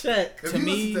of the check. If To you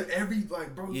me- listen to every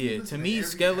like, bro. Yeah, to me,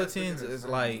 Skeletons is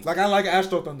like Like I like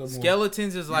Astro Thunder more.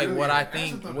 Skeletons is like Yeah, what yeah, I Astro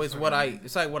think Thunder was is what fucking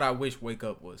it's like what I wish Wake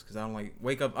Up was because I don't like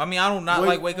Wake Up. I mean I don't not Wake-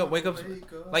 like Wake Up. Wake Up's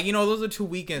like those are two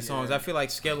Weeknd songs. Yeah. I feel like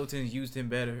Skeletons used him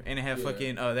better and it had Yeah.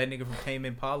 fucking that nigga from Tame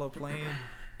Impala playing.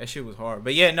 That shit was hard.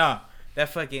 But yeah, nah, that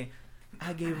fucking.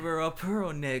 I gave her a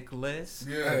pearl necklace.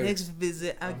 Yeah. Next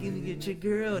visit, I'll give you your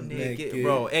girl naked. Naked.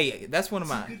 Bro, hey, that's one of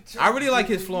my. I really like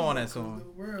his flow on that song.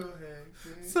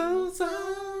 So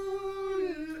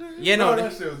Yeah, no, Bro,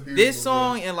 that shit was beautiful, this bro.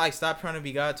 song and like Stop Trying to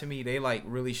Be God to me, they like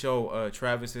really show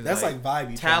Travis's. That's like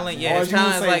vibey talent, Travis. yeah, Or his you would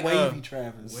talent say is like, wavy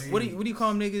Travis. wavy. what do you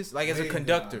call him niggas? Like as a Wave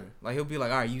conductor, vibe. like he'll be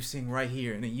like, all right, you sing right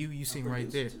here, and then you sing right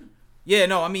there. Yeah,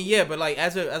 no, I mean yeah, but like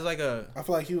as like a I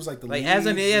feel like he was like the like lead, as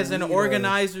an the lead,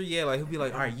 organizer, yeah, like he'll be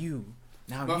like, all right, you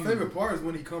now My you. favorite part is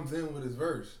when he comes in with his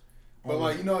verse. But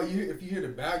like if you hear the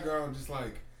background, just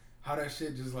like how that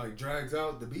shit just like drags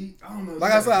out the beat. I don't know.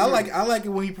 Like I said, I like it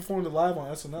when he performed it live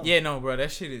on SNL. Yeah, no, bro,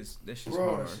 that shit's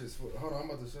Bro, hard. that shit's hold on, I'm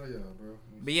about to show y'all, bro.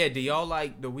 But yeah, do y'all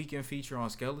like the Weeknd feature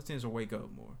on Skeletons or Wake Up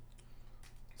more?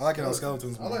 I like it on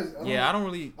Skeletons. I like. Yeah, I don't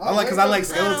really. I like because I like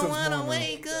Wake Up. Skeletons I don't wanna more.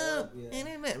 wake up.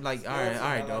 Yeah. Like all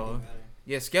right, dog.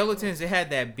 Yeah, Skeletons. It had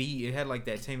that beat. It had like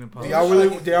that Tame Impala. Do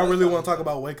y'all really want to talk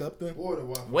about Wake Up then? Or the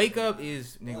Waffle. Wake Up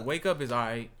is nigga. Wake Up is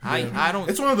alright. I don't.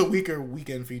 It's one of the weaker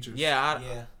Weekend features. Yeah,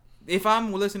 Yeah. if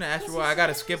I'm listening to Astro World, I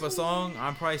gotta skip a song.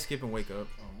 I'm probably skipping Wake Up.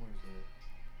 Oh, what is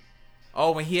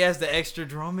Oh, when he has the extra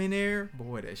drum in there,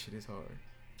 boy, that shit is hard.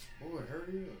 that? Boy,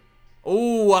 hurry up.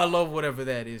 Oh, I love whatever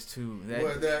that is too. That.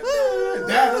 What that?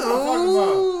 That's what I'm talking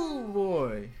about. Ooh,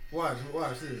 boy.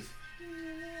 Watch this.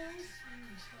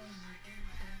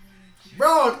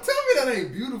 Bro, tell me that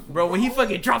ain't beautiful. Bro, when he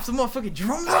fucking drops the motherfucking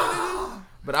drums.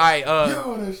 But alright,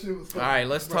 Yo, that shit was. all right,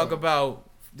 let's talk about.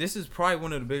 This is probably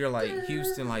one of the bigger like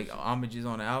Houston like homages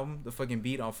on the album. The fucking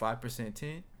beat on 5%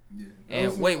 10. Yeah.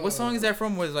 And wait, what song is that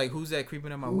from? Was like Who's That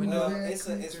Creeping at My window? It's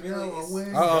really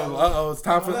It's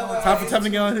time for Tevin to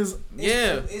get on his.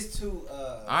 Yeah. It's too.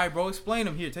 All right, bro, explain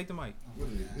them here. Take the mic.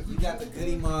 You got the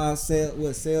Goody Mob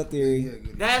cell theory.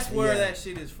 That's where Yeah. that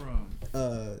shit is from.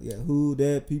 Yeah, who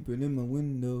that peeping in my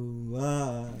window?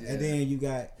 Yeah. And then you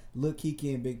got Lil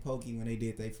Kiki and Big Pokey when they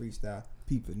did their freestyle,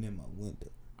 peeping in my window.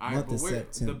 All right, Month but of where the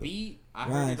September. beat? I Right.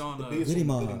 heard it on The the. beat- Goody Goody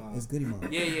Mob. Mob. It's Goody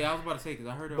Mob. Yeah, I was about to say because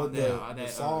I heard it But on the that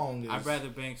song I'd is- rather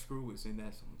bang screw was in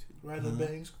that song too. Rather Uh-huh.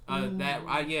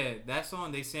 bangs. That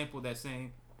song they sampled that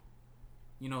same.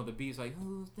 You know the beat's like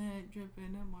who's that dripping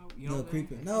in my you know No that?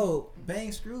 creeping. No,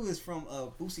 Bang Screw is from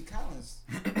Boosie Collins.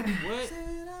 What?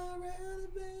 Said I'd rather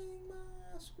bang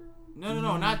my screw.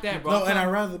 No, not that, bro. No, I'm and I'd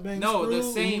talking- rather bang. No, the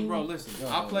screw. same, bro. Listen,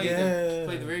 I'll play Yeah.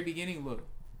 the very beginning. Look.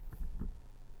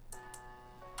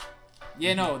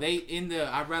 Yeah, no, they in the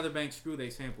I'd rather bang screw. They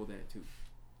sampled that too,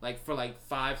 like for like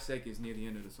 5 seconds near the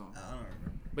end of the song. I don't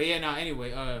remember. But yeah, now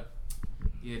anyway,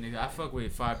 yeah, nigga, I fuck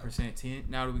with 5% 10.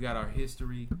 Now that we got our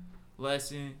history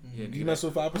lesson, yeah, You nigga, mess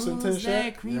with 5% 10 who's that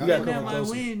shit? creeping You gotta at come my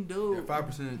closer. window?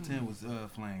 5% 10 was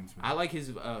Flames. I like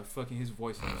his fucking his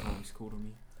voice on the song. He's cool to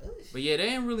me. But yeah, there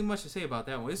ain't really much to say about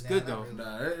that one. It's good though.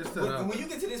 Nah, it's still When you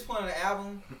get to this point of the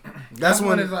album, That's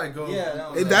when it's like go.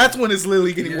 That's when it's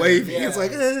literally getting Yeah. wavy. Yeah. It's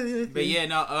like. But yeah,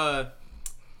 no,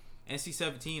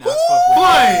 NC-17, I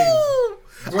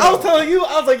fuck with. I was telling you,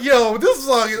 I was like, yo, this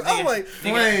song is. I'm like,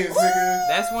 Flames, nigga.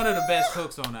 That's one of the best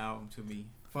hooks on the album to me.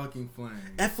 Fucking Flames.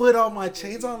 F with all my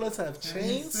chains on, let's have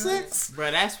chain sex.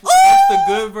 Bro, that's the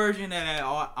good version of that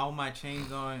all my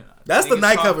chains on. That's the Niggas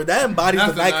night talk- cover. That embodies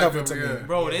That's the the night night cover to cover, me. yeah.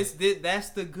 Bro, that's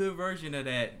the good version of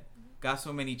that. Got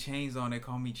so many chains on, they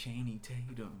call me Chainy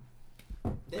Tatum.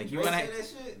 Like you wanna, that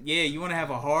shit? yeah, you wanna have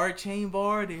a hard chain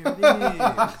bar? There it is.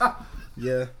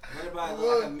 Yeah. What about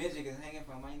like a midget is hanging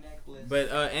from my necklace? But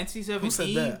NC-17, Who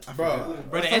said that? I Bro, forgot.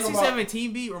 bro, the let's talk about-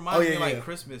 NC-17 beat reminds me yeah, of like yeah.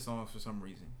 Christmas songs for some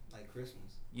reason. Like Christmas.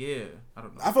 Yeah, I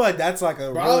don't know. I feel like that's like a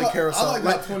Bro, really I carousel. like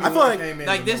Like, how I 21 feel like came in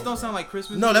Like the this most, don't bro. sound like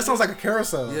Christmas. no, that sounds like a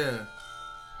carousel. Yeah.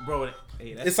 bro.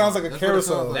 Hey, that's It sounds like a That's what it sounds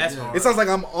carousel. like. That's Yeah. hard. It sounds like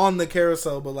I'm on the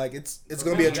carousel, but like it's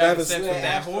gonna be a You having Travis. sex with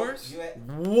that horse?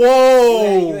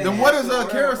 Whoa. Then what does a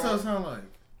carousel sound like?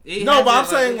 It No, has but that, I'm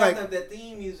saying, Like like- the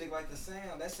theme music, like the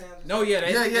sound. That sound. No, yeah,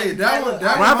 Yeah, that one. When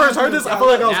I first heard this, I feel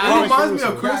like I was Now It it on reminds me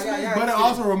of carousel. Christmas, Yeah, but it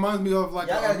also reminds me of like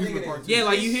Y'all an gotta amusement dig it park. Yeah,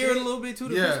 like you It's hear it a shit. little bit too.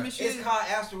 The Yeah. Christmas shit. It's called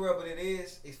Astroworld, but it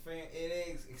is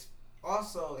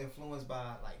also influenced by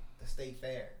like the state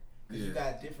fair. Cause you Yeah.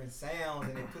 got different sounds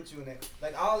and it puts you in that.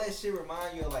 Like all that shit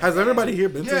remind you of like. Has everybody here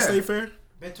been to Yeah. a state fair?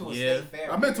 been to a Yeah. state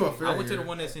fair? I've been to a fair. I went to here. the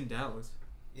one that's in Dallas.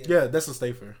 Yeah, that's a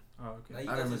state fair. Oh, okay. Like, you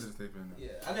I got never this- went to the state fair. No.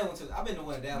 Yeah, I never went to. I've been to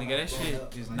one of them. Nigga, that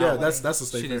shit is not. Yeah, that's the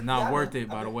state shit fair. is not Yeah, worth it,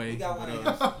 by the We way. got one.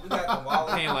 But, We got the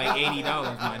wallet. paying like $80,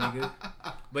 my nigga.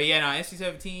 But yeah, nah,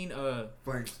 NC-17.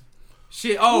 Flames.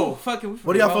 Shit. Oh, fucking.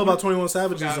 What do y'all feel about 21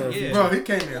 Savage's? Forgot, yeah. Bro, he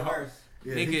came in The hard. verse.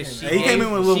 Yeah, Nigga, He came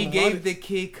in with a little she gave modest. the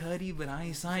Kid Cudi, but I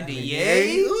ain't signed it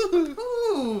Yay. yet.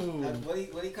 Ooh.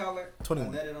 What do you call her?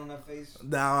 21. Nutted on her face.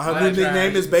 Nah, her Nah, new that's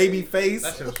nickname trash. is Babyface.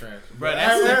 That shit was trash. Bro, That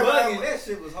that's shit bugging. That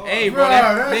shit was hard. Hey, Bro, bro,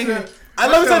 that that nigga, shit- I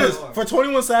let me say That this. shit For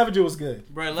 21 Savage, it was good.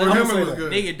 bro, For let him, me it was say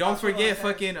good. nigga, don't That's what forget I said.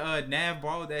 fucking Nav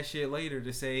borrowed that shit later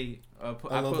to say I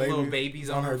put little little baby babies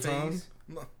on on her her tongue. face.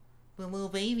 Put little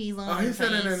babies on Oh, he her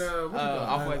said it in face. what you call it?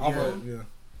 Off-White Off Girl. White, yeah.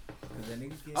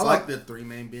 I like the three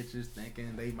main bitches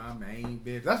thinking they my main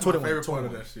bitch. That's my 21, favorite part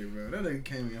of 21. that shit, bro. That nigga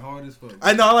came in hard as fuck.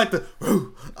 I know. I like the.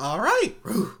 Woo, all right.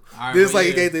 Woo. Alright, This but like yeah.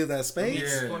 he gave this that Let me,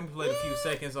 space. Yeah. let me play a few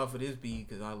seconds off of this beat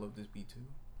because I love this beat too.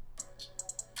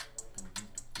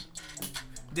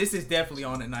 This is definitely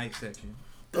on the night section.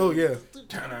 Oh yeah.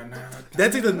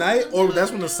 That's either night or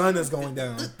that's when the sun is going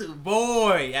down.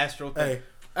 Boy, Astro. Hey,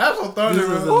 Astro Thunder, This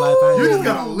is bro. the life I You just live.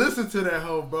 gotta listen to that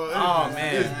hoe, bro. It's Oh, just-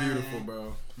 man. it's beautiful,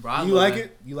 bro. Bro, I you love like that.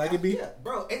 it? You like it, B? Yeah,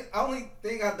 bro. It's the only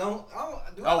thing I don't.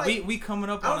 Do I Oh, like, we coming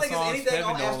up I don't on the think it's songs anything Kevin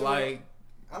on don't Astro like.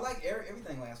 I like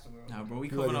everything last year. Nah, bro, we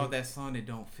You coming like off it? that song that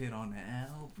don't fit on the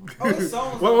album. Oh, this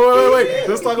song. Wait.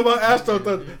 Let's talk about Astro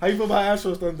Thunder. How you feel about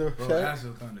Astro Thunder? Bro, Shaq?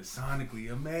 Astro Thunder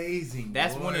sonically amazing.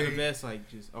 That's boy. one of the best. Like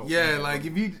just Yeah, like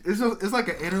if you, it's like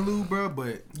an interlude, bro.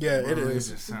 But Yeah, bro, it is.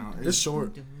 just sound, It's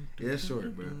short. Yeah, it's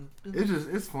short, bro.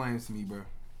 It's flames to me, bro.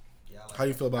 How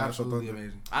you feel about Astro Absolutely Thunder?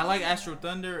 amazing. I like Astro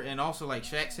Thunder, and also like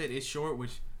Shaq said, it's short,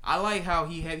 which I like how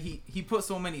he put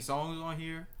so many songs on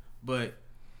here, but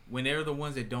when they're the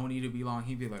ones that don't need to be long,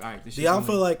 he'd be like, all right, this Do shit y'all only-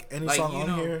 feel like any like, song you on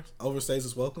know- here overstays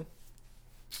its welcome?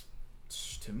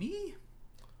 to me,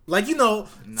 Like Nah.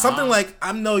 something like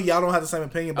I know y'all don't have the same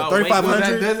opinion, but Oh, wait,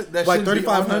 3500, that like shouldn't be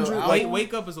on 3500, the like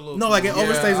wake up is a little no, too like it long.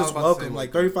 Yeah, overstays I was its about to welcome. say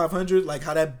Like wake up. 3500, like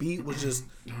how that beat was just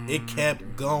it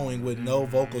kept going with no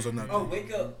vocals or nothing. Oh,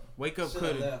 wake up. Wake up Shoulda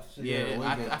could left. Shoulda yeah.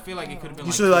 left. I feel like it could have been.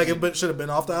 You like should like two- it should have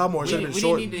been off the album or it should have we been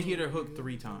short. need to hear the hook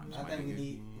 3 times. I my think we nigga.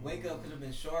 need wake up could have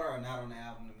been shorter or not on the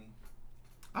album to me.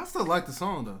 I still like the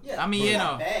song though. Yeah, I mean, it's you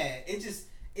not know. bad.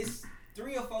 It's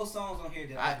 3 or 4 songs on here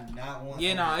that I do not want.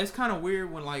 Yeah, on nah, here. it's kind of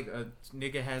weird when like a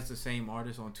nigga has the same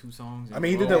artist on 2 songs. I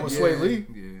mean, he did that with Yeah, Sway Lee,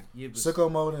 Yeah. yeah, but Sicko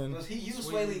Mode, and Because he used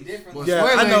Sway Lee differently. Well, yeah,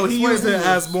 Sway I know Lee- he Sway used Lee it was-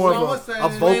 as more Sway of was a saying-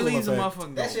 Sway vocal Lee's a effect.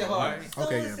 motherfucking That shit vocal, hard. right?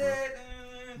 Okay, yeah, bro. Said,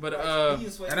 But, he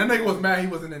used Sway And that Lee nigga was differently. mad he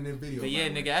wasn't in this video. But yeah, by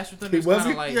the way. nigga, Astro Thunder is wasn't?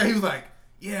 kind of like Yeah, he was like,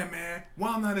 yeah, man, why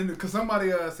I'm not in it? Because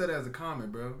somebody said it as a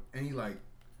comment, bro. And he like,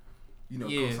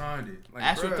 Yeah. co-signed it. Like,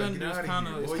 Astro bruh, Thunder get is outta kinda-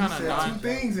 here. it's Boy, kinda you said non- 2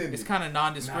 things in it's it. kind of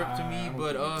nondescript to Nah, me. I don't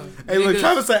But Hey, look, niggas-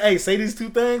 Travis said, "Hey, say these 2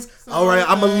 things. All right,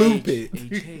 I'ma loop it."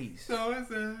 Hey, Chase. So it's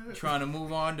a... Trying to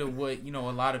move on to what a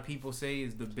lot of people say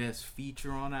is the best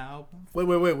feature on the album. Wait,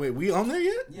 we on there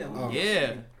yet? Yeah, Oh.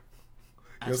 Yeah.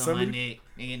 I saw my Yosemite?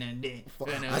 neck, nigga, and dick.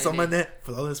 I saw my neck,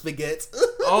 flowing spaghetti.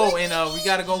 Oh, and we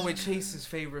gotta go with Chase's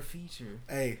favorite feature.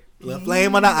 Hey, little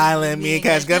flame on the island. Me and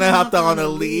Cash gonna hop on a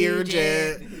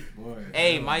Learjet. Boy.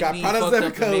 Hey, Mike Got B products fucked every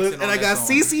up the color, mixing and on I that got song.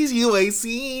 CC's you ain't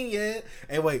seen yet.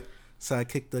 Hey, wait. So I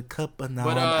kicked the cup, but now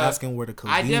But, I'm asking where the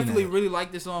codeine I definitely at. really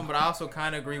like this song, but I also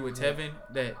kind of agree with Tevin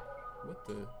that what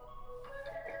the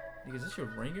nigga, is this your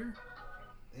ringer?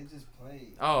 It just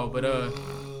played. Oh, but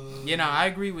I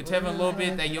agree with Tevin a little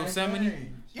bit that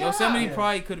Yosemite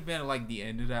probably could have been like the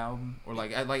end of the album or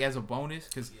like as a bonus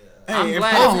because I'm Hey,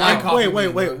 glad. I don't like it's Coffee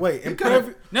wait. Bean,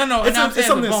 bro. no, It's and I'm a- saying it's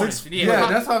something as a that's bonus. Yeah,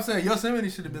 that's what I'm saying. Yosemite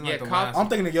should have been like Yeah, the Cop- last. I'm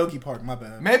thinking of Yogi Park. My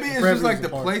bad. Maybe it's Forever just like is the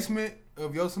a park. placement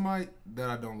of Yosemite that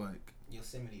I don't like.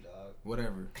 Yosemite, dog.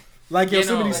 Whatever. Like Yeah,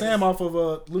 Yosemite no. Sam off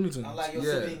of Looney Tunes. I like Yeah.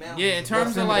 Yosemite Mountain. Yeah, in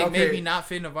terms of Yosemite, like okay. maybe not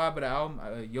fitting the vibe of the album,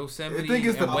 Yosemite I think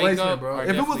it's the and Wake placement, Up bro. are If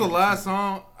it was the definitely last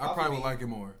song, I Coffee probably would Bean. like it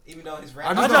more. Even though his I rap.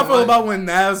 How just did y'all don't feel like-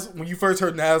 about when you first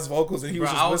heard Nas vocals and he was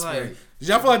Bro, just I was whispering? like- Did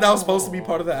y'all feel like that was supposed to be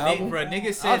part of the album? Bro, niggas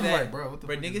I said was that. like, bro, what the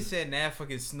Bro, fuck niggas is said Nav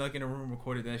fucking snuck in a room,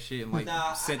 recorded that shit, and like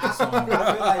Nah, sent I the song. feel like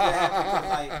that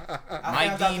happened because, like, I Mike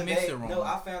found out Dean mixed today. it wrong. No,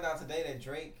 I found out today that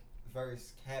Drake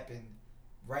verse happened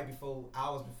right before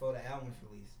hours before the album was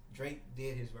released. Drake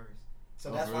did his verse, so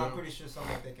Oh, that's why I'm really? pretty sure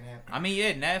something like that can happen. I mean,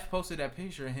 yeah, Nav posted that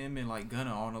picture of him and like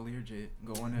Gunna on a Learjet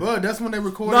going there. But that's when they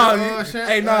recorded. Nah,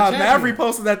 Nav Nav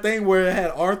reposted that thing where it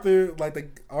had Arthur, like the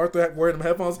Arthur wearing them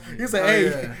headphones. He said, Oh, "Hey,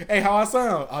 yeah. hey, how I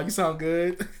sound? Oh, you sound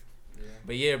good."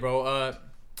 But yeah, bro.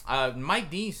 Mike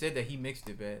Dean said that he mixed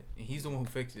it bad, and he's the one who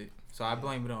fixed it. So I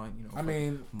blame it on I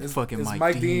mean, is fucking Mike,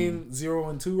 Mike Dean 0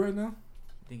 and 2 right now?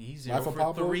 I think he's Life 0 of for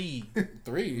Pablo? 3.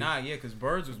 3. Nah, yeah, because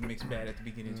Birds was mixed bad at the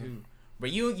beginning too.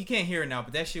 But you can't hear it now.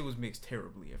 But that shit was mixed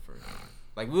terribly at first.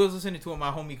 Like we was listening to it in my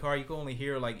homie car. You could only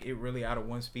hear like it really out of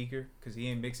one speaker because he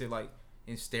didn't mix it like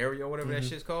in stereo, whatever that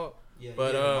shit's called. Yeah,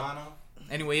 But mono.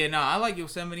 anyway, yeah, no, I like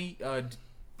Yosemite.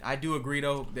 I do agree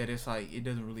though that it's like it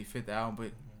doesn't really fit the album,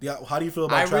 but Yeah, how do you feel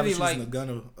about I Travis really using like-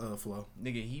 the Gunna flow?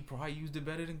 nigga, he probably used it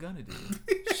better than Gunna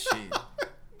did. Shit.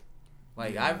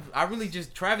 Like I really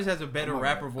just Travis has a better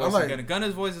rapper voice like- than Gunna.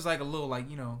 Gunna's voice is like a little like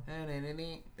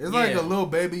It's like a little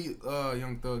baby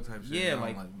Young Thug type shit. yeah, I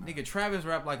like don't nah. nigga Travis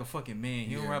rap like a fucking man.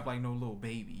 He don't Yeah. rap like no little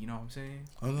baby. You know what I'm saying?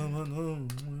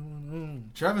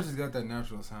 Travis has got that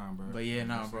natural sound, bro. But yeah,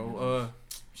 nah, bro.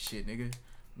 Shit, nigga.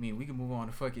 I mean, we can move on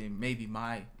to fucking maybe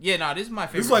my this is my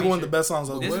favorite. This is like one of feature. the best songs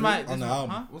on This is my the album.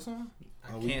 Huh? What song?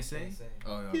 I Can't say.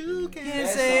 Oh yeah. You Can't That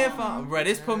say if song- I'm bro.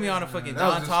 This put me on a fucking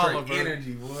That was Don just Toliver. straight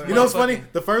energy, boy. You know what's funny?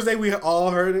 Motherfucking- The first day we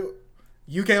all heard it,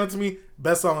 you came up to me,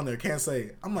 best song on there. Can't say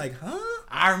it. I'm like, huh?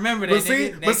 I remember that. But see,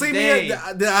 nigga, next me, day,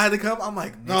 I had to come. I'm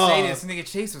like, next no, day this nigga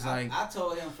Chase was like, I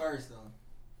told him first though.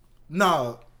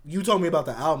 no. You told me about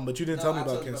the album, but you didn't tell me I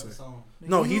about told you Can't the Say. song.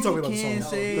 No, he told me about the can't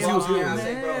song say because he was I'm here. mad. with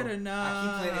me. I say, bro, or I keep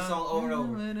not. playing this song over and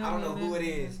over. I don't know who it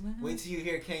is. Wait till you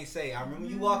hear Can't Say. I remember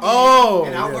you walking Oh, in,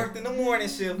 and I yeah. worked in the morning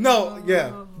shift. No,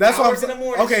 yeah, that's I what I'm worked in the saying.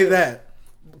 morning Okay, shift. that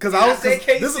because And I I was said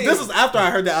Can't this Say. is after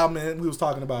I heard the album and we was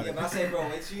talking about Yeah, it but I said, bro,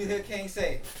 wait till you hear Can't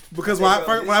Say. because Hey, when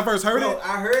bro, I first heard bro, it,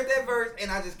 I heard that verse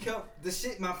and I just kept the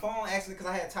shit. My phone actually, because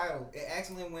I had title, it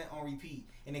accidentally went on repeat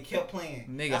and it kept playing.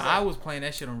 Nigga, was I like, was playing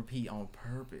that shit on repeat on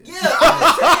purpose. Yeah, I'm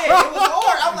just saying, it was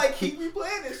hard. I'm like, keep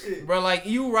replaying this shit. Bro, like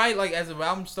you right, like as the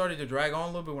album started to drag on a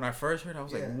little bit when I first heard it, I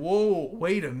was Yeah. like, whoa,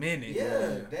 wait a minute.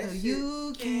 Yeah, that shit.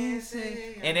 You can't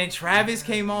say. And then Travis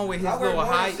came on with his I worked little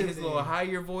morning high, shift his then. little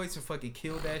higher voice and fucking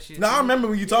killed that shit. no, I too. remember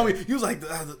when you told me you was like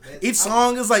each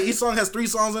song has 3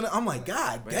 songs in it. I'm like,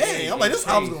 God But damn! hey, I'm like, this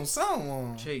hey, album's gonna sound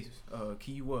long. Chase,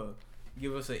 can you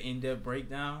give us an in-depth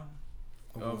breakdown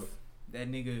of that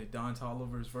nigga Don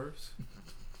Toliver's verse?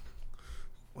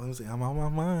 Let me see. I'm on my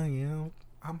mind, yeah.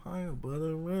 I'm high above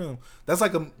the rim. That's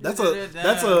like that's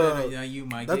Yeah, you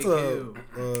might that's get a killed.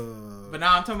 But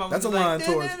now I'm talking about that's when a he's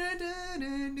line like,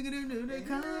 towards-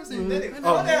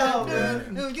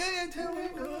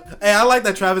 Hey, I like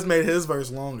that Travis made his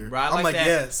verse longer. Bro, I I'm like like, that.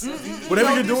 yes.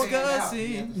 Whatever you're doing.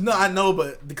 Discussing. No, I know,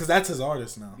 but because that's his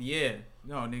artist now. Yeah.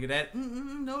 No, nigga, that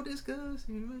no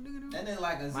discussing. That nigga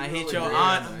like a I zero hit with your red.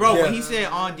 aunt, bro. Yeah. When he said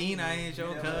on Dean, I hit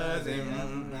your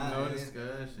cousin. No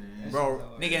discussion. Bro,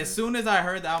 nigga, as soon as I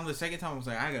heard the album the second time, I was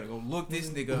like, I gotta go look this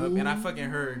nigga up, and I fucking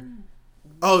heard.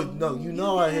 Oh no, you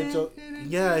know I hit your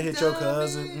I hit your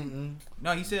cousin.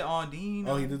 No, he said on Dean.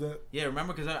 Oh, he did that. Yeah,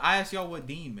 remember? Because I asked y'all what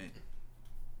Dean meant.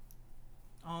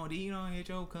 On Dean, I hit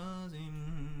your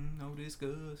cousin. No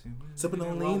discussing. Sipping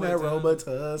on lean that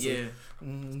Robitussin. Yeah.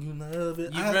 You love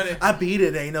it. You better- I beat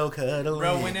it. Ain't no cuddling.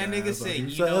 Bro, when that nigga said, you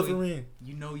you know, suffering.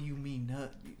 you mean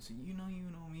nothing. So you know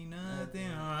me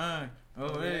nothing. Alright.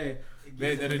 Oh, hey.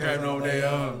 They drive no day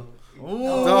off.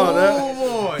 Oh, that-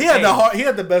 boy. He had Hey, the hard, he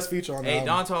had the best feature on the Hey,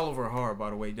 album. Don Toliver hard,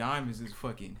 by the way. Diamonds is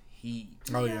fucking heat.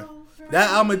 Oh yeah, that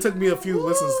album it took me a few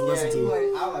listens to listen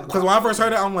to. Because when I first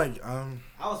heard it, I'm like, I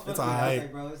was it's fucking. I was alright.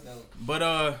 like, bro, it's dope.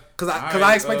 But because I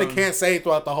Alright, expected Can't Say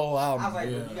throughout the whole I was album. like,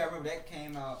 bro, you gotta remember that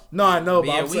came out. No, I know, But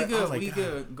but yeah, I was like, we God.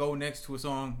 could go next to a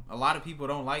song a lot of people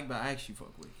don't like, but I actually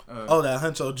fuck with. Oh, that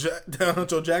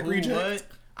Huncho Jack Who, reject. what?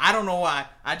 I don't know why.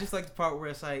 I just like the part where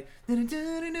it's like,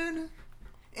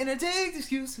 and I take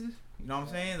excuses. You know what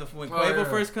I'm saying? When Quavo yeah.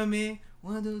 first come in,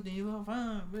 1, 2, 3, 4,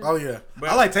 5. Oh yeah, Bro.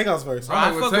 I like Takeout's verse. Bro, I I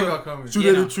like fuck when with- Takeout coming. Shoot you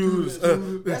it know. and choose.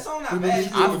 That song not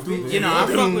bad. I fuck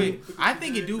with. I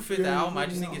think it do fit the album. I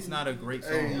just think it's not a great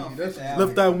song. Hey, don't that's fit the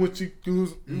Left out when she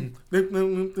goes.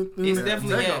 It's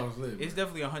definitely Takeout was lit. it's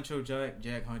definitely a Huncho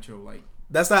Jack Huncho. Like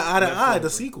That's that Eye to That's Eye, over. the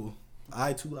sequel.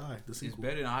 Eye to Eye, the it's sequel.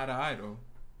 better than Eye to Eye though.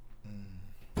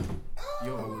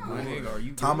 Yo, my nigga, are you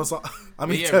good? Thomas, I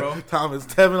mean, Yeah, bro. Thomas,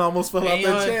 Tevin almost fell out They,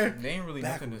 that chair. They ain't really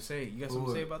nothing to Backwards. say. You got something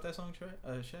to say about that song,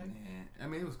 Shaq? I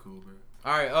mean, it was cool, bro.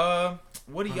 All right.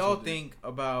 What do y'all Huncho did. think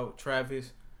about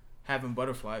Travis having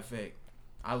Butterfly Effect?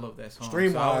 I love that song.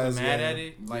 Stream so I was wise, mad yeah. at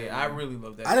it. Like Yeah. I really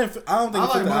love that. I don't think I it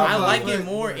like fit the the I album. like it But-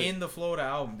 more in the flow of the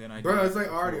album than I do. Bro, it's like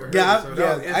already heard Yeah, it, so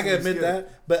that was I can admit instantly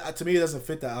that, but to me, it doesn't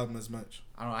fit the album as much.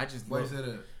 I don't know. I just Why you love said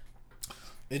that?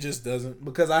 It just doesn't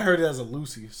because I heard it as a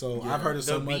Lucy, so Yeah. I've heard it the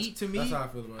so much. beat to me. That's how I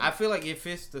feel about it. I feel like it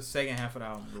fits the second half of the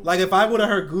album. Like if I would have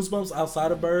heard Goosebumps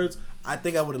outside of Birds, I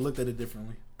think I would have looked at it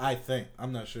differently. I think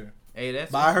I'm not sure, hey,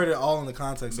 that's. but I heard it all in the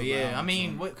context But of the yeah, album, I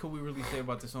mean, so. what could we really say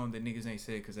about the song that niggas ain't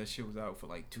said? Because that shit was out for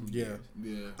like 2 Yeah. years.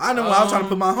 Yeah. I know I was trying to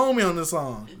put my homie on this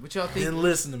song. What y'all think? Didn't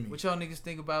listen to me. What y'all niggas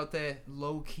think about that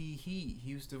low key heat,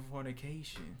 Houston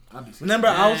fornication? I be Remember,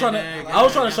 I was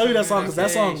trying to show you that song because that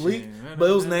song leaked,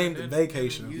 but it was named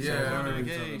Vacation. Houston Yeah, I remember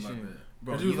you fornication. talking about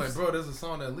Bro, And he was like, bro, there's a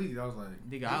song that leaked. I was like,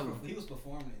 nigga, He was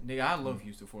performing it. nigga, I love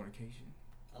Houston Fornication.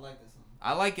 I like that song.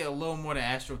 I like it a little more than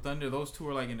Astro Thunder. Those two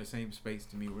are like in the same space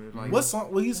to me. Where like What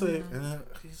song? What he said?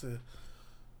 He said,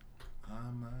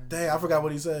 "Dang, I forgot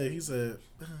what he said." He said,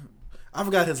 "I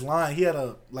forgot his line. He had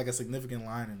a significant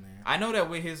line in there." I know that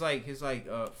with his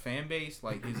fan base,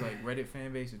 like his like Reddit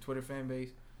fan base and Twitter fan base,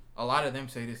 a lot of them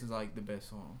say this is like the best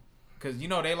song. Cause you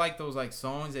know they like those like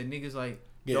songs that niggas like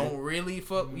don't really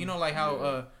fuck. You know like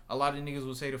how a lot of niggas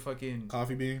will say the fucking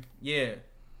Coffee Bean. Yeah.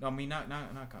 No, I mean not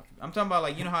Coffee. I'm talking about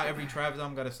like you know how every Travis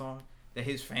album got a song that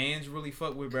his fans really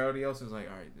fuck with, but everybody else is like,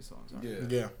 all right, this song's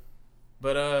alright. Yeah.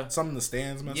 But some of the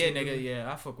stands. Yeah, nigga.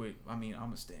 Yeah, I fuck with. I mean,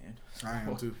 I'm a stan. I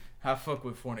am too. I fuck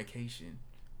with Fornication,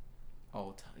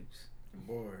 all types.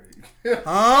 boy.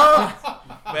 Huh?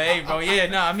 But hey, bro. Yeah,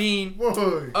 no. I mean,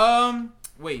 Boy.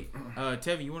 Wait,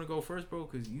 Tevin, you want to go first, bro?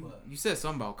 Because you said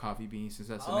something about Coffee Bean since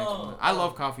that's the next Oh, one. I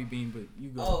love Coffee Bean, but you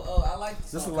go. I like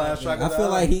This is the last track. I of the feel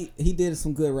like album. he did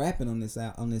some good rapping on this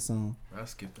song. I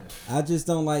skipped that. I just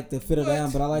don't like the fit of the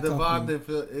album, but I like the Coffee vibe Bean. that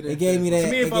felt. It gave me that.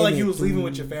 To me, it felt like you was leaving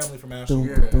with your family from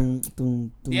Asheville.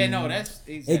 Yeah, no, that's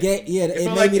exactly. It gave, it felt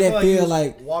made like- me it felt that like you feel was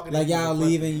like walking like into y'all the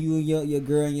leaving, you and your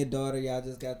girl and your daughter, y'all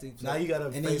just got to. Now you gotta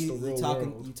and then face you the real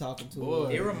talking, world. you talking to Boy.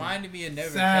 her. It reminded me of Never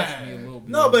Sad. Catch Me a little bit.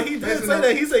 No, but he did Facing say the-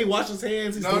 that. He said he washed his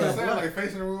hands. He No, still I'm had saying blood. like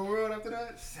facing the real world after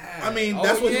that. Sad. I mean, Oh,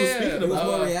 that's what he was yeah. speaking It was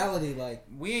about. more reality, like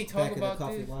we ain't back talking in the about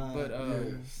coffee this, line. but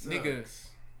nigga, sucks.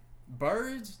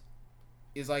 Birds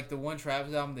is like the one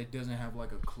Travis album that doesn't have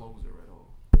like a closer at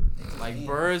all. Like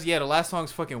Birds, yeah, the last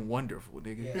song's fucking wonderful,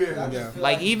 nigga. Yeah.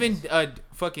 Like even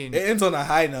fucking It ends on a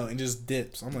high note and just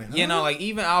dips. I'm like, huh? you know, like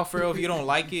even Alfredo, if you don't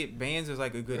like it, Bands is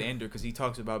like a good ender because he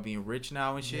talks about being rich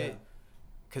now and shit.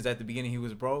 Because at the beginning he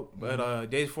was broke, but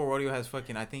Days Before Rodeo has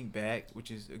fucking I think Back,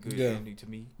 which is a good ending to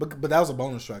me. But that was a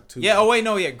bonus track too. Yeah. Oh wait,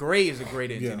 no. Yeah, Gray is a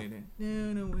great ending.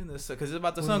 Yeah. Because it's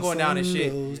about the When sun the going down and sun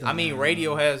shit. goes I mean, down.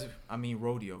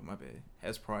 Rodeo. My bad.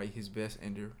 Has probably his best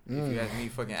ender. If you ask me,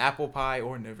 fucking Apple Pie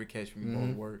or Never Catch Me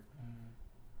both work.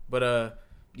 But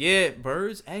yeah,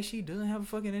 Birds actually doesn't have a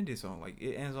fucking ending song. Like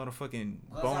it ends on a fucking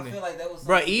bonus.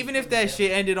 Bro, even if that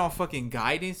shit ended on fucking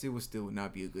Guidance, it would still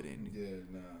not be a good ending.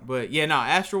 Yeah, nah. But yeah,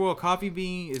 Astroworld Coffee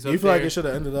Bean is up You feel like there. it should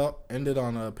have ended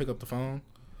on Pick Up the Phone?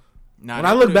 Nah, When they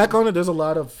I look could've- back on it, there's a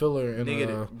lot of filler in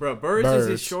Nigga, bro, Birds is his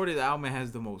Birds. shortest album and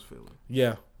has the most filler.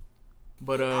 yeah.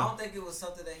 But I don't think it was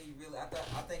something that he really.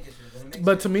 I think it's.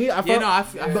 But to me, I yeah, felt no, I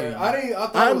feel I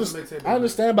thought I, it was a understand, mixtape. I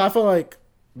understand, but I feel like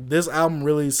this album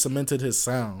really cemented his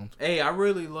sound Hey, I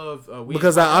really love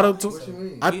because that auto What you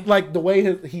mean? I like the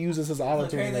way he uses his auto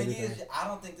tune and everything. I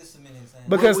don't think this cemented his sound.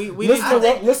 Because we listen, didn't- to,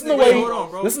 I think listen to this way nigga- he, hold on,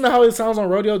 bro. listen to how he sounds on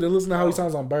Rodeo, then listen to how he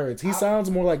sounds on Birds. He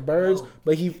sounds more like Birds, No.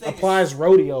 but he You think applies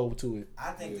Rodeo to it.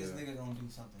 I think this nigga gonna do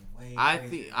something way. I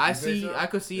crazy. think I You think see so? I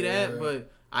could see Yeah. that,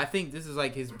 but I think this is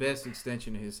like his best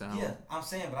extension of his sound. Yeah, I'm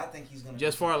saying, but I think he's gonna.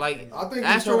 Just do for, something like, crazy. I think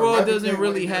Astroworld doesn't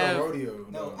really have- rodeo.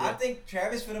 No, I think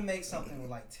Travis finna make something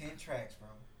with like 10 tracks, bro.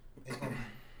 It's gonna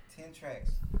be 10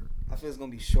 tracks. I feel it's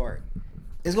gonna be short.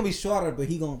 It's gonna be shorter, but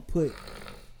he gonna put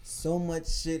so much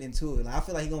shit into it. Like, I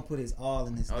feel like he gonna put his all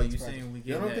in this. Oh, next you project. saying we You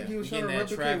get don't that? think he was we trying getting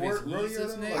to that replicate Travis rodeo,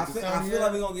 Yeezus though? next? Like, I the feel sound he like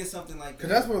had? we gonna get something like Cause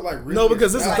that. that's what like. No,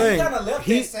 because this is Like, the he thing. kinda left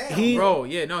He that sound. he Bro,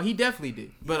 yeah, no, he definitely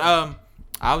did. But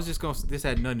I was just gonna. This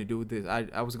had nothing to do with this.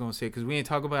 I was gonna say because we ain't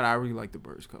talk about it. I really like the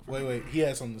Birds cover. wait. He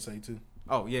had something to say too.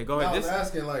 Oh yeah, go I ahead. was This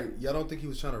asking like, y'all don't think he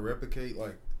was trying to replicate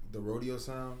like the rodeo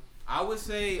sound? I would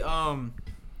say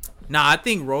nah. I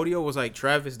think Rodeo was like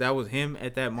Travis. That was him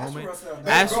at that moment. Bro,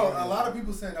 a lot of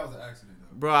people saying that was an accident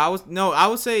though. Bro, I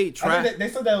would say I Travis. think they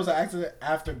said that was an accident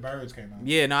after Birds came out.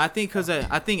 Yeah, no, I think because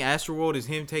I think Astroworld is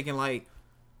him taking like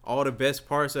all the best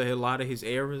parts of a lot of his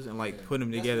eras and like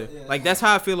putting them together. Like that's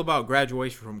how I feel about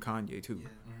Graduation from Kanye too.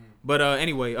 But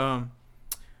anyway,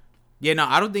 yeah, no,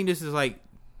 I don't think this is like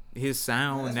his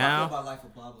sound now.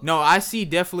 No, I see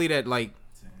definitely that like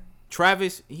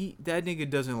Travis, that nigga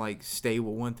doesn't like stay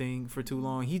with one thing for too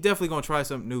long. He's definitely gonna try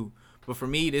something new. But for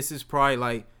me, this is probably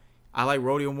like I like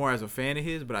Rodeo more as a fan of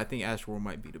his, but I think Astroworld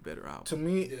might be the better album. To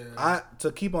me,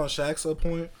 to keep on Shaq's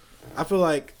point, I feel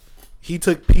like he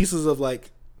took pieces of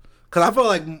like, cause I feel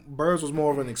like Birds was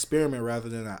more of an experiment rather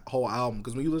than a whole album.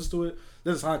 Because when you listen to it,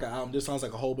 this doesn't sound like an album. This sounds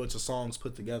like a whole bunch of songs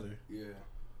put together. Yeah.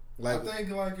 Like I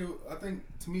think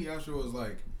to me Astro was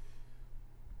like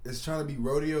it's trying to be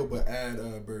rodeo but add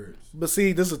birds. But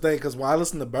see, this is the thing, because when I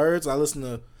listen to Birds,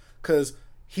 because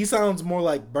he sounds more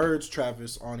like Birds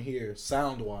Travis on here,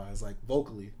 sound wise, like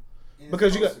vocally.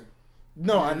 Because you got,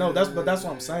 no, I know that's what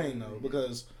I'm saying though,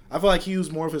 because I feel like he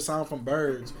used more of his sound from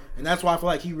Birds, and that's why I feel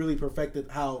like he really perfected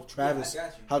how Travis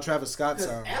Scott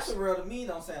sounds. Astroworld to me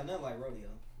don't sound nothing like Rodeo.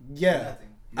 Yeah, Nothing.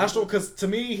 Astro, because to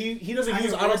me, he doesn't I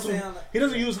use hear what auto tune. sound- He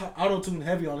doesn't use auto tune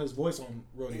heavy on his voice on And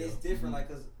Rodeo. it's different, like,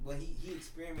 cause he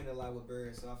experimented a lot with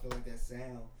Bird, so I feel like that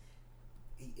sound,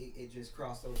 it just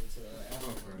crossed over to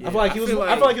Afro. Yeah, I feel like I he was. feel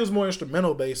I feel like he was more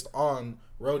instrumental based on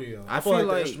Rodeo. I feel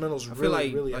like the instrumentals I really, feel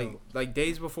like really like help. like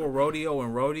Days Before Rodeo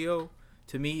and Rodeo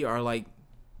to me are like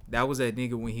that was that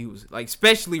nigga when he was like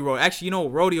especially actually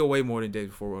Rodeo way more than Days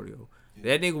Before Rodeo.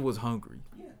 That nigga was hungry.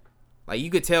 Yeah. Like you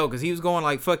could tell because he was going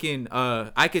like fucking.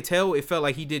 I could tell it felt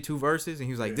like he did 2 verses and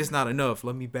he was like, "This not enough.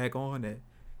 Let me back on that."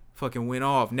 Fucking went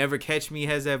off. Never Catch Me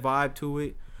has that vibe to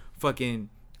it. Fucking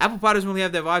Apple Pie doesn't really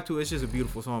have that vibe to it. It's just a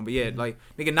beautiful song. But yeah, like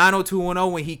nigga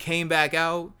 90210 when he came back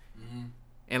out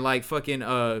and like fucking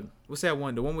what's that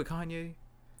one? The one with Kanye.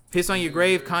 Piss on Your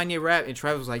Grave, Kanye rap, and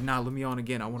Travis was like, "Nah, let me on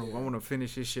again. I wanna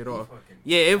finish this shit off."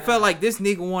 Yeah, it felt like this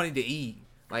nigga wanted to eat.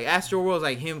 Like Astro World's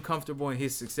like him comfortable in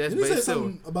his success, Did but he say it's still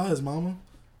something about his mama?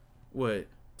 what?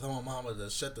 Telling mama to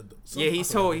shut the. Yeah, he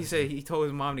told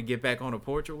his mom to get back on the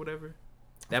porch or whatever.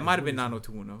 That might have been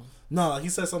 90210. No, he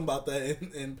said something about that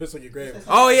in Piss on Your Grave.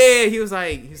 Oh yeah, he was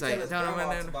like He said his grandma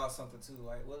talked about something too.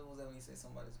 Like, what was that when he said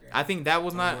somebody's grandma? I think that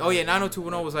was not. Oh yeah,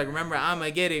 90210 was like, remember I'ma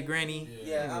get it, Granny.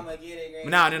 Yeah, I'ma get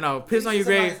it. No. Piss on Your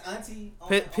Grave. Auntie,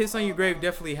 Piss on Your Grave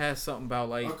definitely has something about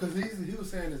like. Because he was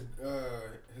saying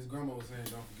his grandma was saying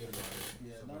don't forget about it.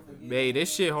 Yeah, don't forget. Babe,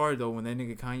 this shit hard though when that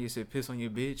nigga Kanye said piss on your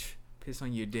bitch, piss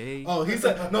on your day. Oh, he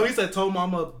said told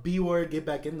mama B word, get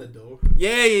back in the door. Yeah,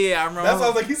 I remember. That's why I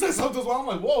was like, he said something. I'm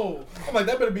like, whoa. I'm like,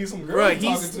 that better be some girl. Bruh, talking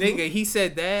he's to. nigga. He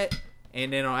said that,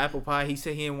 and then on Apple Pie, he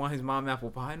said he didn't want his mom apple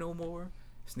pie no more.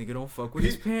 This nigga don't fuck with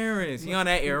his parents. He on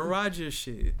that Aaron Rodgers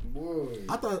shit. Boy.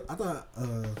 I thought.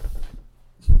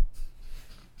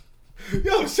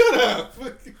 Yo, shut up.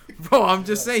 Bro, I'm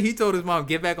just saying he told his mom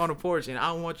get back on the porch and I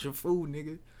don't want your food,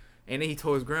 nigga. And then he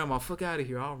told his grandma fuck out of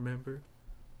here. I'll remember.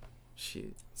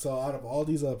 Shit. So out of all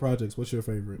these projects, what's your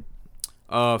favorite?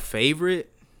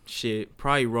 Favorite shit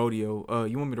probably Rodeo.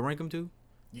 You want me to rank them too?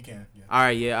 You can. Yeah. All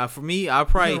right, yeah. For me, I'll You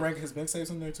probably gonna rank his mixtapes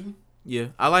in there too? yeah.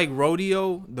 I like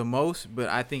Rodeo the most, but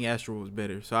I think Astro was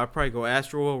better. So I probably go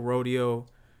Astro, Rodeo,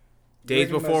 Days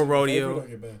You rank him Before as your Rodeo. favorite or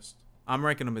your best? I'm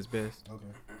ranking them as best. Okay.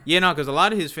 Yeah, no, because a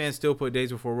lot of his fans still put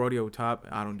Days Before Rodeo top.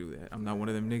 I don't do that. I'm not one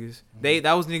of them niggas.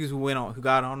 That was niggas who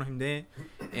got on him then,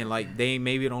 and like they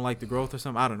maybe don't like the growth or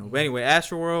something. I don't know. But anyway,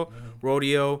 Astro World,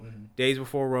 Rodeo, Days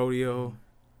Before Rodeo.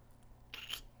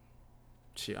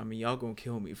 Shit, I mean y'all gonna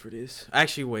kill me for this.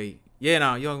 Actually, wait. Yeah,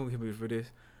 no, y'all gonna kill me for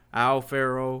this. Al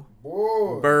Pharaoh,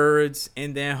 Boy. Birds,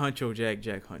 and then Huncho Jack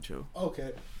Huncho.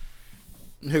 Okay.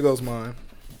 Here goes mine.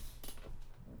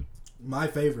 My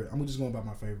favorite. I'm just going by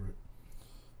my favorite.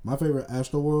 My favorite,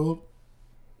 Astro World.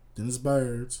 Then it's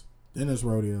Birds. Then it's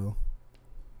Rodeo.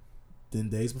 Then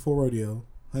Days Before Rodeo.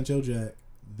 Huncho Jack.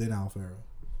 Then Al Pharaoh.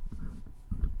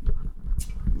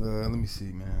 Let me see,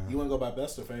 man. You want to go by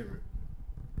best or favorite?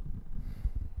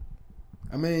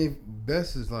 I mean,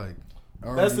 best is like.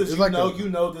 Best is it's you like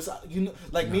know this.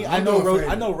 Like me. I I'm know. doing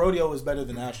favorite. I know Rodeo is better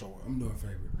than Astro World. I'm doing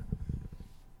favorite.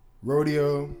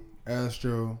 Rodeo,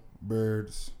 Astro,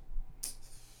 Birds,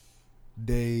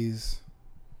 Days.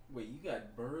 Wait, you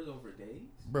got Birds over Days?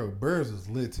 Bro, Birds is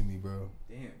lit to me, bro.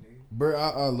 Damn, nigga.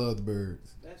 I love the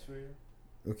Birds. That's rare.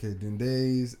 Okay, then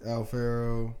Days, Al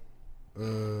Pharaoh.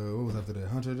 What was after that?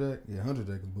 Hunter Jack? Yeah, Hunter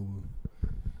Jack is boo boo.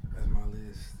 That's my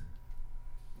list.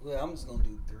 Well, I'm just gonna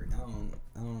do 3. I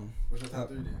don't. What's your top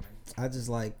 3 then? I just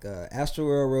like Astro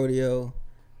World, Rodeo,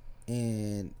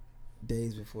 and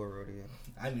Days Before Rodeo.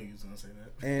 I knew you was gonna say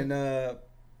that. And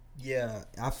yeah,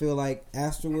 I feel like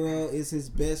Astro World is his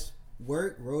best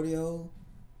work. Rodeo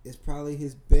is probably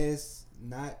his best,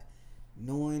 not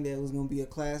knowing that it was gonna be a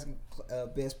class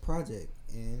best project.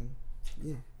 And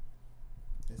yeah,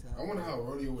 that's how I wonder how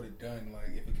Rodeo would have done, like,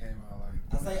 if it came out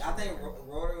like. I think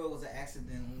Rodeo was an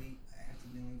accidentally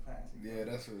classic. Yeah,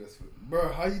 that's what.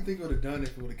 Bro, how you think it would have done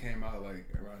if it would have came out like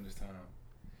around this time?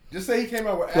 Just say he came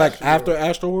out with Astro Like after World.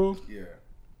 Astro World. Yeah,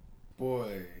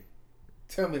 boy,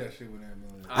 tell me that shit would have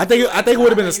been. I think it would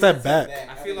have been a step back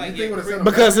I feel like You think it would've set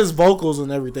because his vocals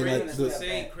and everything. critics Like would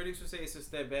say it's a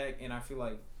step back, and I feel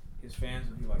like his fans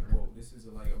would be like, "Whoa, this is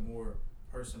like a more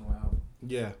personal album."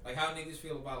 yeah. Like how niggas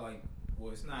feel about like,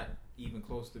 well, it's not even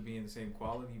close to being the same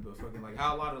quality, but fucking like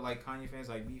how a lot of like Kanye fans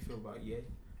like me feel about Ye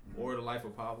or The Life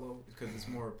of Pablo because it's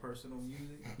more personal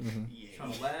music. Yeah,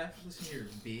 trying to laugh. Listen here,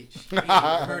 bitch. You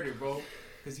ain't heard it, bro.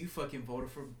 Because you fucking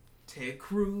voted for Ted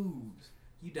Cruz.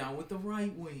 You down with the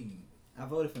right wing. I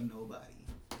voted for nobody.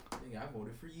 Nigga, I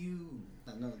voted for you.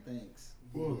 No thanks.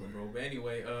 Bro. But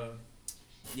anyway,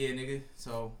 yeah, nigga.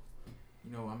 So,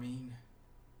 I mean,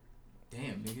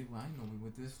 Damn, nigga, well, I didn't know we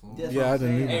went this long. That's Yeah, what I I'm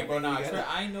didn't saying. Hey, bro, nah, You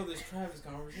gotta- I didn't know this Travis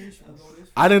conversation was going this.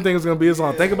 I didn't think it was gonna be as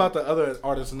long. Think about the other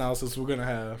artist analysis we're gonna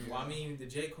have. Well, I mean, the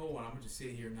J. Cole one, I'm gonna just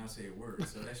sit here and not say a word,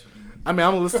 so that should be. I mean,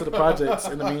 I'm gonna listen to the projects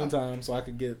in the meantime so I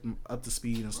can get up to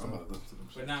speed and stuff.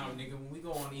 But now, nigga, when we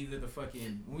go on either the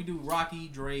fucking, when we do Rocky,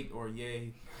 Drake, or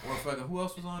Ye, or fucking, who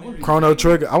else was on there? Chrono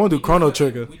Trigger. I want to do Chrono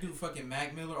fucking- Trigger. We do fucking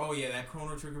Mac Miller. Oh yeah, that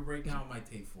Chrono Trigger breakdown might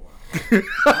take 4 hours.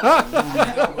 I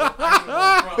ain't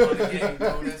gonna front on the game,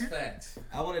 bro. That's facts.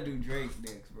 I want to do Drake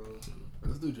next, bro.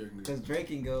 Let's do Drake next. Cause Drake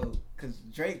can go. Cause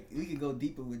Drake, we can go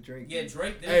deeper with Drake. Yeah,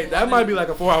 Drake. Hey, that might be like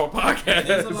a 4-hour There's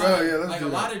podcast. a lot, Bro, yeah, let's like do a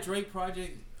that. lot of Drake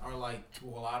projects are like to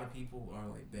a lot of people are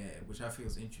like bad, which I feel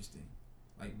is interesting.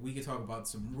 Like we could talk about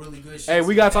some really good shit. Hey,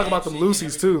 we some gotta talk bad about them shit, and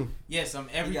Lucy's everything. too. Yeah, some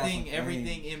got everything, some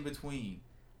everything in between.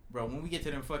 Bro, when we get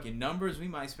to them fucking numbers, we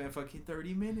might spend fucking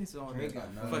 30 minutes on Drake it.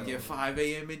 got numbers. Fucking 5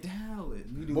 a.m. in Dallas,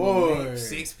 You do Boy. Lil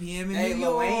 6 p.m. in Hey, New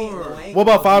Lil Wayne, York. Lil Wayne. What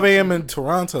about 5 a.m. in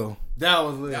Toronto? That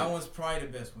was lit. That one's probably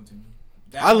the best one to me.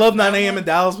 That I love that 9 a.m. one- in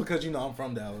Dallas because you know I'm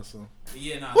from Dallas. So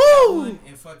Yeah, nah. Woo! That one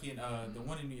and fucking the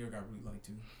one in New York I really like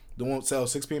too. the one sell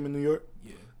 6 p.m. in New York.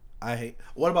 Yeah. I hate.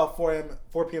 What about 4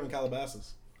 p.m. in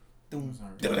Calabasas? Dum,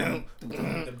 Sorry. dum,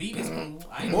 The beat is cool.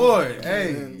 I ain't Boy, gonna-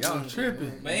 hey, y'all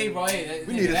tripping. But hey, bro, hey,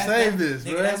 We need to save this,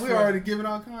 nigga, bro. that's We for- already giving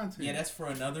out content. Yeah, that's for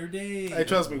another day. Hey,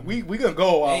 trust me, we gonna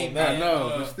go a while Hey, on man. that. I know,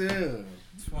 uh, but still.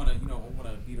 Just wanna,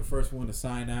 wanna be the first one to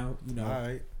sign out. You know, All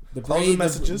right. the Closing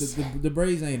Braves, messages. the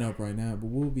Braves ain't up right now, but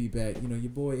we'll be back. You know,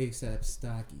 your boy ASAP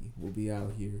Stocky will be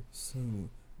out here soon.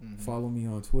 Follow me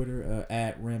on Twitter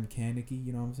at Remcanicky.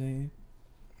 You know what I'm saying?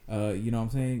 You know what I'm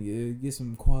saying? Get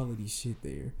some quality shit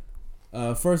there.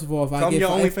 First of all, if I Tell me get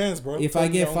your fi- OnlyFans, bro. if Tell I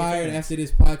me get your fired OnlyFans. after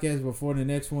this podcast before the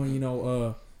next one,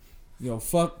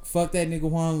 fuck that nigga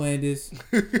Juan Landis,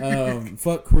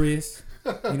 fuck Chris,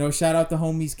 shout out the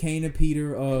homies Kane and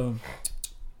Peter.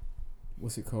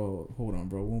 What's it called? Hold on,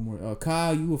 bro. One more.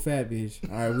 Kyle, you a fat bitch.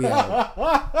 All right, we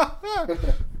out.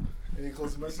 Any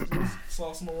closing messages?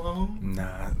 Sauce Malone.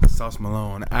 Nah, Sauce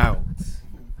Malone out.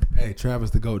 Hey,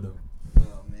 Travis the Go though.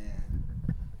 Oh man,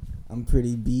 I'm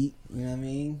pretty beat. You know what I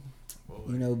mean?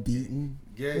 You know, beaten.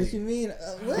 Gay. What you mean?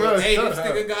 What? Bro, Hey, shut this up.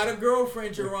 nigga got a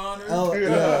girlfriend, Your Honor. Oh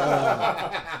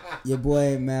yeah. Your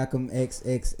boy Malcolm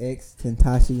XXX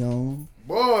Tentacion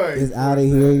Boy. is out of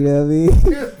here. You know what I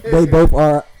mean? They both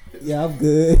are. Yeah, I'm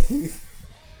good.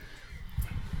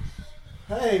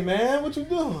 Hey man, what you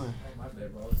doing? My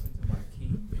bad, bro. Listen to my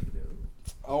king, big dude.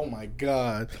 Oh my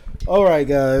god. All right,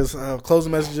 guys.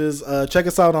 Closing messages. Check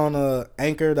us out on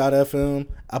Anchor.fm,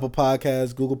 Apple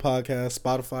Podcasts, Google Podcasts,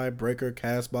 Spotify, Breaker,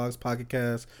 Castbox, Pocket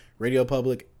Cast, Radio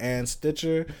Public, and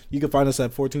Stitcher. You can find us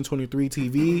at 1423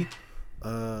 TV,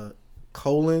 the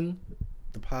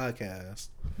podcast.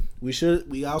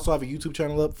 We also have a YouTube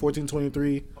channel up,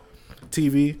 1423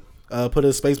 TV. Put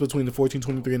a space between the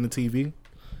 1423 and the TV.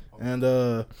 And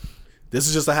this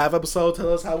is just a half episode.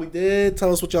 Tell us how we did.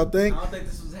 Tell us what y'all think. I don't think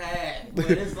this was half. But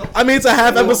it's I mean, it's a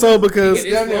half episode because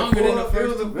It's longer than the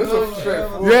first This one. is a straight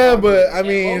full. yeah, but I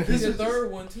mean, He's the third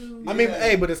one too. I mean,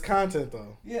 hey, but it's content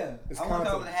though. Yeah, It's I want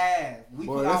to content. half. We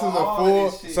Boy, put this out is a all full-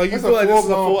 this shit. So you That's feel a like this is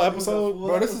a full-blown- full This is a episode? full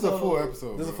Bro, this is a episode. full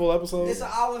episode. This is a full episode. It's an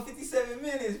hour and 57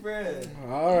 minutes, bruh.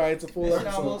 All right, it's a full This shit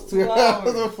episode. almost 2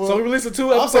 hours. So we releasing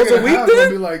 2 I'm episodes thinking a week half gonna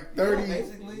be then? like 30,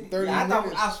 Basically. 30 Yeah,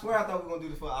 minutes. I swear I thought we were going to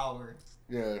do this for an hour.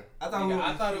 Yeah. I thought we were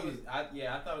I thought it was. I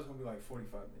thought it was gonna be like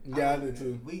 45 minutes. Yeah, I did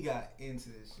too. We got into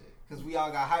this shit. Because we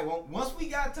all got hype. Once we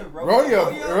got to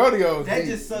Rodeo. that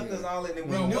just sucked us all in. And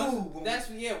we Bro,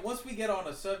 knew. once we get on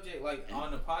a subject like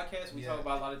on the podcast, we Yeah. talk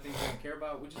about a lot of things we don't care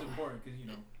about, which is important because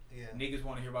Yeah. niggas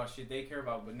want to hear about shit they care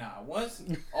about. But nah, once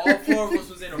all 4 of us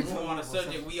was in a room on a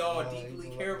subject we all deeply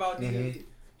care about, nigga,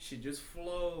 shit just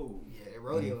flow. Yeah,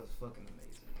 rodeo is fucking amazing.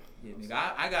 Yeah,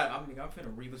 nigga, I'm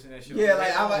finna re-listen to that shit. Yeah,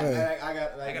 on like the I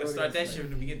got. Like, I gotta rodeo start that is shit in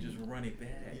the beginning, just run it back.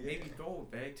 Maybe throw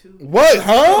it back too. What,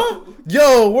 huh?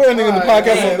 Yo, we're ending the Alright,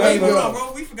 podcast Hey, on wait, that hold note. on,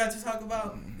 bro. We forgot to talk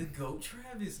about the Goat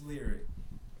Travis lyric.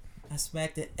 I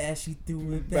smacked the ass, she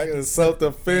threw it back. Back in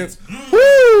self-defense.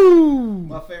 Woo!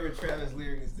 My favorite Travis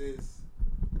lyric is this.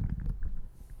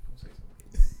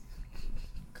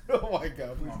 Oh my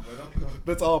god.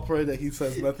 Let's all pray that he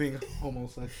says nothing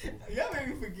homosexual. Y'all made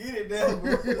me forget it now,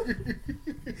 bro.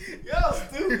 Y'all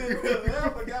stupid, bro. I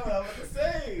forgot what I was about to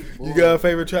say. You got a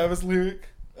favorite Travis lyric?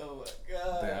 Oh my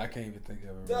god. Yeah, I can't even think of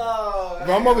it. Bro. Dog.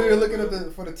 Bro, I'm over here looking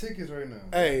at for the tickets right now.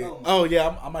 Hey, Oh.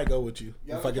 yeah, I might go with you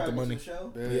Y'all if I get the trying to money. the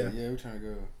show? Yeah, Yeah. we're trying to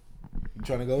go. You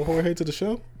trying to go, Jorge, to the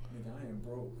show? Nigga, I am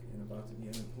broke and about to be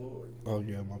unemployed. Oh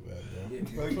yeah, my bad,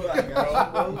 Bro, you like,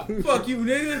 bro. Fuck you,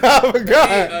 nigga. bro. I forgot.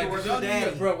 Hey, Where's y'all your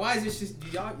daddy? bro, why is this just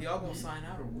y'all gonna sign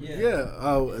out or what? Yeah. Yeah.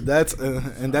 Oh, that's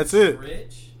and that's it.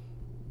 Rich.